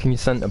another fucking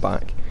centre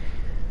back.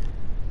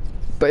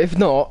 But if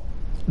not,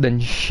 then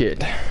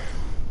shit.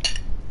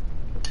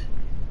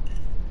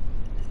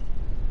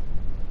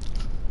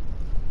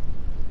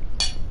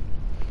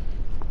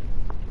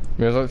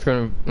 Because that's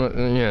gonna,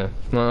 yeah,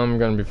 I'm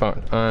gonna be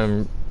fucked.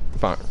 I'm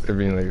fucked if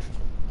he leaves.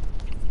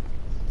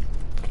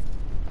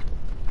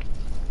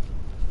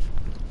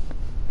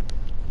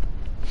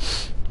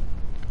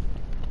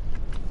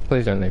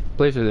 Please don't leave.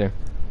 Please don't leave.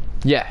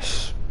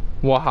 Yes.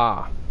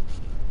 Waha.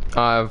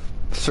 I've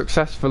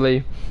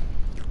successfully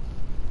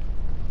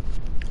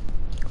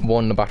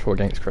won the battle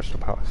against Crystal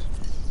Palace.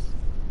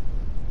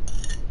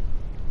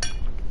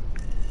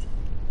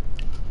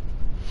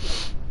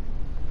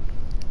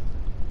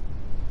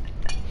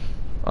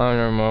 I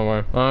know my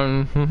way.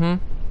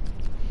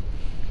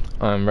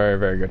 I'm very,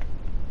 very good.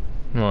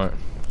 Right.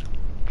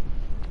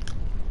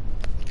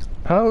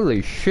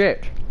 Holy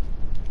shit.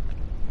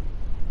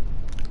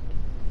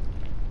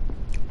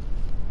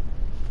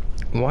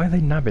 Why are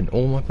they nabbing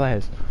all my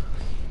players?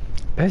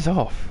 Piss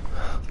off.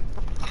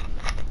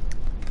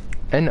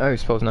 N-O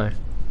spells no.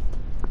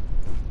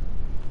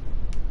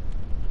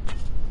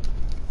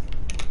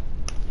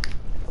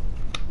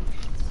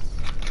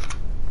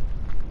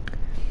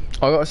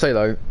 I gotta say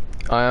though,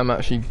 I am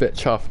actually a bit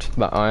chuffed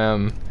that I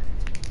am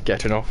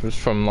getting offers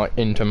from like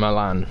Inter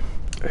Milan,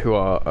 who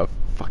are a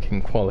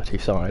fucking quality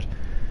side.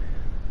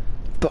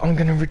 But I'm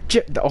gonna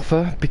reject the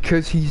offer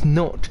because he's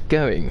not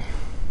going.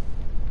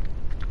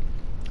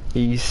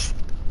 He's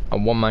a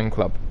one-man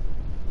club.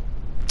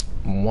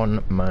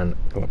 One-man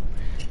club.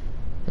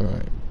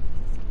 Alright.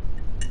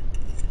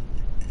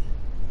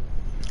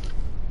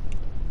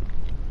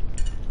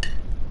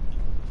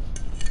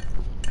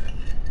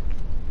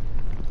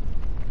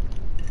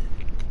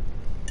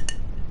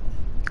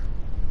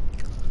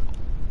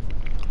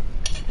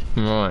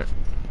 Right.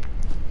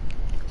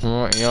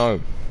 Right, yo.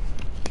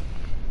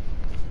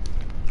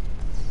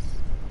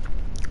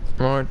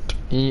 Right,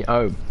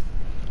 yo.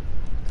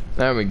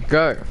 There we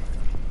go.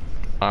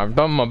 I've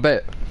done my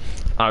bit.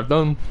 I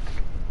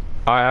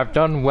have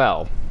done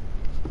well.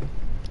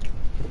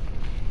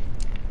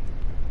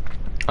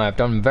 I have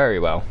done very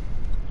well,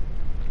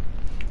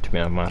 to be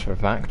a matter of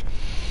fact.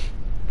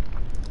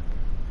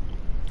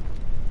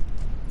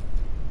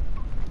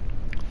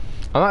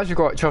 I'm actually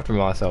quite chuffed with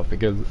myself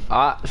because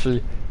I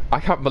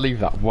can't believe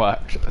that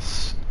worked.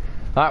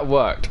 That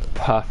worked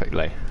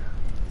perfectly.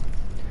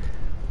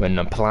 When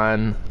a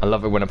plan, I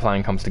love it when a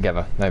plan comes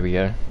together. There we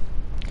go.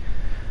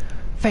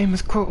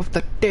 Famous quote of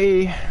the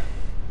day.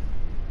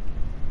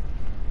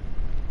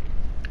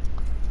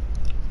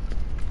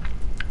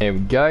 Here we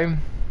go.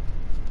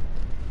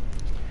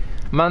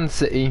 Man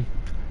City,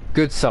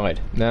 good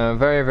side. They're a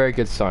very, very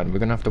good side. We're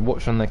going to have to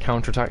watch on their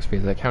counter-attacks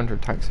because their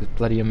counter-attacks is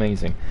bloody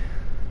amazing.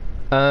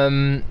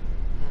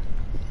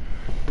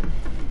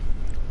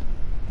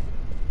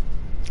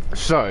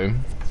 So,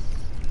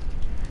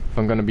 if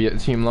I'm going to be at a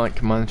team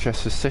like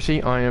Manchester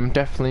City, I am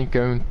definitely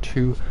going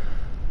to...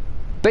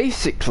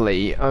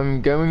 Basically,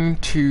 I'm going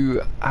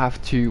to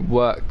have to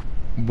work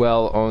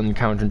well on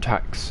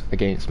counter-attacks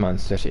against Man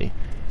City.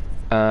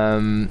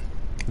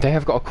 They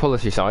have got a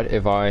quality side.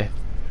 If I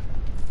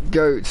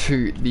go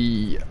to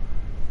the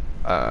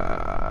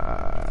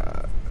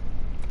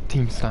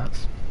team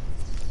stats,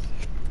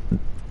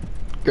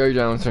 go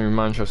down to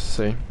Manchester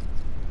City,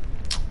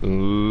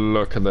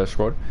 look at their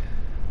squad.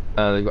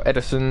 They've got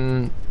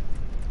Edison,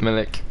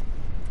 Milik,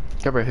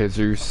 Gabriel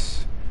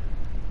Jesus,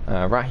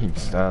 Raheem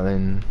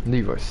Sterling,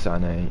 Leroy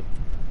Sané,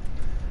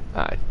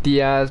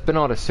 Diaz,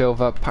 Bernardo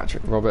Silva,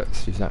 Patrick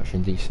Roberts, who's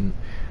actually decent,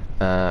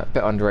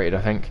 bit underrated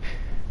I think,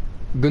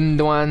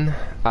 Gundogan,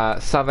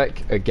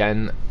 Savic,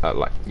 again,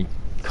 like you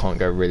can't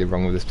go really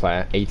wrong with this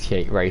player,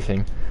 88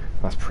 rating,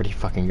 that's pretty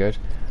fucking good,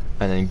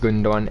 and then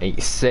Gundogan,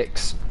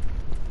 86,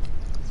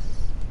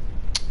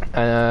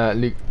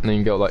 then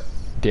you got like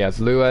Diaz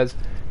Luiz,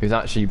 who's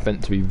actually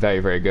meant to be very,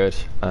 very good.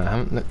 I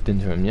haven't looked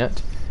into him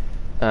yet.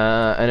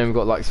 And then we've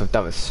got likes of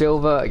David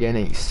Silva, again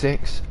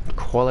 86,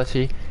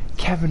 quality.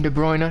 Kevin De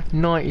Bruyne,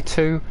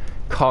 92,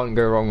 can't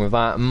go wrong with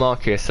that.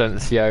 Marco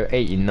Asensio,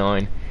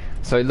 89.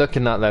 So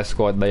looking at their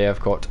squad, they have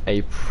got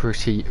a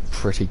pretty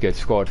good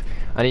squad.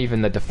 And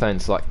even the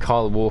defence, like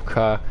Kyle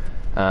Walker,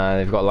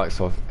 they've got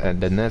likes of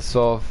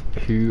Denisov,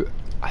 who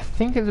I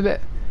think is a bit...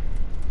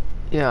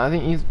 Yeah, I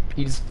think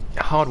he's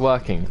hard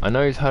working. I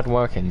know he's hard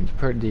working, he's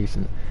pretty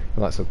decent.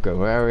 Likes of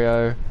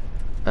Guerrero,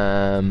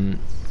 I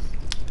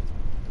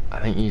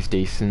think he's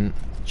decent.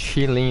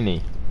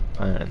 Chiellini,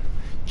 man.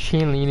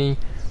 Chiellini,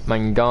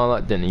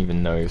 Mangala, didn't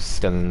even know he was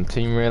still in the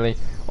team really.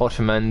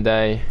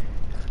 Otamendi,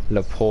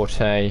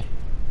 Laporte,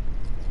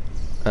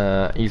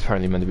 he's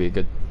apparently meant to be a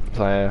good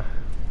player.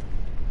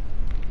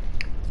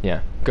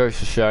 Yeah, goes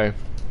to show,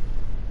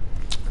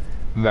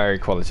 very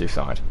quality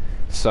side.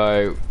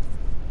 So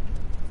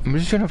we're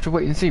just gonna have to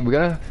wait and see. We're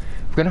gonna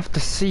have to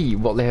see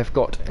what they have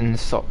got in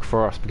stock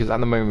for us, because at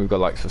the moment we've got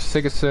likes of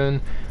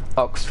Sigurdsson,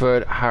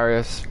 Oxford,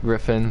 Harris,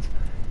 Griffin,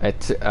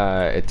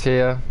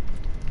 Etia,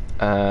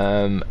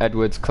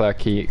 Edwards,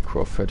 Clerkey,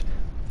 Crawford,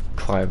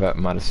 Cliver,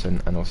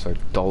 Madison, and also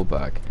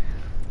Dolberg.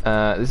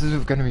 This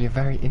is going to be a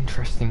very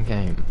interesting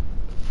game.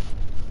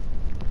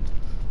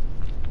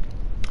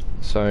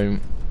 So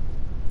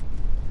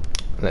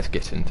let's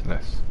get into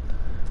this.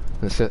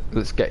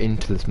 Let's get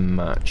into this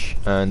match.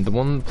 And the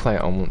one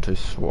player I want to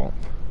swap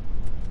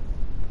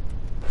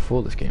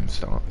before this game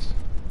starts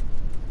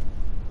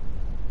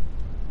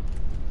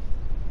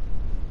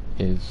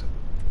is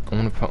I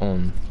want to put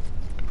on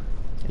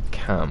a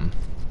cam.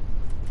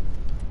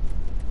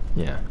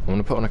 Yeah, I want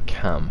to put on a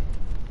cam.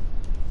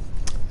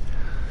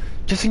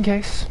 Just in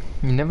case,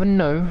 you never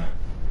know.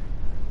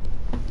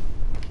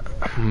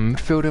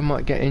 Midfielder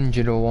might get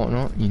injured or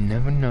whatnot, you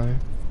never know.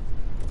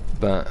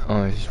 But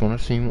I just want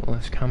to see what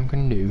this cam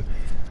can do.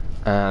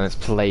 Let's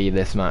play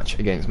this match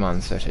against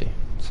Man City.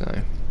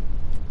 So,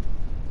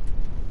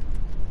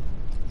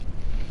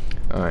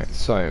 alright,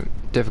 so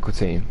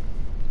difficulty.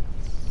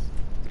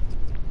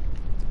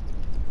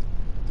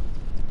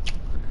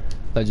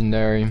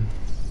 Legendary.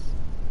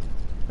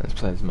 Let's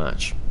play this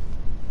match.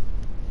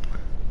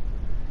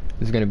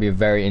 This is going to be a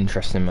very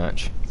interesting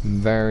match.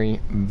 Very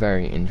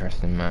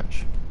interesting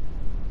match.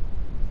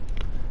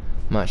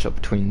 Matchup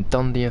between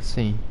Dundee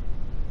FC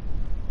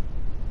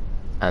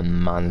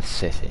and Man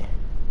City.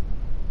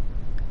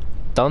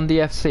 Dundee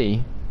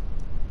FC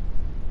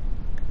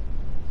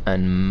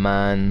and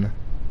Man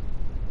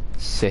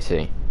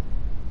City.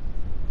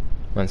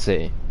 Man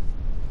City.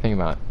 Think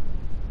about it.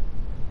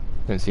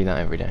 Don't see that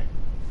every day.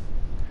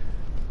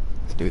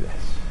 Let's do this.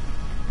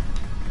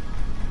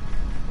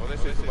 Well,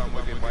 this is the one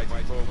we've been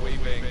waiting for. We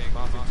being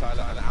Martin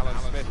Tyler and Alan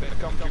Smith in the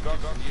commentary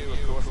box, and you,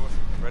 of course,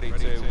 ready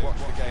to watch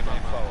the game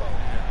unfold.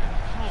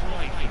 Can't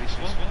wait for this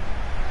one.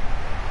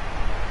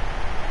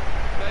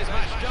 Today's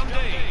match,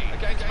 Dundee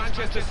against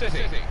Manchester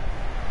City.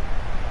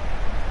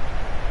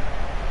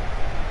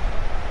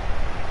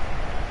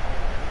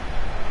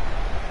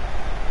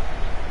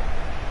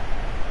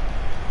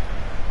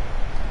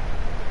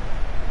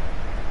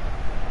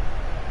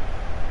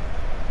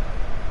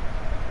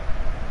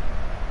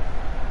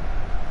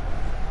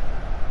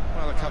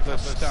 The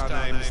star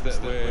names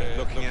that we're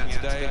looking at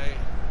today.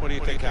 What do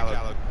you think,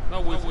 Alan?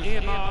 Well, we've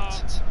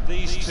earmarked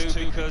these two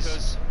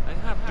because they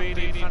have been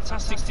in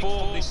fantastic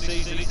form this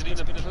season. It's been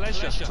a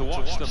pleasure to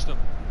watch them.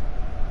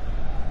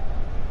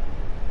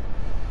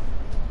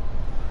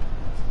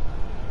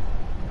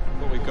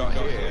 What we've got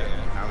here,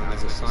 Alan,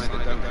 is a side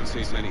that don't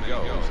concede many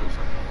goals.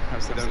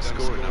 Perhaps they don't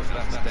score enough.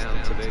 That's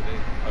down to the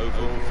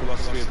overall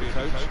philosophy of the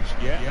coach.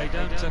 Yeah, they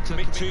don't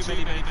commit too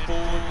many men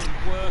forward and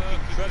work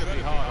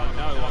incredibly hard. I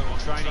know on the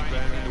training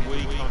ground in the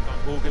week on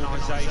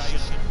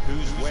organisation,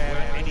 who's where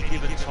at any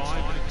given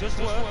time, but it does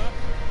work.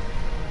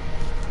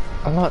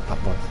 I like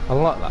that, boy. I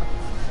like that.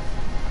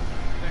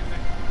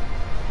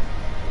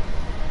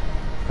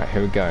 Right,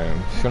 here we go.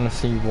 I'm just gonna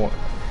see what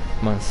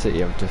Man City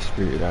have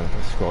distributed out of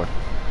the squad.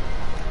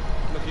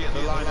 Looking at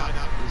the lineup,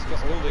 he's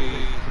got all the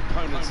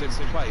components in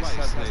place,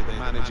 hasn't he, the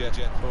manager,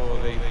 for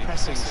the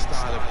pressing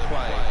style of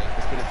play.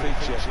 It's been a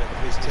feature of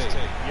his team.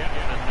 Yeah,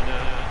 and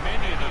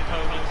many of the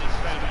opponents have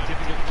found it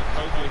difficult to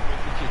cope with.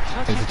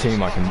 It's a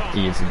team I can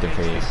easily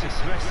defeat.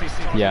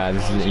 Yeah,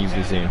 this is an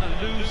easy team.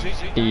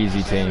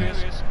 Easy team.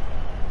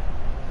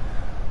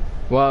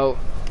 Well,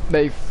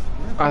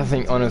 I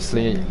think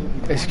honestly,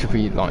 this could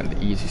be like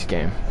the easiest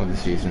game of the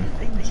season.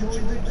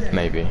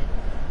 Maybe.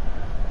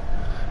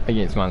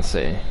 Against Man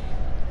City.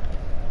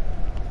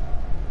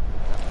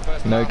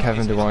 No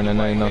Kevin De Bruyne,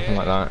 no nothing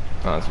like that.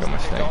 Oh, that's a good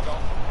mistake.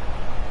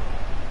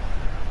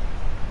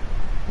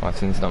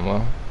 Martin's done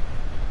well.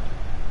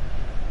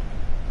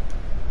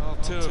 Well,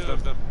 two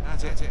of them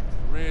at it,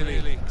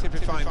 really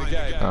typifying the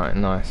game. Alright,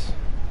 nice.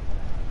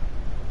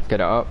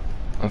 Get it up.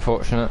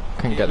 Unfortunate,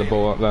 couldn't get the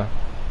ball up there.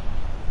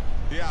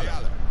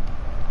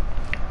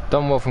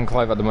 Done well from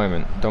Clive at the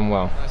moment. Done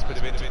well. Nice bit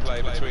of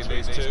interplay between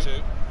these two.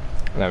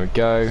 There we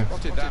go.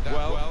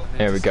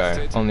 Here we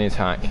go. On the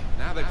attack.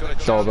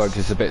 Dolberg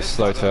is a bit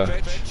slow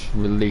to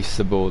release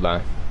the ball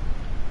there.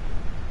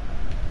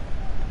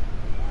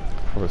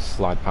 Probably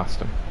slide past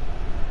him.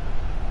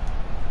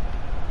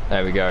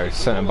 There we go.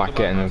 Centre back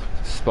getting the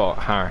spot.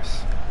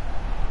 Harris.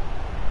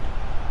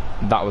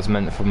 That was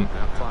meant for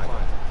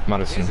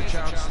Madison.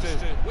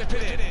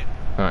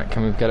 Alright,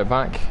 can we get it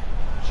back?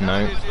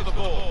 No.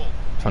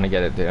 Trying to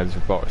get it as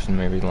a box and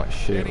maybe like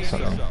shoot or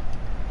something.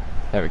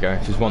 There we go,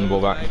 just won the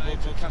ball back.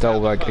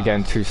 Dolberg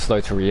again too slow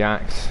to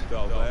react.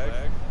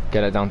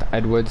 Get it down to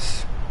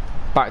Edwards.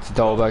 Back to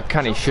Dolberg.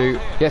 Can he shoot?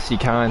 Yes he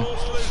can.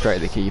 Straight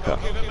at the keeper.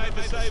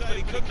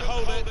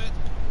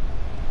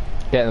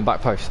 Get in the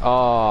back post.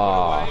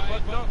 Ah.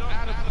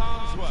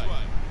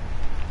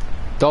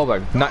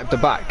 Dolberg napped the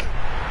back.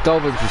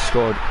 Dolberg just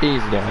scored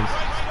easily.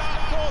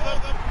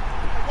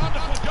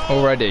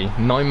 Already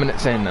 9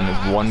 minutes in and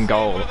there's one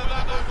goal.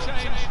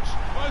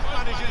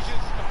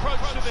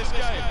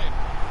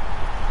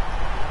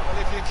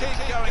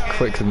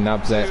 Quickly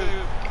nabs it,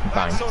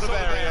 bang. Sort of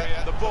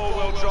area, the ball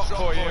will drop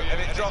for you, and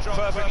it dropped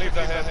perfectly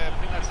for him. I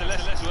think that's the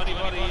lesson to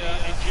anybody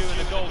enduring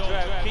a goal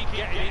drought. Keep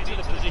getting into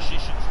the position,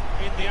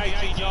 in the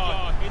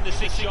 18-yard, in the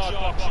 6-yard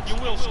box, and you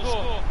will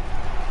score.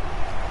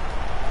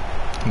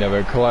 There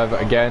we go, Clive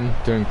again,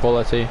 doing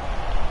quality.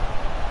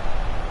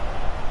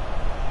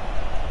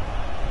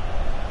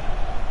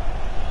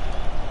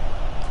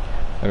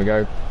 There we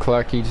go,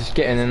 Clarkey just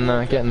getting in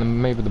there,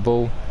 getting maybe the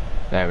ball.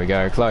 There we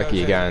go,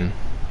 Clarkey again.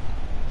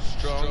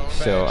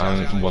 Still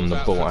haven't won the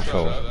ball at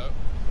all.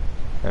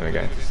 There we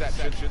go.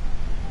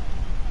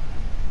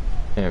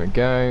 There we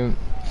go.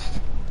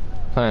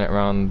 Playing it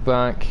around the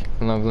back.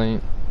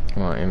 Lovely.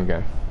 Right, here we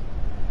go.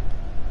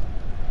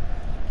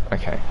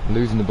 Okay,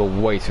 losing the ball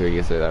way too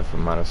easily there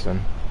from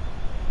Madison.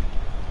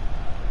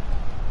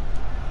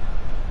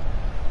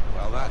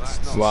 Wow,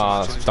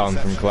 that's done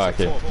from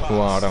Clarkey.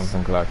 Wow, done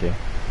from Clarkey.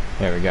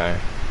 Here we go.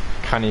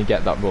 Can he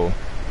get that ball?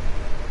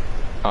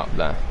 Up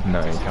there.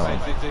 No, he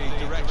can't.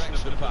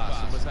 It's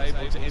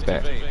a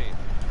bit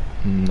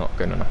not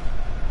good enough.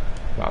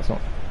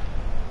 Well,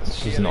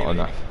 it's just not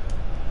enough.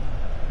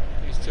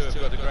 These two have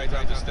got a great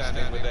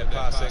understanding with their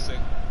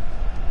passing.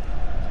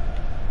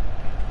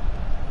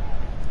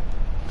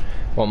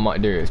 What I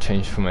might do is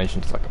change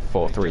formation to like a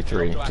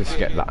 4-3-3 just to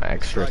get that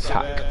extra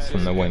attack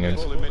from the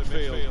wingers.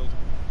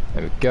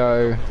 There we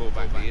go.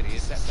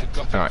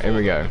 Alright, here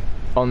we go.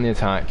 On the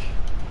attack.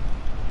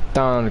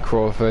 Down to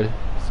Crawford.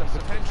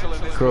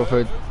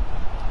 Crawford.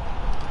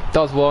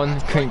 Does one,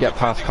 couldn't get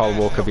past Kyle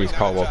Walker because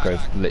Kyle Walker is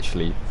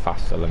literally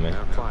faster than me.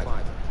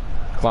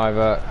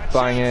 Cliver,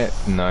 bang it,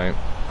 no.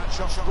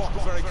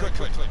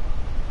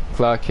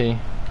 Clerky,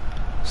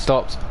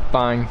 stops,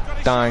 bang,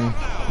 dang,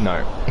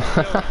 no.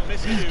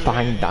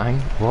 Bang, dang,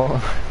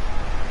 what?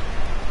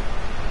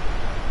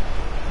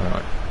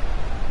 Alright.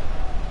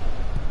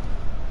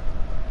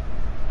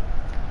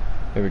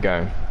 Here we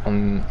go.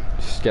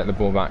 Just get the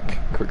ball back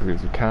quickly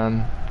as we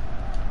can.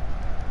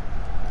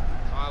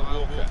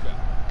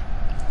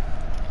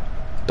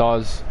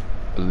 Does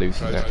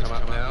loses it,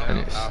 and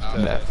it's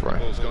there for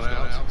him.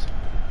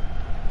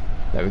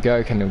 There we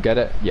go. Can he get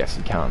it? Yes,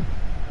 he can.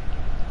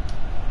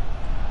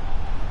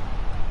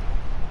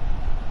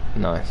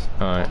 Nice.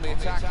 All right.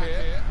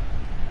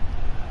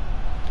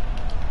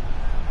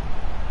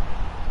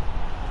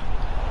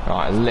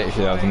 Alright,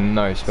 literally there was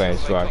no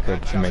space where I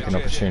could make an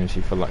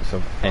opportunity for likes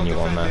of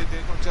anyone there.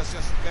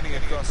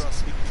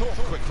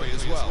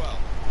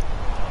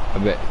 A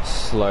bit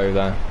slow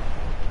there.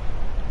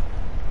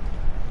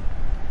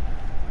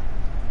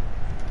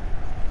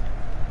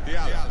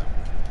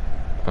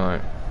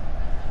 Alright.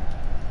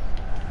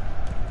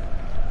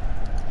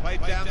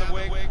 Played down the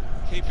wing,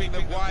 keeping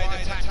the wide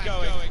attack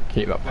going.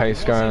 Keep that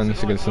pace going,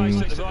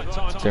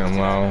 Sigurdsson's doing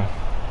well.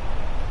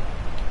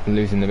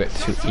 Losing a bit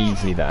too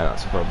easily there,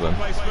 that's a problem.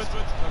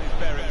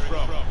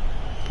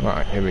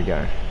 Right, here we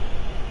go.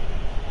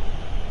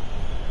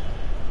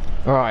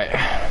 Alright.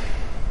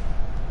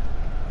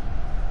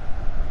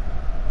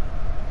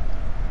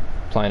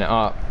 Playing it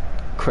up.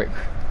 Quick.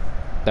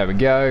 There we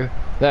go.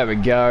 There we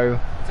go.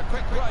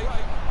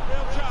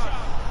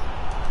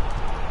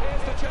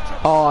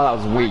 Oh, that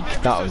was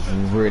weak. That was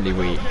really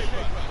weak.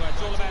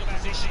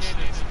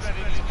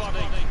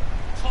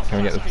 Can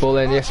we get the ball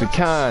in? Yes, we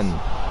can.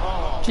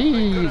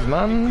 Jeez,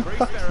 man.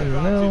 Fucking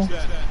hell.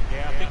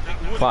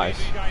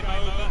 Close.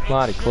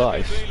 Bloody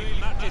close.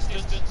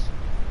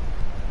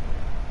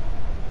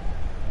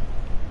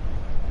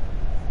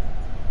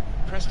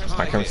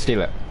 I can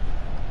steal it.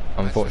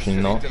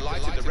 Unfortunately not.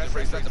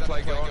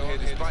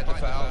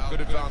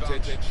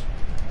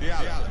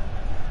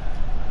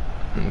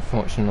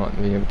 Unfortunately not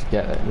to be able to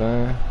get it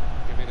there.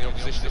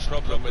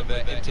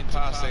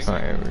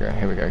 Alright, here we go,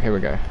 here we go, here we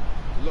go.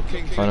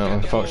 Oh no,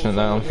 unfortunate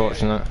there,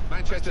 unfortunate.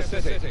 Manchester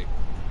City.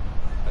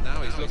 And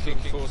now he's looking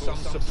for some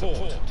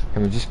support.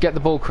 Can we just get the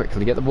ball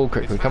quickly, get the ball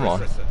quickly, come on.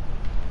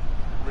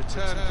 Let's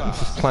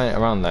just playing it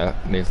around there,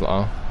 these lot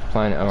are.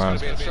 Playing it around.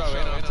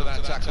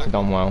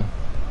 Done well.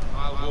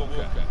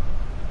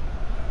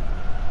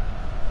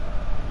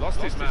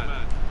 Lost his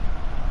man.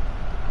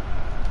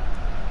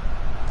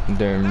 I'm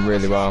doing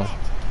really well.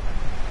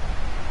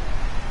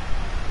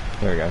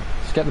 There we go.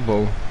 Just get the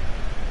ball.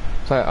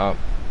 Play it up.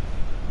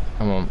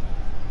 Come on.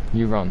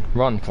 You run.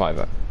 Run,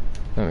 Cliver.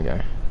 There we go.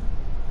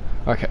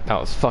 Okay, that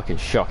was fucking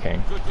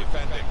shocking. Good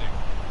defending.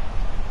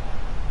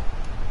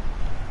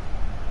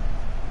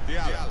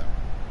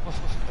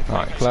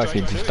 Alright,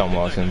 Clerky just done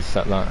well to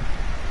intercept that.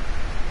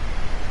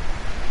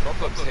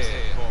 Problems here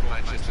for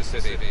Manchester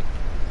City.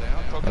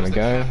 There we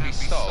go.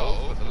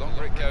 Solved, but the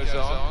longer it goes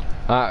on,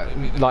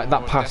 like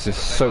that pass is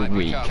so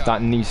weak.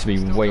 That needs to be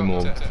way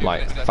more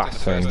like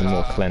faster and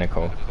more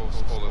clinical.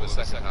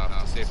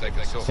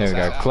 Here we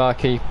go.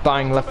 Clerky,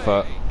 bang, left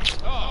foot.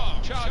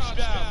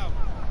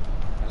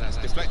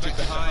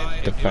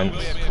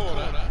 Defense.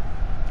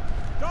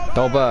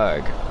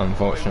 Dolberg,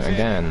 unfortunate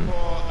again.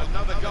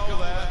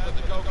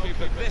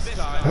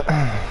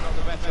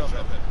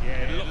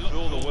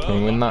 Can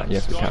we win that?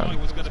 Yes, we can.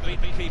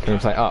 Can we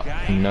play up?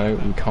 No,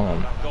 we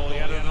can't.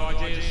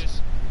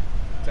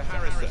 to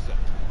Harrison.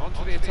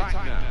 Onto the attack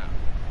now.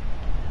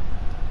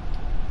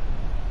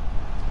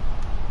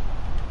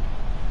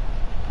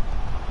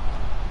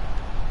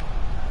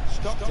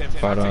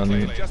 But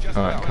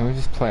alright, can we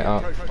just play it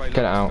up? Get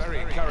it out.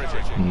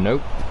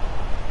 Nope.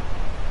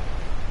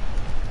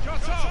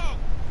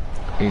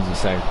 Easy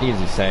save,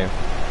 easy save.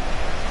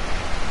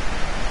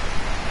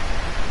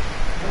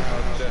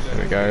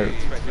 There we go.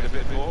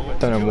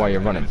 Don't know why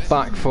you're running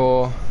back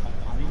for.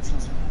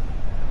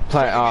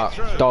 Play it up,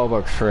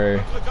 Dolberg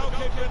through.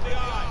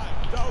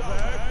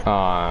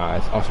 Ah,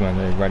 it's Osman,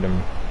 they read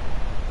him.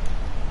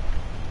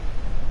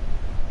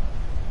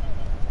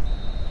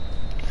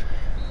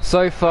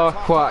 So far,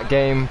 quiet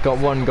game. Got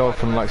one goal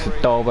from likes of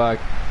Dolberg.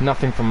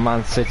 Nothing from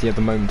Man City at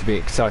the moment to be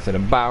excited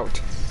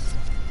about.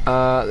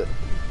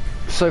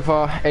 So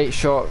far, 8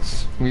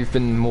 shots. We've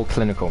been more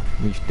clinical.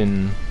 We've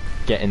been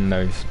getting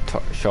those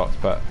shots,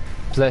 but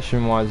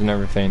possession-wise and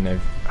everything,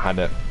 they've had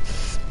it.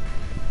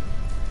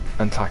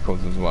 And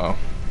tackles as well.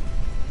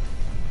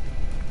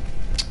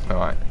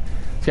 Alright.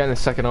 Let's get in the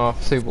second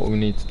half, see what we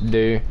need to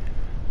do.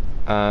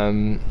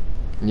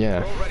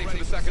 Yeah. All ready for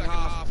the second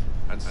half,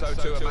 and so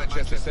too at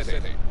Manchester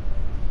City.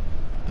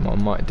 What I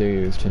might do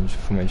is change the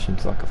formation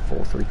to like a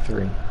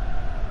 4-3-3.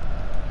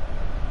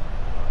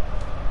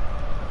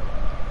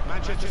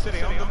 Manchester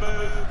City on the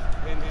move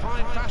in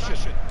fine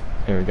fashion.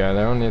 Here we go,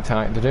 they're on the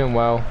attack, they're doing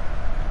well.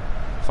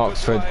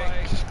 Oxford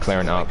just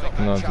clearing it up,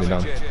 nicely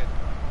done.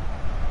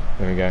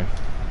 There we go.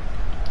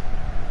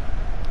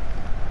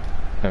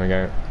 There we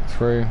go.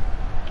 Through.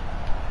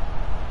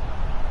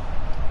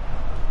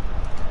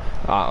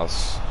 That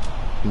was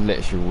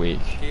literally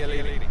weak.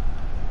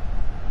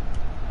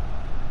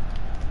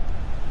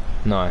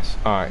 Nice.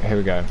 Alright, here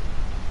we go.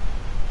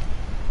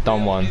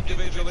 Done one.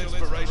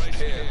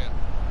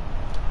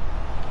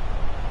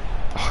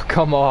 Oh,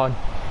 come on.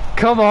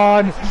 Come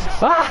on!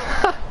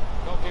 Ah!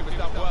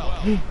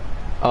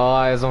 Oh,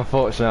 I was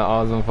unfortunate.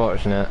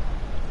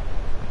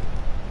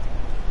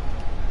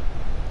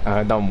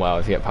 I've done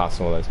well to get past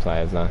all those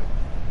players now.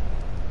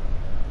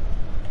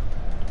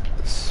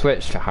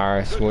 Switch to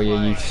Harris, will you,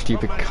 you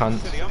stupid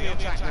cunt.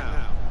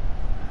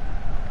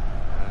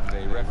 And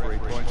the referee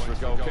points for a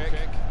goal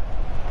kick.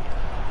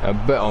 A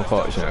bit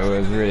unfortunate, it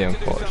was really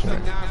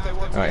unfortunate.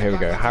 Alright, here we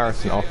go.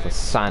 Harrison off for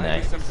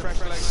Sané.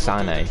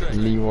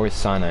 Leroy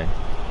Sané.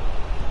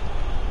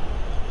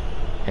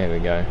 Here we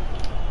go.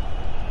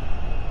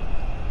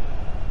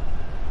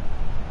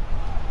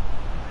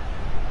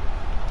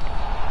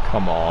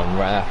 Come on,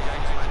 ref.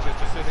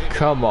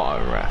 Come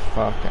on, ref.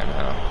 Fucking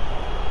hell.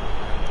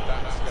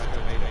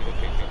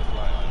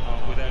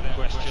 Without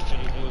question,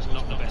 it was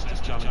not the best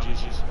of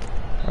challenges.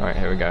 Alright,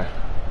 here we go.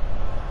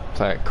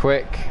 Play it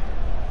quick.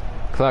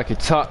 Clarky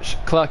touch.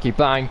 Clarky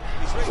bang.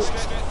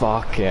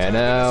 Fucking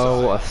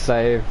hell. What a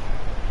save.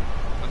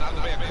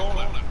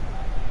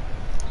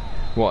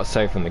 What a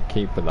save from the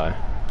keeper, though.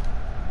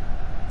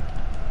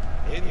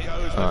 Alright,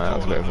 that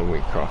was a bit of a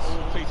weak cross.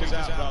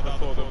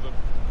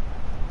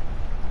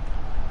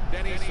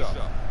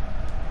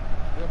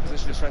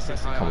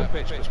 Come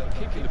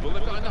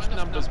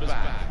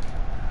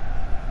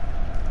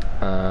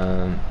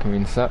on. Can we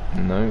intercept?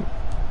 No.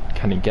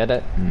 Can he get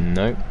it?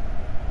 No.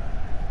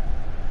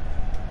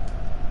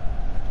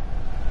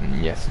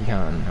 Yes, he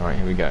can. Alright,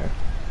 here we go.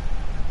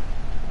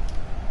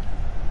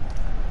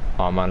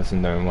 Oh,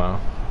 Madison doing well.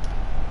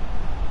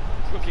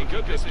 It's looking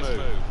good, this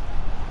move.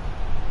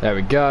 There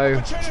we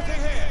go.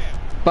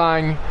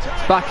 Bang.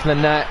 Back in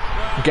the net.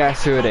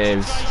 Guess who it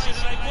is?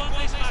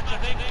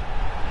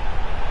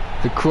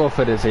 The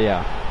Crawford is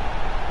here.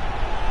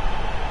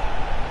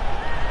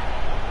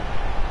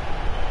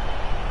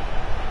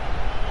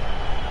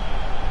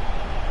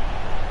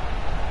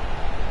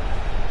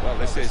 Well,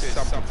 this is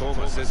some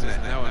performance, isn't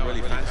it? No one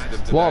really fancied them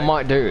today. What I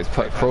might do is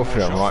put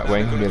Crawford on right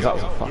wing because that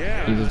was a fuck.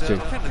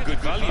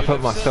 I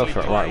put myself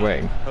at right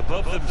wing.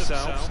 Above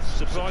themselves,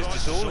 surprised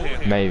us all here.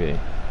 Maybe.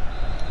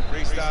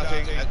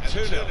 Restarting at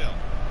 2-0.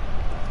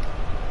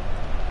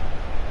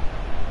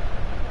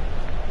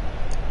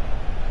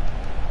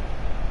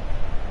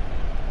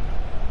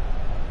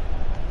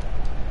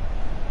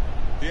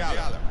 A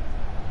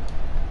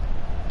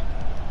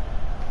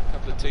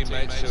couple of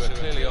teammates who are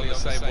clearly on the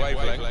same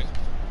wavelength.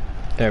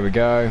 There we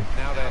go.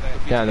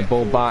 Getting the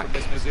ball back.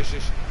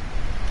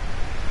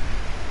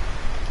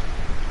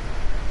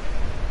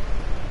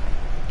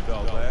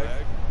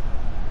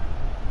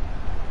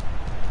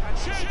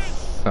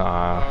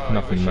 Ah,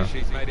 nothing there.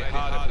 She's made it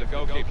harder for the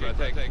goalkeeper, I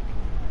think.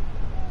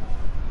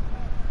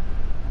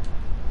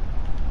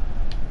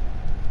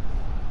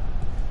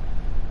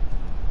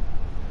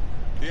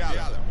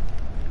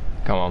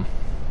 Come on.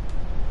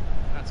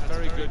 That's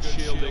very good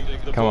shielding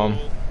of the Come on.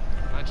 ball.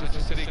 Manchester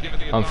City giving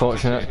the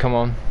Unfortunate. Come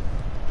on.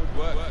 good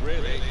work,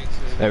 really.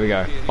 There we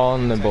go.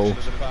 On the ball.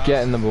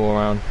 Getting the ball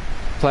around.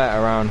 Play it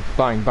around.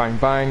 Bang, bang,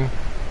 bang.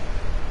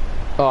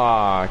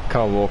 Ah,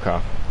 Carl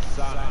Walker.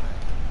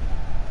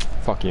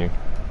 Fuck you.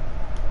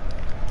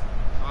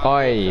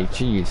 Oi,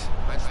 jeez.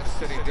 Manchester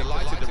City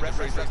delighted the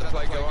referees let the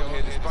play go on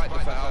here despite the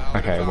foul.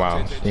 Okay,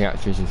 wow. He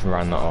actually just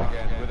ran that off.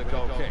 With a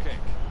goal kick.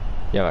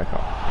 Yellow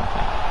card.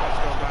 Let's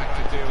go back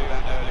to deal with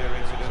that earlier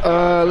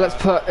incident. Let's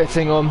put a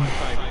thing on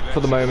for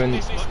the moment.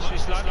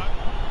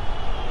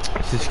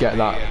 Let's just get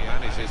that.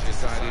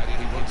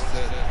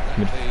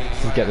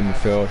 Just get the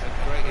midfield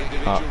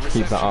up,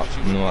 keep that up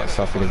and all that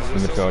stuff because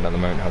the midfield at the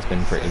moment has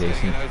been pretty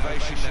decent.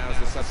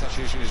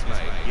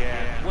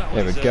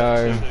 There we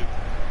go.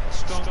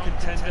 Strong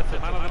contender for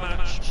man of the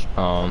match.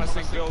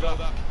 Until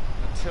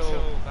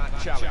that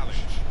challenge.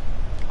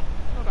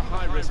 Not a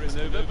high risk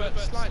manoeuvre, but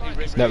slightly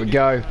risky. There we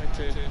go.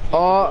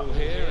 Oh,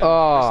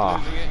 oh.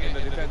 In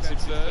the defensive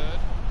third.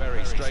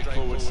 Very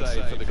straightforward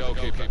save for the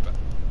goalkeeper.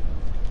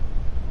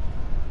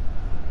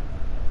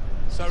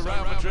 So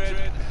Real Madrid,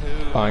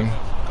 who Bang.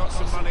 got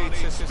some money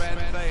to spend,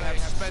 they have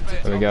spent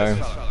it. There we go.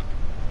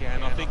 Yeah,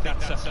 and I think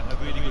that's a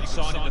really good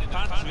sign in the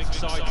pants. We're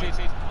excited.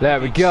 There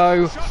we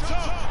go.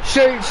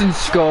 Shoots and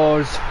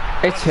scores.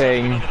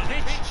 Hitting. I'm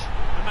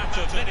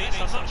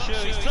not sure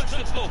he's touched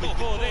the ball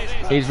before this.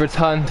 He's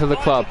returned to the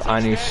club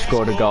and he's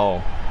scored a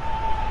goal.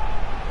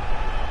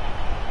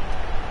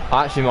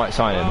 I actually might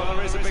sign him. Well,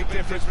 there is a big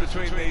difference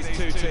between these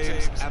two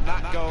teams, and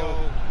that goal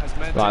has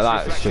meant Like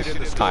that's just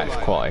that's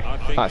quality.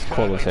 That's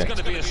quality.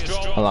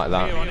 I like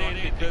that.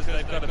 Because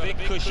they've got a big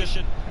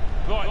cushion.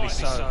 Rightly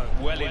so.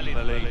 Well in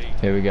the league.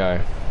 Here we go.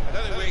 I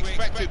don't think we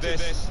expected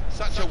this,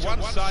 such a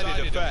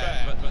one-sided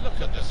affair, but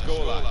look at the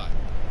scoreline.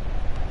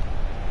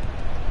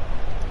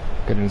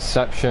 Good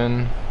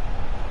interception.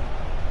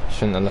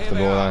 shouldn't have left the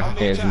ball there.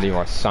 It is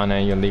Leroy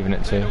Sané you're leaving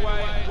it to.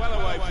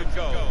 Well away from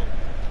goal.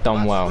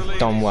 Done well,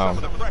 done well.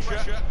 Some of the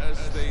pressure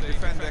as the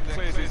defender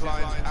clears his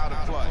lines out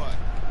of play.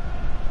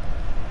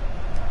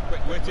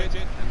 Quick-witted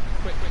and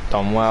quick.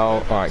 Done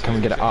well. Alright, can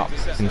we get it up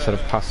instead of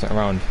passing it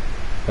around?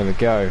 There we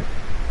go.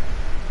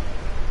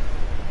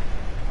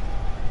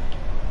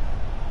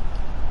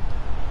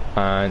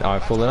 And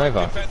I've fallen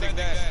over. Defending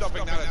there,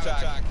 stopping that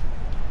attack.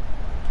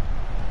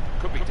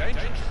 Could be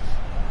dangerous.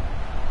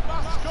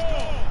 Must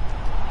score.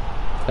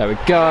 There we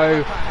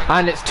go.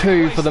 And it's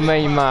 2 for the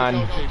main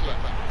man.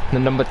 The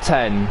number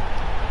 10.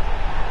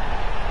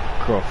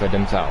 Crawford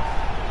himself.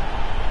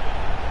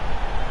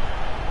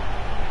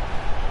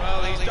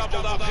 Well, he's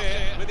doubled up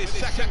here with his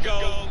second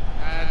goal.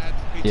 And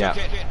he took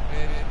it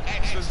in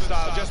excellent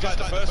style, just like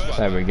the first one.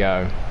 There we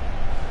go.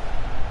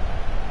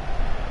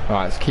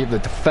 Alright, let's keep the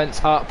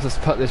defence up. Let's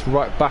put this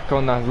right back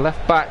on the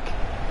left back.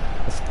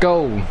 Let's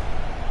go.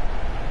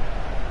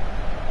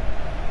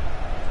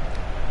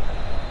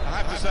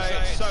 I have to say,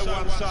 it's so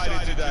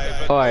one-sided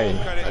today. But Oi,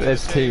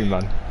 there's 2,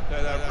 man.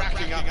 They're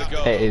racking up the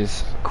goals. It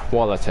is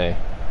quality.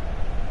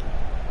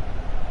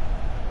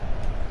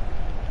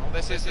 Well,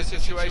 this is the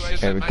situation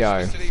Here we that go.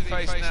 Manchester City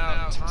face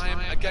now. Time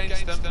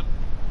against them,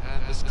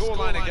 and the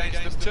scoreline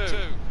against them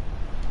too.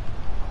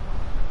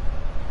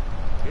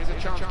 Here's a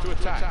chance to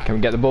attack. Can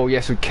we get the ball?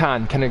 Yes, we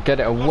can. Can we get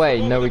it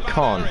away? No, we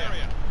can't.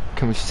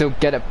 Can we still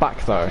get it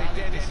back though?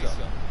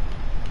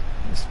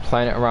 Just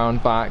playing it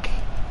around back.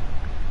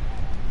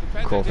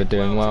 Crawford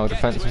doing well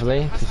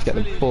defensively. Just get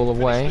the ball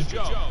away.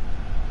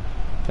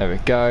 There we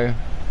go.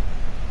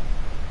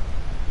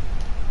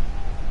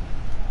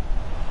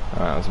 Alright,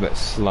 that was a bit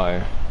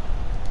slow.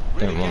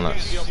 Didn't want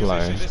that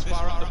slow.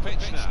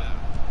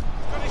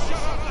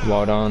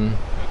 Well done.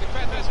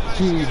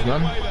 Jeez,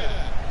 man.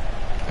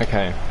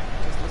 Okay.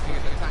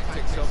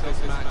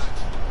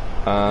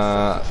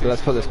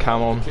 Let's put this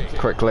cam on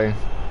quickly.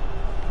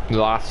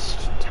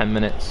 Last 10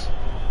 minutes.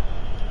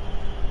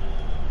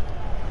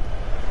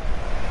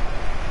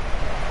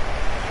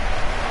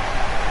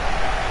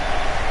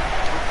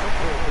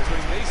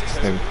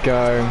 There we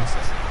go.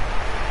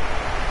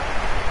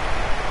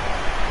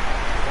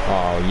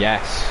 Oh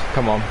yes,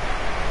 come on.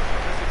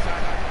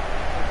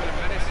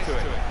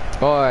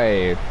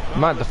 Oi,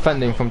 mad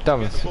defending from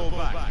Davis,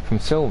 from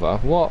Silva.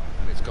 What?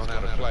 It's gone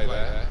out of play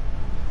there.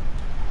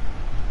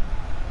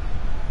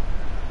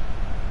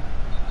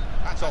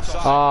 That's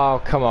offside.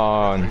 Oh come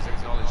on.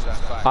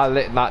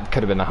 That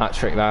could have been a hat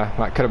trick there.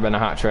 That could have been a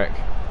hat trick.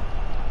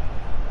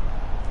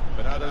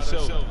 Bernardo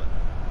Silva.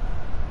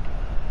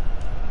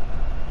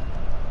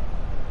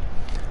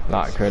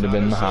 That could have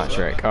been the hat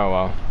trick. Oh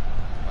well.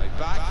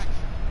 Back.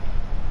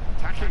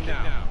 Attacking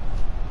now.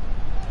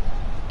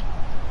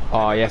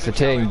 Oh yes, the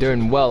team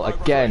doing well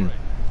again.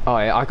 Oh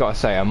yeah, I gotta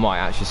say I might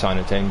actually sign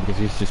a team because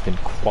he's just been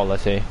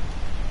quality.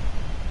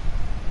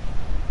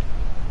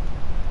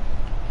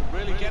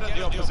 Really get at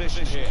the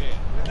opposition here.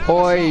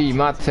 Oi,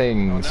 mad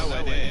things.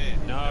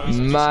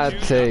 Mad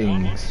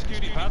things.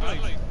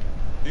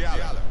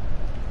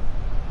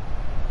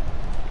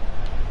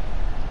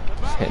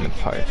 Just hitting the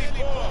post.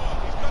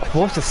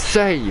 What a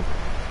save!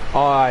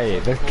 Oi,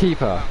 the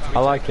keeper. I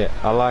like it.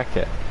 I like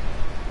it.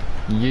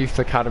 Youth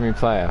academy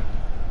player.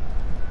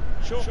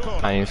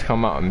 And he's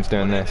come up and he's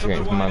doing this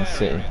against Man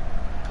City.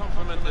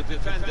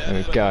 There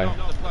we go.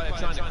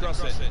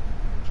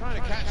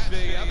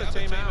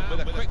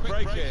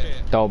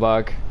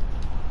 Dolberg.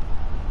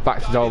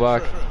 Back to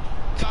Dolberg.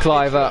 To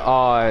Cliver.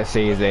 Oh, it's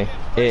easy.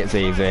 It's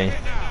easy.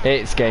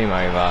 It's game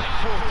over.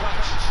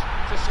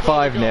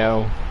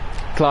 5-0.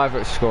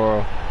 Cliver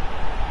scorer.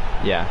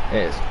 Yeah,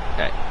 it's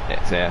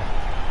here.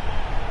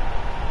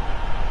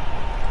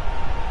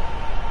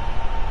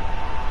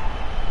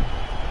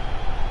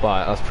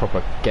 Right, that's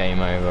proper game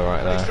over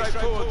right there.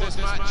 Straightforward this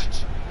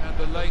match, and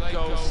the late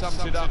goal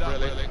sums it up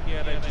really.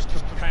 Yeah, they just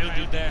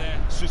compounded their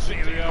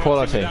superiority.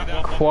 Quality,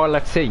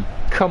 quality.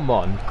 Come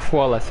on,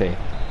 quality.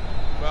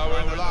 Well,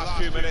 we're in the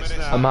last few minutes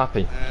now. I'm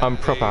happy. I'm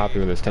proper happy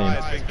with this team.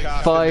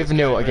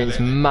 5-0 against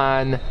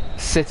Man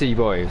City,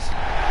 boys.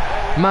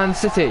 Man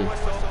City.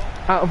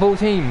 Out of all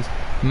teams,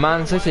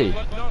 Man City.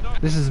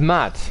 This is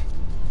mad.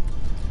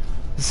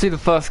 See the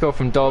first goal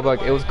from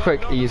Dolberg. It was a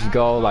quick, easy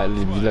goal. Like,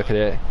 you look at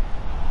it.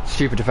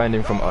 Stupid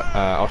defending from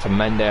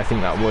Otamendi, I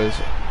think that was,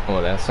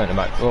 or their centre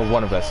back, or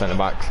one of their centre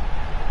backs.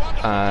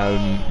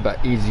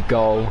 But easy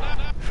goal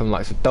from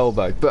like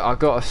Dolberg. But I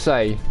gotta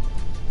say,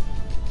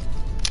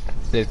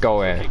 this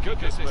goal here,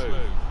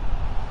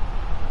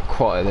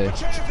 quality.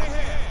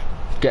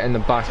 Getting the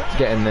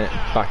back in the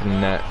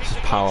net, just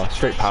power,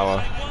 straight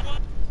power,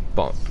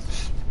 but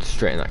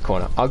straight in that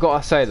corner. I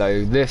gotta say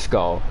though, this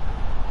goal,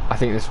 I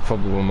think this is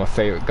probably one of my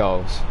favourite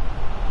goals.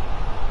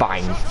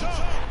 Bang!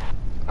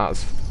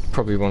 That's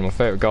probably one of my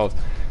favourite goals.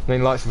 And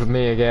then lights for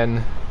me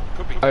again,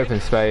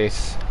 open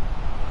space,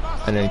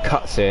 and then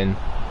cuts in,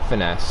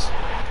 finesse.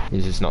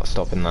 He's just not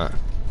stopping that.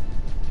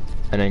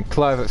 And then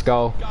Kluivert's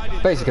goal,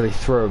 basically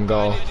through and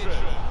goal.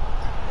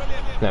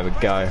 There we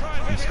go.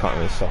 Just can't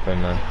really stop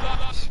him then.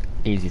 Just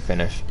easy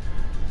finish.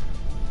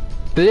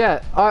 But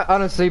yeah,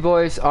 honestly,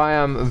 boys, I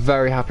am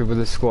very happy with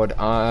this squad.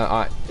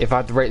 If I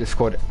had to rate the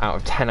squad out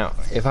of 10,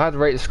 if I had to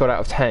rate the squad out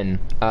of 10,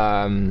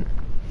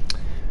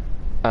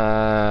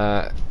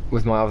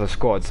 with my other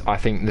squads, I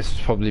think this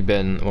has probably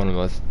been one of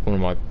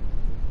my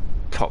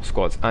top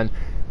squads. And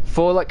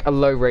for like a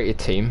low-rated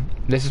team,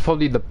 this is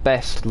probably the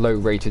best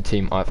low-rated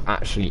team I've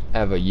actually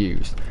ever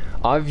used.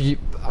 The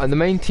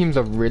main teams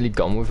I've really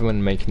gone with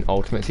when making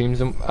ultimate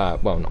teams,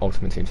 well, not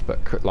ultimate teams,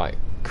 but like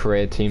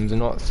career teams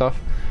and all that stuff.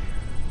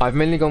 I've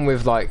mainly gone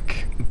with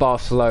like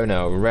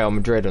Barcelona or Real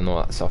Madrid and all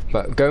that stuff,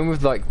 but going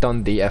with like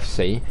Dundee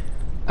FC,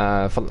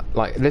 for,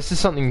 like, this is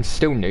something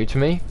still new to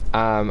me,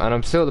 and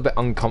I'm still a bit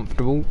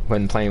uncomfortable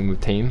when playing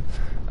with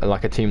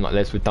like a team like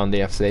this with Dundee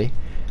FC.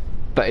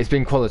 But it's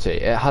been quality.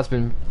 It has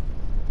been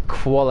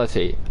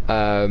quality.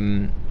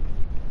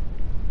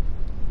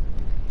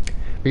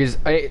 Because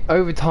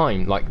over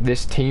time, like,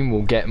 this team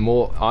will get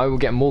more. I will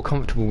get more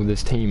comfortable with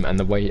this team and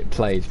the way it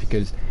plays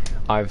because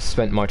I've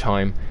spent my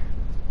time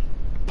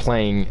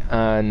playing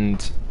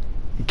and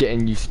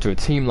getting used to a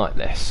team like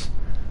this.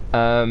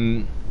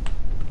 But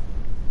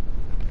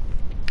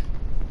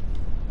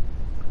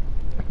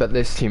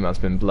this team has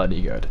been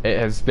bloody good. It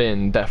has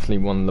been definitely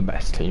one of the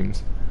best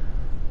teams.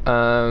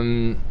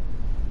 But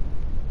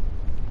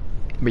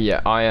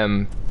yeah, I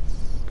am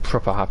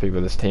proper happy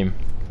with this team.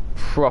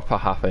 Proper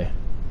happy.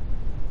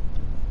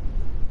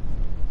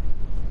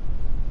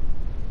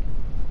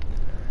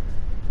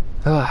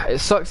 It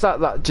sucks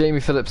that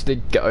Jamie Phillips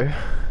did go.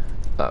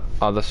 That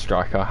other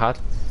striker I had.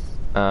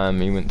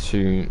 He went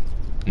to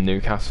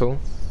Newcastle.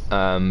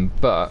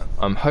 But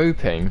I'm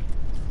hoping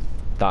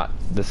that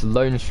this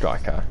lone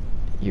striker,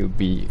 he'll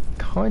be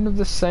kind of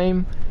the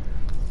same.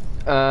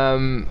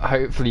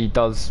 Hopefully he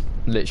does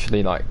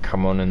literally like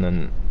come on and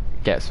then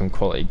get some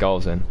quality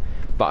goals in.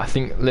 But I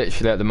think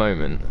literally at the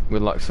moment,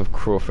 with likes of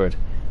Crawford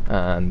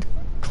and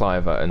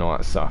Cliver and all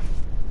that stuff,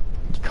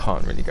 you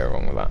can't really go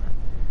wrong with that.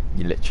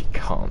 You literally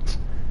can't.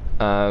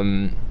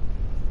 So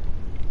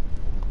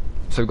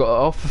we've got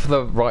an offer for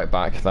the right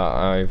back that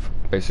I've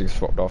basically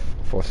swapped off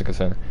for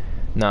Sigurdsson.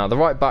 Now the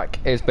right back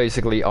is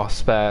basically our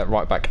spare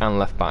right back and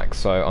left back,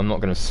 so I'm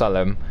not going to sell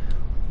him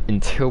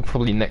until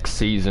probably next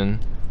season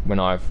when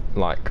I've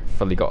like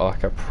fully got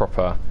like a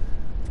proper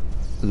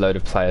load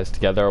of players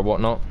together or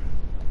whatnot.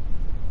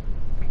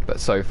 But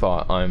so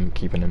far I'm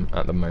keeping him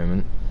at the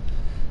moment.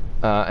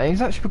 And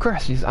he's actually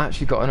progressed. He's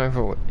actually got an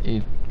overall.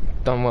 He's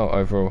done well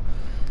overall.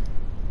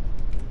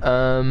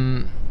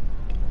 And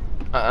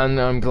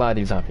I'm glad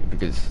he's happy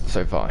because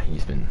so far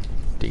he's been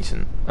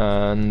decent.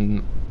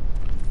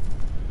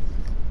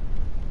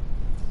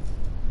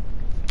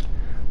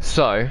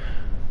 So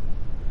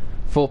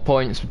 4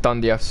 points with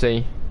Dundee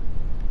FC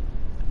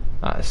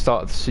at the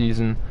start of the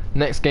season.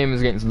 Next game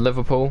is against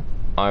Liverpool.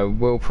 I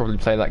will probably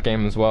play that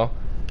game as well.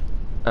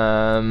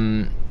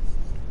 I'm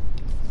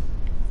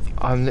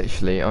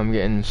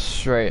getting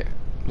straight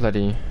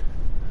bloody.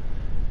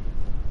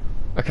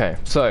 Okay,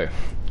 so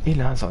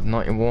Eden Hazard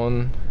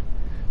 91.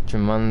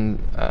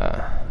 Jaman.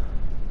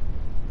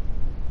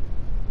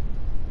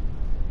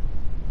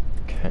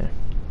 Okay.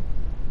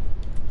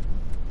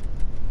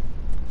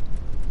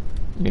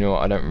 You know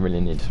what? I don't really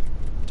need to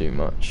do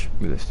much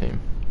with this team.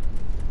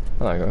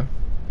 There we go.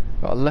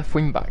 Got a left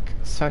wing back,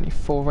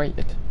 74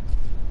 rated.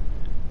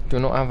 Do I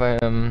not have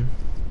a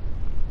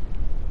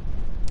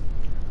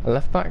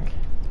left back?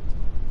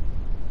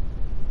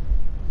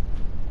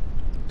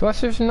 Do I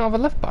seriously not have a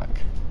left back?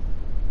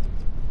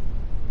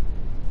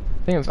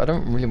 Thing is, I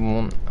don't really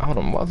want. Hold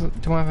on, what is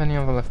it? Do I have any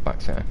other left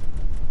backs here?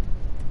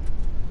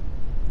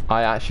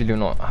 I actually do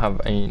not have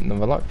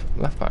another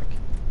left back.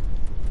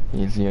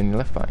 He's the only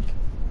left back.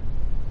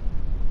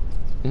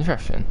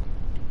 Interesting.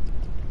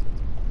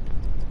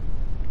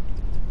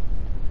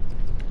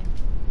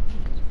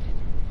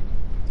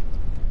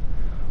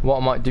 What I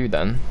might do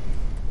then.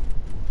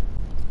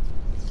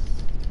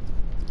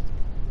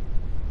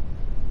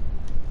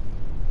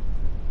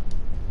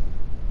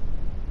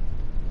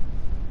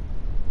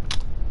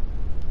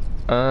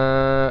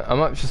 I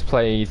might just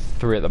play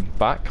 3 at the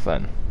back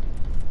then.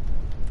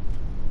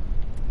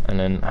 And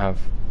then have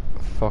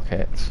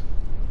Fockett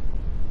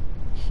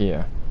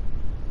here.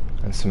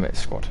 And submit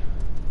squad.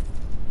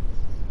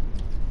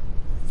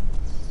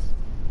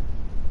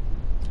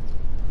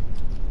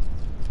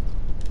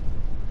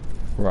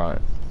 Right.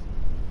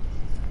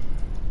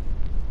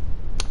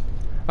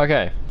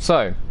 Okay,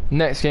 so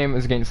next game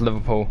is against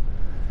Liverpool.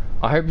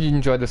 I hope you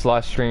enjoyed this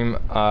live stream.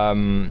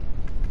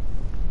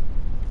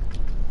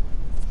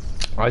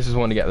 I just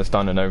want to get this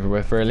done and over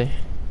with, really.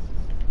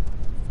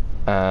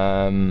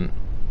 But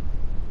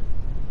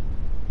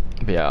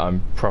yeah,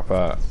 I'm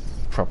proper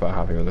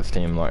happy with this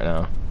team right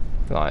now.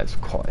 Like, it's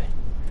quality.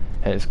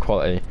 It's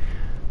quality.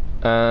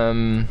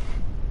 So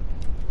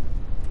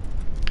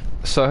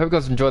I hope you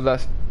guys enjoyed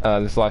this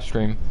live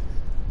stream.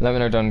 Let me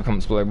know down in the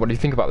comments below what do you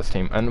think about this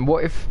team, and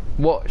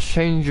what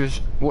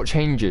changes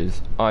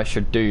I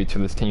should do to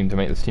this team to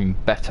make this team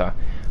better,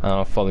 and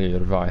I'll follow your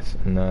advice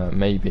and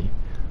maybe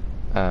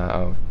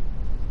I'll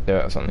do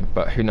it or something,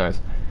 but who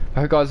knows. I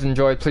hope you guys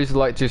enjoyed. Please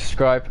like to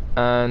subscribe,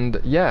 and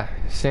yeah,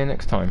 see you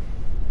next time.